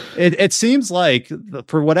it seems like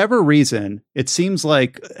for whatever reason, it seems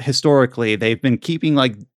like historically they've been keeping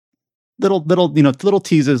like little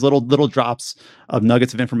teases, little drops of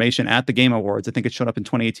nuggets of information at the Game Awards. I think it showed up in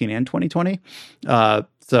 2018 and 2020.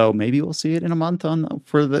 So maybe we'll see it in a month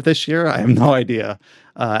for this year. I have no idea.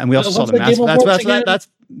 And we also saw the Mass Effect.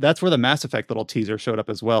 That's where the Mass Effect little teaser showed up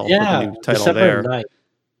as well. Yeah, for the new title December there. 9th.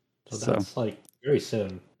 So that's like very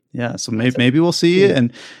soon. Yeah, so maybe we'll see it,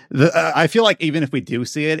 and I feel like even if we do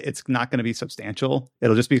see it, it's not going to be substantial.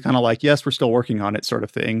 It'll just be kind of like, yes, we're still working on it, sort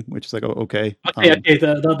of thing. Which is like, oh, okay. Okay.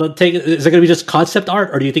 The take, is it going to be just concept art,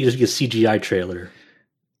 or do you think it's going to be a CGI trailer?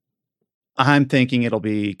 I'm thinking it'll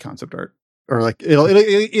be concept art, or like it'll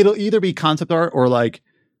either be concept art or like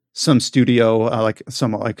some studio,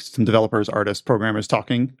 some developers, artists, programmers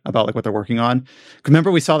talking about like what they're working on.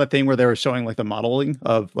 Remember we saw that thing where they were showing like the modeling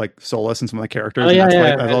of like Solus and some of the characters.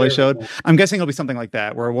 That's all they showed. I'm guessing it'll be something like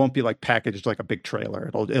that, where it won't be like packaged like a big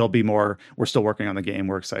trailer. It'll be more, we're still working on the game.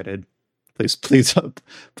 We're excited. Please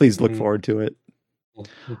look forward to it.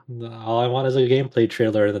 All I want is a gameplay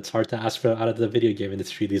trailer. That's hard to ask for out of the video game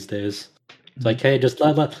industry these days. It's like, hey, just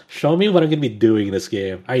show me what I'm going to be doing in this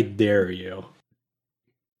game. I dare you.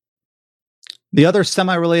 The other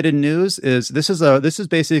semi-related news is this is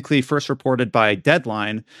basically first reported by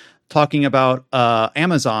Deadline, talking about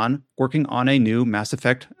Amazon working on a new Mass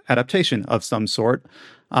Effect adaptation of some sort.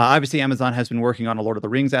 Obviously, Amazon has been working on a Lord of the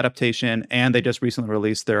Rings adaptation, and they just recently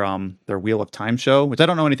released their Wheel of Time show, which I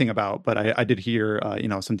don't know anything about, but I did hear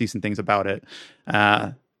some decent things about it.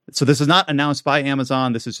 So this is not announced by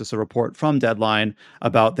Amazon. This is just a report from Deadline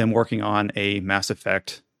about them working on a Mass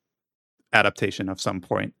Effect adaptation of some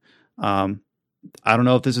point. I don't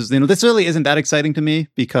know if this is, this really isn't that exciting to me,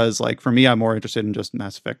 because like for me, I'm more interested in just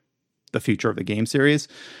Mass Effect, the future of the game series.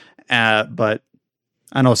 But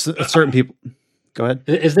I know certain people. Go ahead.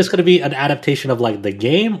 Is this going to be an adaptation of like the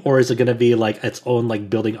game, or is it going to be like its own, like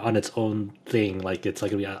building on its own thing? Like it's like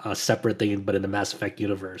going to be a separate thing, but in the Mass Effect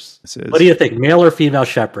universe. What do you think, male or female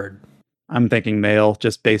Shepard? I'm thinking male,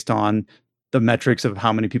 just based on the metrics of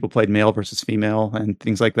how many people played male versus female and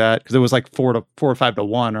things like that, because it was like 4 or 5 to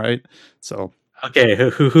 1, right? So okay,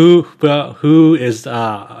 who is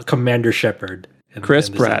Commander Shepard? Chris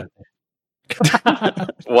Pratt.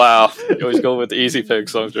 Wow, you always go with the easy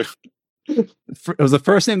picks, don't you? It was the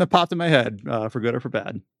first name that popped in my head, for good or for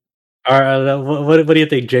bad. All right, what do you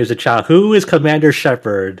think, James and Chow? Who is Commander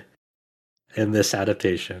Shepard in this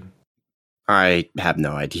adaptation? I have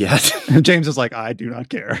no idea. James is like, I do not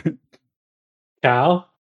care. Chow?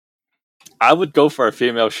 I would go for a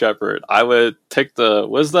female Shepherd. I would take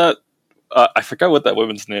I forgot what that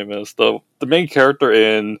woman's name is. The main character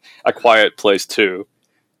in A Quiet Place 2.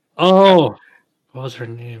 Oh, what was her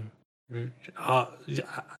name?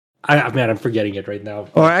 I'm forgetting it right now.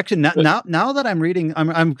 Or actually, now that I'm reading,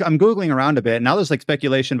 I'm googling around a bit. Now there's like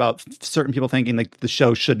speculation about certain people thinking like the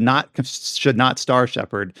show should not star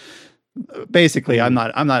Shepard. Basically, I'm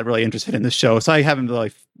not really interested in this show, so I haven't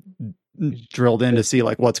really drilled in to see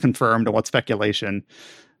like what's confirmed and what's speculation.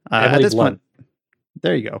 At this point,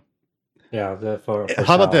 there you go. Yeah.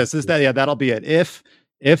 How about this? That'll be it.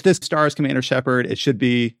 If this stars Commander Shepard, it should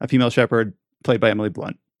be a female Shepard played by Emily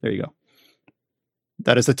Blunt. There you go.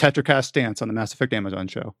 That is the TetraCast stance on the Mass Effect Amazon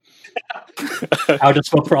show. I'll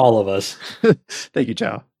just vote for all of us. Thank you,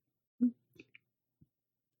 Chow.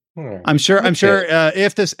 I'm sure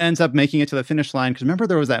if this ends up making it to the finish line, because remember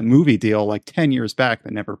there was that movie deal like 10 years back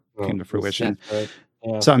that never came to fruition. Right.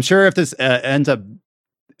 Yeah. So I'm sure if this ends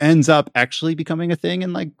up actually becoming a thing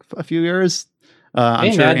in like a few years,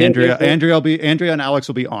 I'm sure Andrea and Alex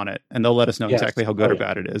will be on it, and they'll let us know exactly how good or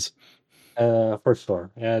bad it is. For sure.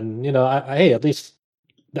 And hey, at least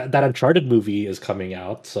that Uncharted movie is coming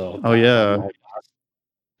out. So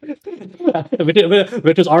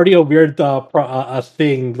which is already a weird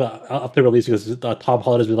thing up to release, because Tom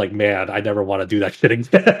Holland has been like, man, I never want to do that shit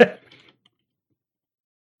again.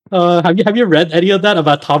 Have you read any of that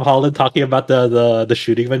about Tom Holland talking about the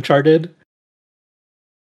shooting of Uncharted?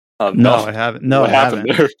 No, I haven't. No, I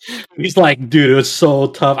haven't. He's like, dude, it was so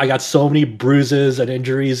tough. I got so many bruises and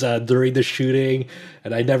injuries during the shooting,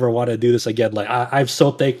 and I never want to do this again. Like, I'm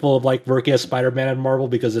so thankful of like working as Spider-Man and Marvel,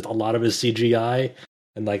 because a lot of it is CGI,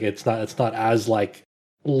 and like it's not as like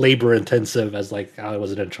labor intensive as like how it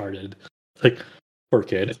was in Uncharted. Like, poor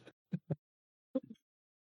kid.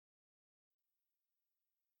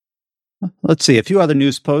 Let's see a few other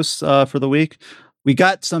news posts for the week. We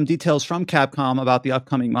got some details from Capcom about the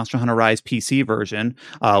upcoming Monster Hunter Rise PC version,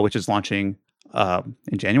 which is launching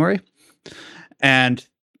in January. And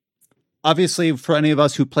obviously, for any of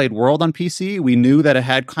us who played World on PC, we knew that it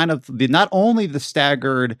had kind of not only the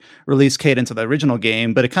staggered release cadence of the original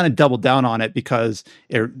game, but it kind of doubled down on it because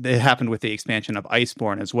it happened with the expansion of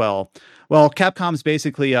Iceborne as well. Well, Capcom's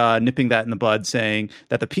basically nipping that in the bud, saying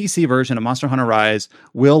that the PC version of Monster Hunter Rise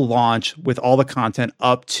will launch with all the content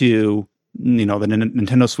up to the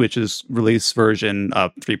Nintendo Switch's release version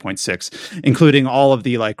of 3.6, including all of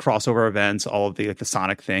the like crossover events, all of the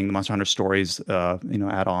Sonic thing, the Monster Hunter Stories,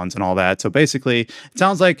 add-ons and all that. So basically, it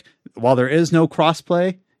sounds like while there is no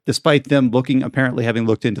crossplay, despite them apparently having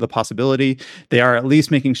looked into the possibility, they are at least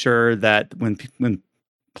making sure that when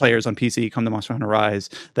players on PC come to Monster Hunter Rise,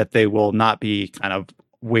 that they will not be kind of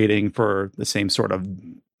waiting for the same sort of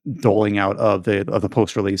doling out of the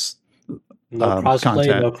post-release. No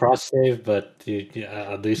crossplay, no cross save, but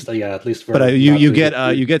at least. But you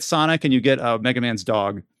get Sonic and you get Mega Man's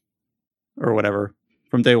dog, or whatever,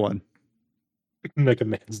 from day one. Mega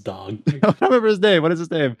Man's dog. I don't remember his name. What is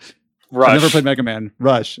his name? Rush. I've never played Mega Man.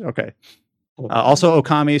 Rush. Okay. Also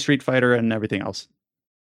Okami, Street Fighter, and everything else.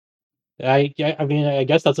 I mean, I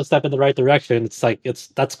guess that's a step in the right direction. It's like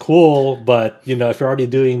that's cool, but if you're already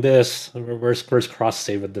doing this, where's cross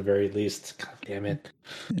save at the very least? God damn it.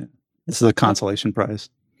 Yeah. This is a consolation prize.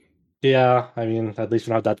 Yeah, I mean, at least you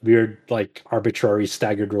don't have that weird, like, arbitrary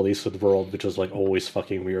staggered release with World, which is like always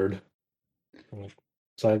fucking weird.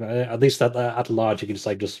 So at least at launch, you can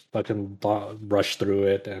just fucking rush through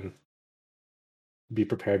it and be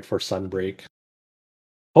prepared for Sunbreak.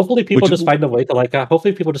 Hopefully, people just find a way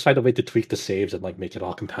to tweak the saves and like make it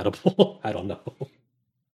all compatible. I don't know.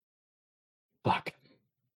 Fuck.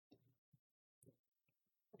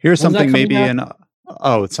 Here's something maybe in.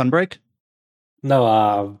 Oh, it's Sunbreak?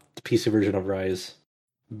 No, the PC version of Rise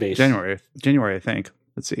base. January, I think.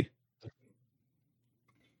 Let's see.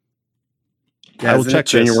 I will check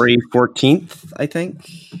January 14th, I think.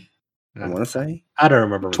 I want to say. I don't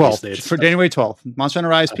remember. 12th. For January 12th. Monster Hunter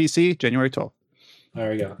Rise PC, January 12th.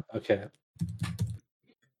 There we go. Okay.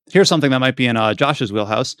 Here's something that might be in Josh's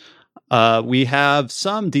wheelhouse. We have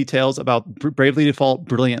some details about Bravely Default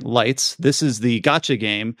Brilliant Lights. This is the gacha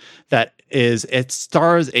game that is it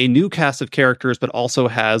stars a new cast of characters, but also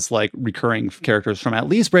has like recurring characters from at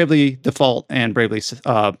least Bravely Default and Bravely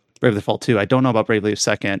Default 2. I don't know about Bravely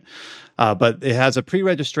Second, but it has a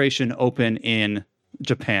pre-registration open in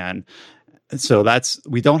Japan. So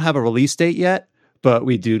we don't have a release date yet, but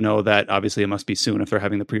we do know that obviously it must be soon if they're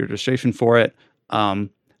having the pre-registration for it. Some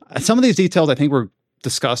of these details I think were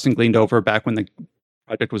discussed and gleaned over back when the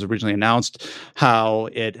project was originally announced, how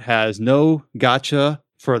it has no gacha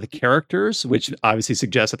for the characters, which obviously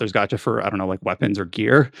suggests that there's gacha for, I don't know, like weapons or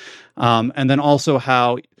gear. And then also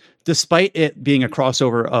how, despite it being a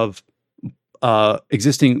crossover of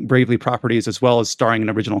existing Bravely properties as well as starring an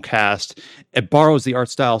original cast, it borrows the art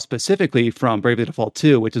style specifically from Bravely Default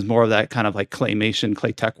 2, which is more of that kind of like claymation,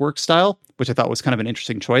 clay tech work style, which I thought was kind of an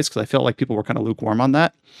interesting choice because I felt like people were kind of lukewarm on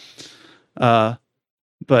that.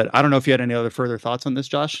 But I don't know if you had any other further thoughts on this,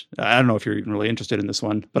 Josh. I don't know if you're even really interested in this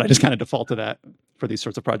one, but I just kind of default to that for these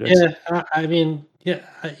sorts of projects. Yeah, I mean,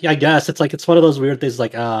 I guess it's one of those weird things.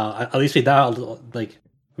 Like, at least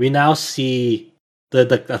we now see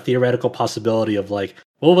the theoretical possibility of like,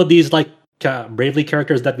 what would these like Bravely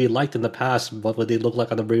characters that we liked in the past, what would they look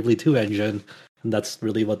like on the Bravely 2 engine? And that's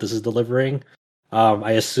really what this is delivering.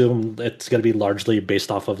 I assume it's going to be largely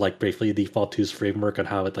based off of like Bravely Default 2's framework and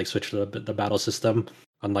how it like switched the battle system,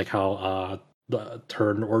 unlike how the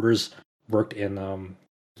turn orders worked in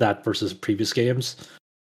that versus previous games.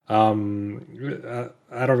 I don't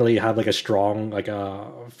really have like a strong like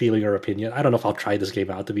feeling or opinion. I don't know if I'll try this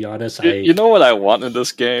game out, to be honest. You know what I want in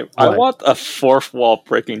this game? What? I want a fourth wall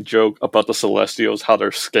breaking joke about the Celestials, how they're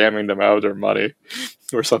scamming them out of their money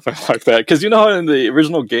or something like that. Because you know how in the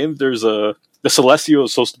original game there's the Celestial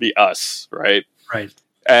is supposed to be us, right? Right.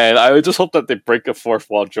 And I would just hope that they break a fourth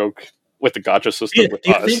wall joke with the gacha system with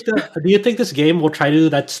us. Do you think this game will try to do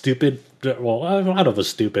that stupid? Well, I don't know if it was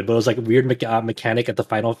stupid, but it was like a weird mechanic at the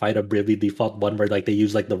final fight of Bravely Default 1 where like they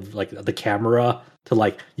use like the camera to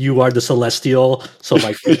like, you are the Celestial, so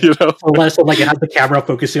like you know? so like it has the camera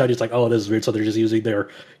focusing on you. It's like, oh, this is weird. So they're just using their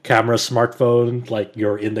camera smartphone like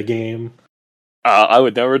you're in the game. I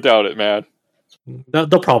would never doubt it, man.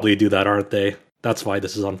 They'll probably do that, aren't they? That's why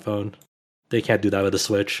this is on phone. They can't do that with a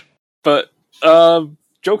Switch. But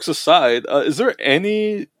jokes aside, is there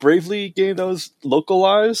any Bravely game that was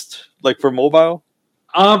localized, like for mobile?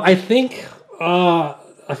 I think I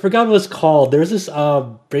forgot what it's called. There's this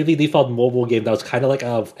Bravely Default mobile game that was kind of like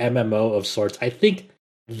a MMO of sorts. I think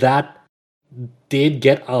that did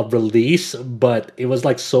get a release, but it was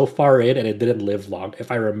like so far in and it didn't live long, if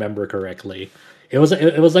I remember correctly. It was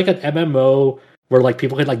like an MMO where like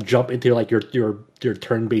people could like jump into like your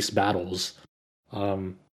turn-based battles.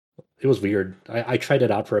 It was weird. I tried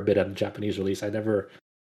it out for a bit on the Japanese release. I never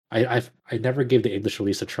gave the English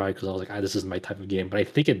release a try because I was like, this is my type of game. But I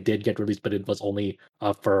think it did get released, but it was only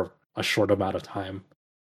for a short amount of time.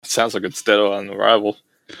 Sounds like it's dead on arrival.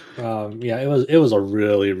 Yeah, it was a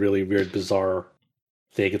really, really weird, bizarre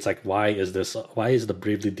thing. It's like, why is the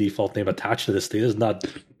Bravely Default name attached to this thing?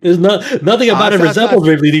 There's nothing about it resembles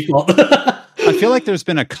Bravely Default. I feel like there's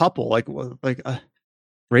been a couple like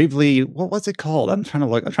Bravely, what was it called? I'm trying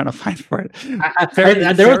to find for it.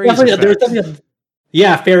 There was definitely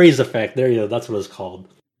Fairies Effect. There you go. That's what it's called.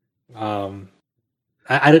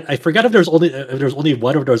 I forgot if there's only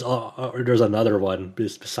one or there's another one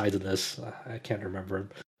besides this. I can't remember.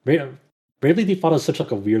 Bravely Default is such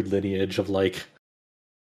like a weird lineage of like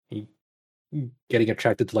getting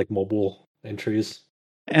attracted to like mobile entries.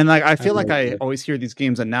 And like I feel like I always hear these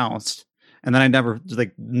games announced, and then I never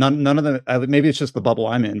like none of them. Maybe it's just the bubble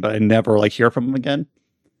I'm in, but I never like hear from them again.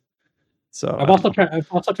 So I'm also trying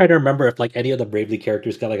to remember if like any of the Bravely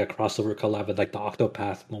characters got like a crossover collab with like the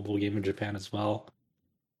Octopath mobile game in Japan as well.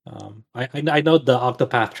 I know the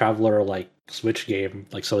Octopath Traveler like Switch game,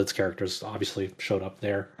 like so its characters obviously showed up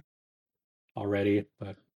there already,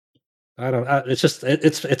 but I don't.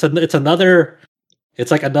 It's another. It's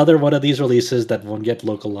like another one of these releases that won't get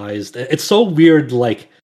localized. It's so weird. Like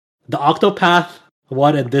the Octopath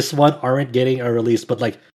one and this one aren't getting a release, but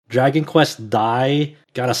like Dragon Quest Dai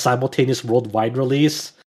got a simultaneous worldwide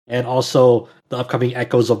release, and also the upcoming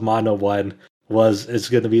Echoes of Mana one is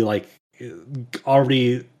going to be like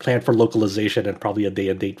already planned for localization and probably a day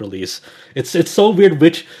and date release. It's so weird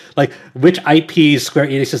which IPs Square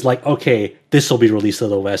Enix is like, okay, this will be released to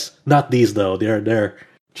the West. Not these though. They're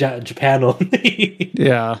Japan only.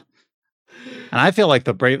 Yeah. And I feel like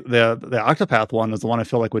the Octopath one is the one I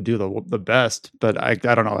feel like would do the best, but I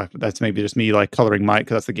don't know if that's maybe just me like coloring my,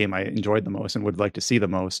 because that's the game I enjoyed the most and would like to see the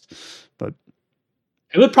most. But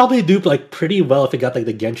it would probably do like pretty well if it got like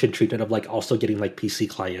the Genshin treatment of like also getting like PC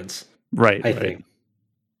clients. Right. I think.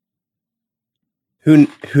 Who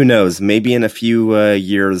knows? Maybe in a few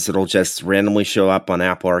years it'll just randomly show up on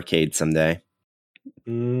Apple Arcade someday.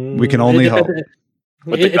 We can only hope.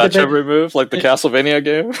 With the gacha removed, like the Castlevania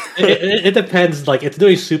game? It depends. Like, it's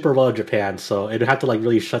doing super well in Japan, so it'd have to like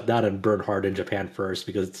really shut down and burn hard in Japan first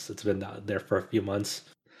because it's been there for a few months,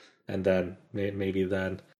 and then maybe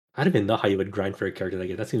then I don't even know how you would grind for a character like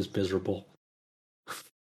it. That seems miserable.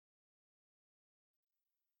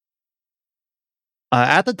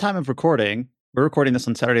 At the time of recording, we're recording this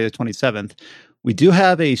on Saturday the 27th. We do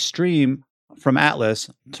have a stream from Atlas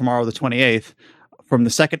tomorrow, the 28th. From the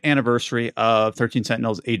second anniversary of 13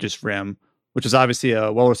 Sentinels Aegis Rim, which is obviously a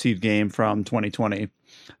well-received game from 2020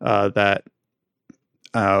 that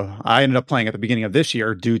I ended up playing at the beginning of this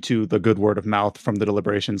year due to the good word of mouth from the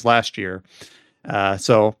deliberations last year.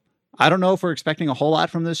 So I don't know if we're expecting a whole lot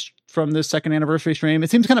from this second anniversary stream. It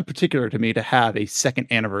seems kind of particular to me to have a second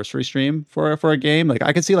anniversary stream for a game. Like,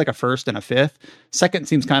 I could see like a first and a fifth. Second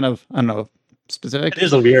seems kind of, I don't know, specific. It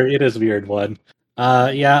is a weird one.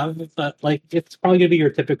 Yeah, but like it's probably gonna be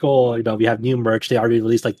your typical. We have new merch. They already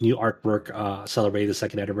released like new artwork celebrating the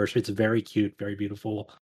second anniversary. It's very cute, very beautiful.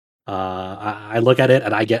 I look at it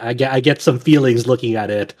and I get some feelings looking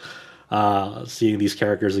at it, seeing these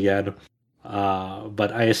characters again.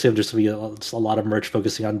 But I assume there's gonna be a lot of merch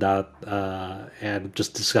focusing on that, and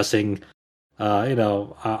just discussing,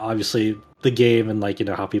 obviously the game and like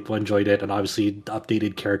how people enjoyed it, and obviously the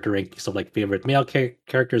updated character rankings of like favorite male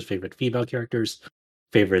characters, favorite female characters,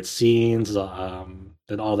 favorite scenes,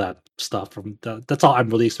 and all that stuff. That's all I'm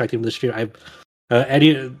really expecting from this stream.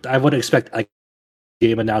 I wouldn't expect like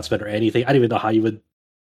game announcement or anything. I don't even know how you would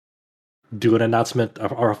do an announcement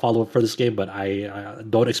or a follow up for this game, but I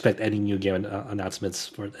don't expect any new game announcements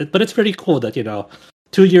for it. But it's pretty cool that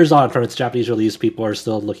 2 years on from its Japanese release, people are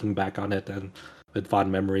still looking back on it and with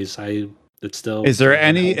fond memories. It's still. Is there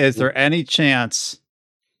any chance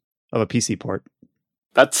of a PC port?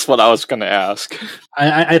 That's what I was going to ask.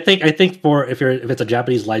 I think if it's a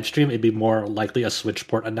Japanese live stream, it'd be more likely a Switch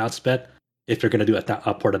port announcement if you're going to do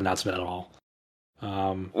a port announcement at all.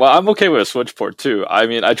 Well, I'm okay with a Switch port too. I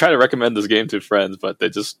mean, I try to recommend this game to friends, but they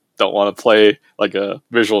just don't want to play like a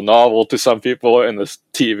visual novel to some people in this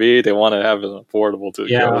TV. They want to have it affordable to.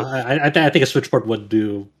 Yeah, I think a Switch port would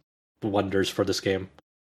do wonders for this game.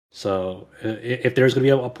 So if there's going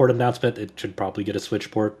to be a port announcement, it should probably get a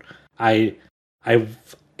Switch port. It'd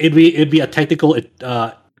be a technical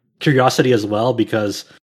curiosity as well, because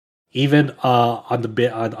even on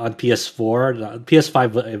PS4,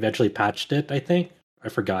 PS5 eventually patched it. I think I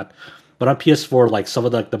forgot, but on PS4, like some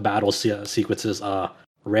of the battle sequences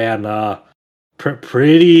ran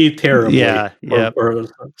pretty terribly. Yeah, for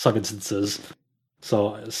some instances.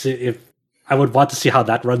 So if I would want to see how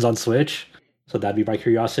that runs on Switch. So that'd be my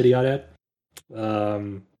curiosity on it.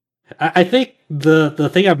 I think the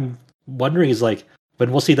thing I'm wondering is like when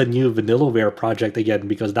we'll see the new Vanillaware project again,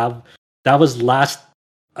 because that was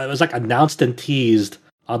it was like announced and teased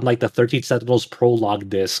on like the 13 Sentinels prologue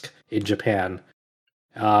disc in Japan.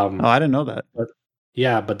 I didn't know that.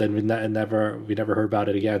 But then we never heard about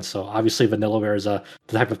it again. So obviously Vanillaware is the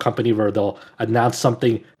type of company where they'll announce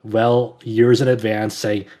something years in advance,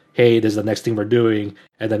 saying, "Hey, this is the next thing we're doing,"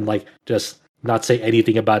 and then like just not say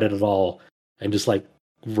anything about it at all, and just like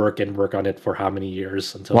work on it for how many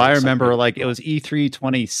years until. Well, I remember like it was E3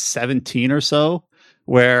 2017 or so,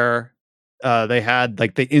 where they had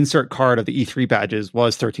like the insert card of the E3 badges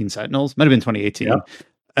was 13 Sentinels. Might have been 2018, yeah.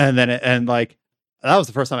 And then like that was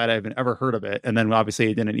the first time I'd even ever heard of it. And then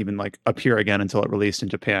obviously it didn't even like appear again until it released in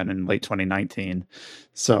Japan in late 2019.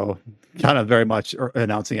 So kind of very much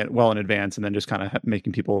announcing it well in advance, and then just kind of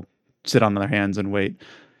making people sit on their hands and wait.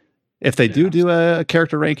 If they do a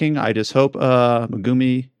character ranking, I just hope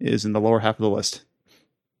Megumi is in the lower half of the list.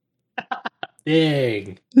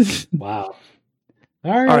 Dang! Wow.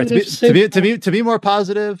 All right. To be more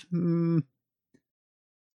positive, who's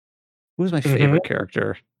my favorite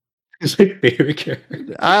character? Who's my favorite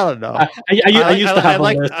character? I don't know. I used to have.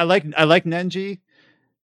 I like Nenji,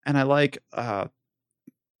 and I like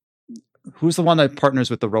who's the one that partners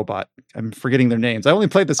with the robot? I'm forgetting their names. I only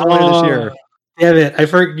played this earlier this year. Damn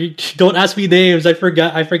it! Don't ask me names. I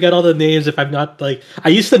forget all the names. If I'm not like, I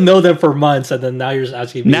used to know them for months, and then now you're just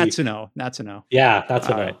asking me. Natsuno. Yeah,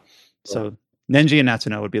 Natsuno. Right. So Nenji and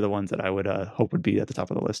Natsuno would be the ones that I would hope would be at the top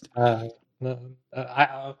of the list.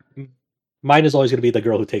 Mine is always going to be the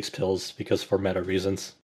girl who takes pills, because for meta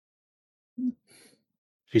reasons.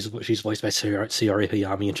 She's voiced by Sayori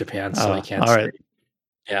Hayami in Japan, so I can't. All right.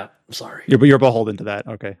 Yeah, I'm sorry. You're beholden to that.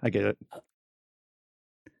 Okay, I get it.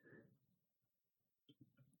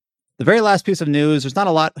 the very last piece of news, there's not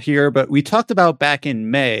a lot here, but we talked about back in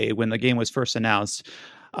May when the game was first announced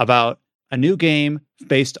about a new game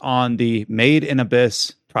based on the Made in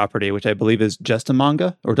Abyss property, which I believe is just a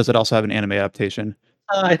manga, or does it also have an anime adaptation?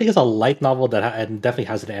 I think it's a light novel that and definitely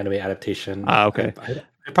has an anime adaptation. Okay.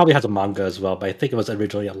 It probably has a manga as well, but I think it was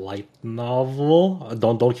originally a light novel.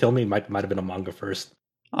 Don't kill me. It might have been a manga first.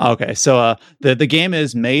 Okay, so the game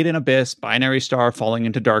is Made in Abyss, binary star falling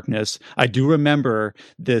into darkness. I do remember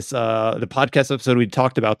this the podcast episode we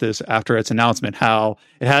talked about this after its announcement, how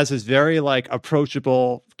it has this very like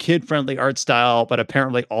approachable, kid-friendly art style, but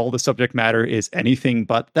apparently all the subject matter is anything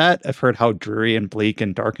but that. I've heard how dreary and bleak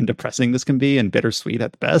and dark and depressing this can be, and bittersweet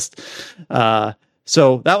at the best.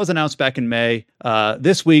 So that was announced back in May.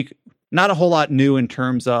 This week, not a whole lot new in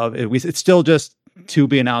terms of it's still just to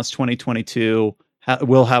be announced 2022.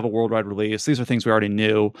 Will have a worldwide release. These are things we already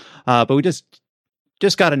knew, but we just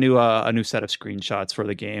got a new set of screenshots for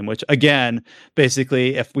the game. Which again,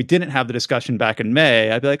 basically, if we didn't have the discussion back in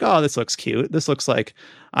May, I'd be like, "Oh, this looks cute. This looks like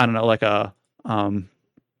I don't know, like a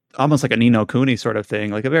almost like a Ni no Kuni sort of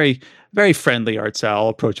thing, like a very very friendly art style,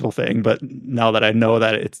 approachable thing." But now that I know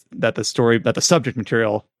that the subject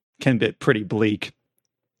material can be pretty bleak,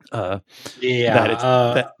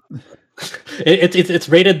 It's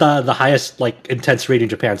rated the highest like intense rating in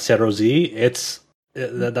Japan, Zero Z.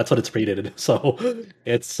 That's what it's rated. So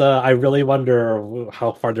it's I really wonder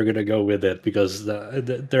how far they're gonna go with it, because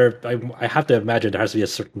I have to imagine there has to be a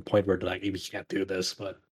certain point where they're like, we can't do this,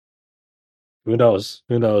 but who knows?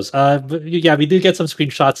 But yeah, we do get some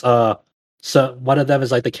screenshots. So one of them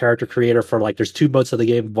is like the character creator for like there's two modes of the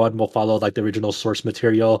game. One will follow like the original source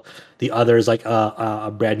material. The other is like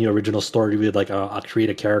a brand new original story with like a create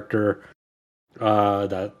a character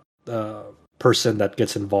that person that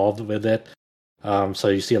gets involved with it. So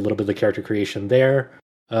you see a little bit of the character creation there.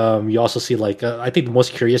 You also see like I think the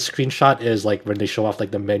most curious screenshot is like when they show off like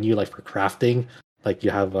the menu like for crafting. Like you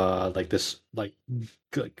have like this like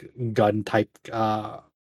gun type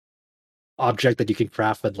object that you can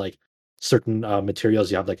craft with like certain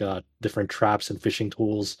materials. You have like different traps and fishing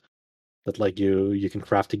tools that like you can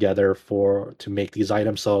craft together to make these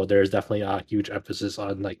items. So there's definitely a huge emphasis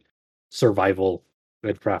on like survival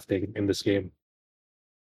and crafting in this game.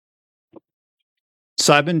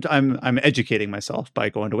 So I'm educating myself by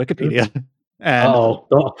going to Wikipedia. And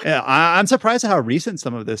I'm surprised at how recent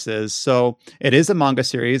some of this is. So it is a manga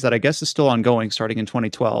series that I guess is still ongoing, starting in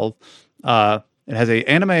 2012. It has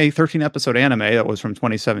a 13 episode anime that was from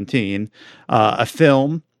 2017, a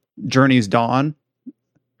film, Journey's Dawn,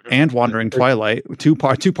 and Wandering Twilight, two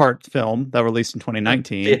part film that released in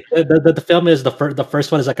 2019. The film is the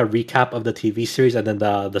first one is like a recap of the TV series, and then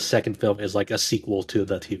the second film is like a sequel to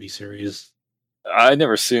the TV series. I'd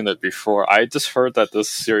never seen it before. I just heard that this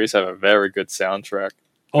series have a very good soundtrack.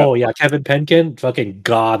 Oh yeah, Kevin Penkin, fucking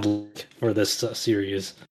god for this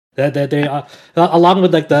series. They along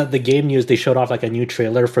with like the game news, they showed off like a new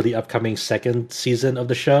trailer for the upcoming second season of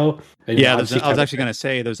the show. And yeah, I was actually going to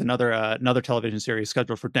say there's another television series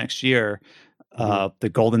scheduled for next year, The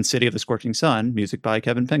Golden City of the Scorching Sun, music by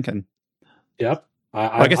Kevin Penkin. Yep,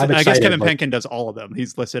 I guess Kevin Penkin does all of them.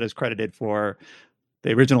 He's listed as credited for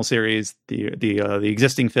the original series, the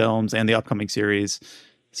existing films, and the upcoming series.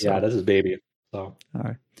 So, yeah, that's his baby. So, all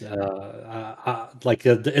right. Like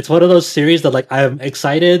it's one of those series that like I'm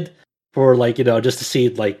excited for, like, you know, just to see,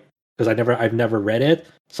 like, because I've never read it,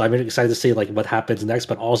 so I'm excited to see like what happens next.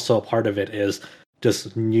 But also part of it is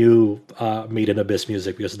just new Made in Abyss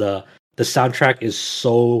music, because the soundtrack is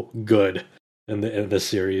so good in this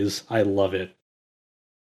series. I love it.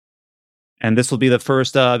 And this will be the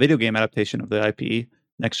first video game adaptation of the IP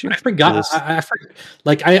next year. I forgot.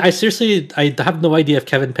 I seriously, I have no idea if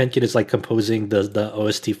Kevin Penkin is like composing the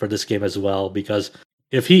OST for this game as well. Because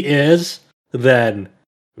if he is, then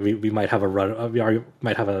we might have we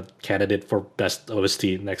might have a candidate for best OST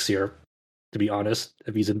next year. To be honest,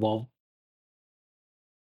 if he's involved,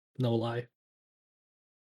 no lie.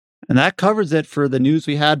 And that covers it for the news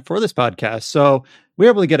we had for this podcast. So we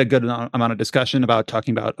were able to get a good amount of discussion about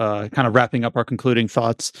talking about kind of wrapping up our concluding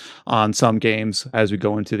thoughts on some games as we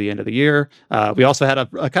go into the end of the year. We also had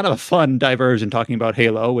a kind of a fun diversion talking about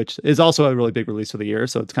Halo, which is also a really big release of the year.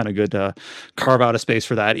 So it's kind of good to carve out a space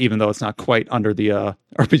for that, even though it's not quite under the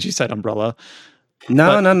RPG site umbrella.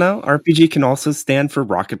 No. RPG can also stand for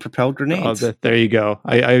rocket propelled grenades. There you go.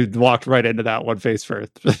 I walked right into that one face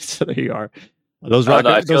first. So there you are.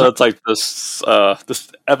 I feel it's like this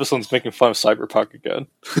episode's making fun of Cyberpunk again.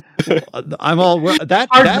 I'm all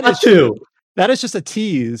that is just a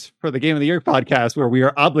tease for the Game of the Year podcast, where we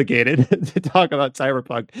are obligated to talk about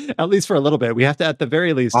Cyberpunk, at least for a little bit. We have to, at the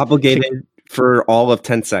very least, obligated for all of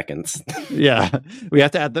 10 seconds. Yeah, we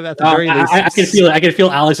have to add them at the very least. I can feel it. I can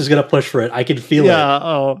feel Alex is going to push for it. I can feel it. Yeah.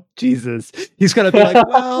 Oh, Jesus. He's going to be like,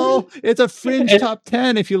 well, it's a fringe top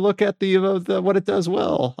 10 if you look at the what it does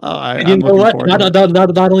well. You know what?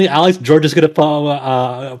 Not only Alex, George is going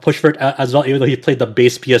to push for it as well, even though he played the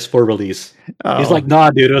base PS4 release. Oh. He's like, nah,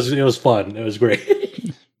 dude, it was fun. It was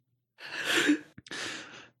great.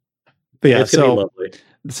 But yeah,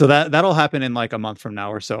 so that'll happen in like a month from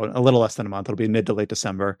now or so, a little less than a month. It'll be mid to late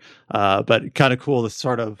December. But kind of cool to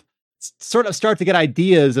sort of start to get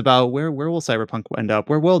ideas about where will Cyberpunk end up,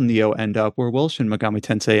 where will Neo end up, where will Shin Megami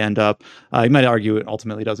Tensei end up. You might argue it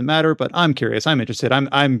ultimately doesn't matter, but I'm curious. I'm interested.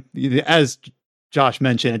 I'm as Josh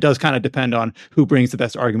mentioned, it does kind of depend on who brings the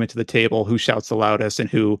best argument to the table, who shouts the loudest, and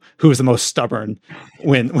who is the most stubborn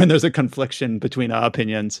when there's a confliction between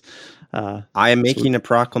opinions. I am making a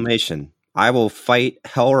proclamation. I will fight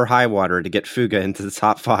hell or high water to get Fuga into the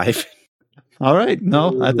top 5. All right,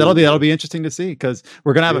 no, that'll be interesting to see, because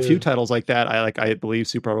we're gonna have a few titles like that. I believe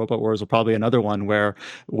Super Robot Wars will probably be another one where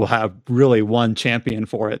we'll have really one champion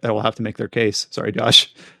for it that will have to make their case. Sorry,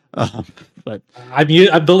 Josh, but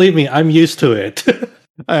believe me, I'm used to it.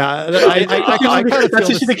 That's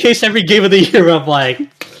usually the case every game of the year. I'm like,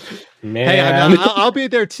 man, hey, I'll be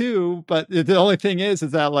there too. But the only thing is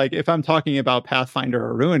that like if I'm talking about Pathfinder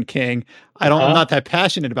or Ruined King, I'm not that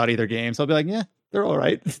passionate about either game. So I'll be like, yeah, they're all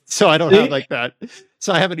right. So I don't have like that.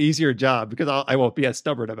 So I have an easier job because I won't be as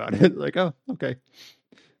stubborn about it. Like, oh, okay.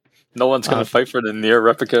 No one's gonna fight for the Nier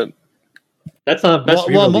replicant. That's a best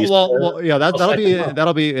re-release. Well, yeah,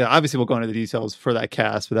 that'll be obviously we'll go into the details for that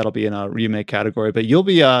cast, but that'll be in a remake category. But you'll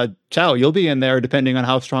be Chow, you'll be in there depending on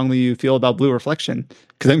how strongly you feel about Blue Reflection,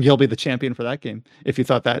 because then you'll be the champion for that game if you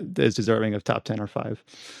thought that is deserving of top 10 or 5.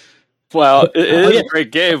 Well, it is a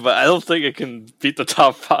great game, but I don't think it can beat the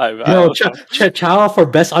top 5. No, Chow for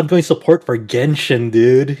best ongoing support for Genshin,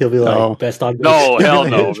 dude. He'll be like best ongoing. No, hell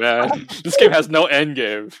no, man. This game has no end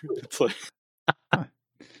game. It's like.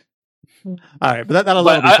 All right, but that'll.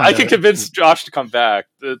 But I can convince Josh to come back.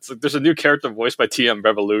 There's a new character voiced by TM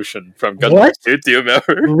Revolution from Gundam. Do you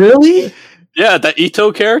remember? Really? Yeah, that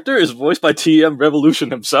Ito character is voiced by TM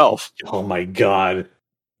Revolution himself. Oh my god,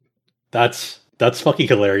 that's fucking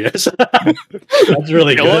hilarious. That's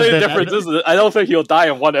really good. The only difference is that I don't think he'll die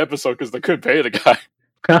in one episode because they couldn't pay the guy.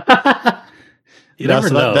 You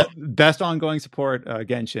never know. That best ongoing support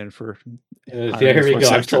Genshin for. Here we go.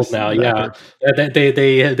 I'm told now. Yeah,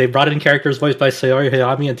 they brought in characters voiced by Sayori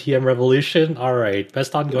Hayami and TM Revolution. All right,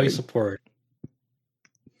 best ongoing support.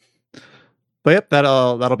 But yep,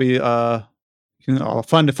 that'll be fun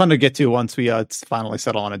to get to once we finally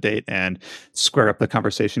settle on a date and square up the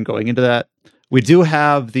conversation going into that. We do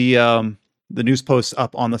have the news posts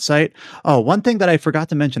up on the site. Oh, one thing that I forgot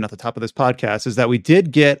to mention at the top of this podcast is that we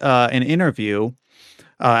did get an interview,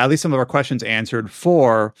 at least some of our questions answered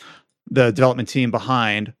for the development team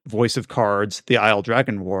behind Voice of Cards, The Isle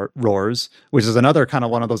Dragon Roars, which is another kind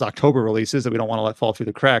of one of those October releases that we don't want to let fall through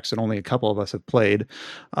the cracks, and only a couple of us have played.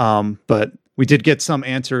 But we did get some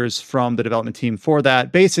answers from the development team for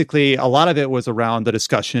that. Basically, a lot of it was around the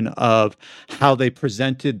discussion of how they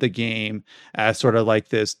presented the game as sort of like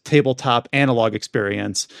this tabletop analog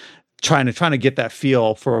experience, trying to get that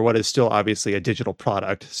feel for what is still obviously a digital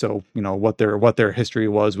product. So, you know, what their history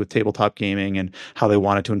was with tabletop gaming and how they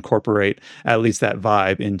wanted to incorporate at least that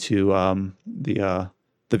vibe into the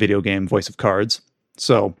video game Voice of Cards.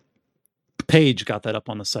 So Paige got that up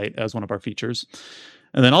on the site as one of our features.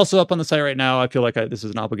 And then also up on the site right now, I feel like this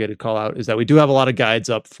is an obligated call out, is that we do have a lot of guides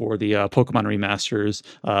up for the Pokemon remasters.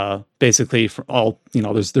 Basically, for all, you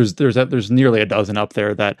know, there's nearly a dozen up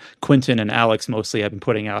there that Quentin and Alex mostly have been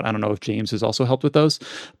putting out. I don't know if James has also helped with those,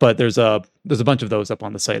 but there's a bunch of those up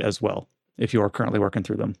on the site as well, if you are currently working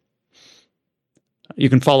through them. You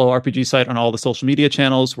can follow RPG Site on all the social media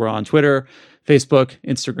channels. We're on Twitter, Facebook,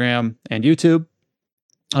 Instagram, and YouTube.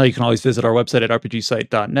 You can always visit our website at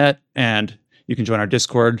rpgsite.net, and you can join our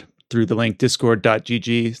Discord through the link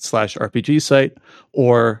discord.gg/rpgsite,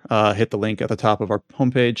 or hit the link at the top of our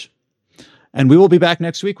homepage. And we will be back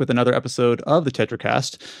next week with another episode of the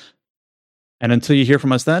TetraCast. And until you hear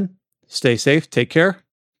from us then, stay safe, take care.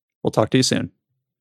 We'll talk to you soon.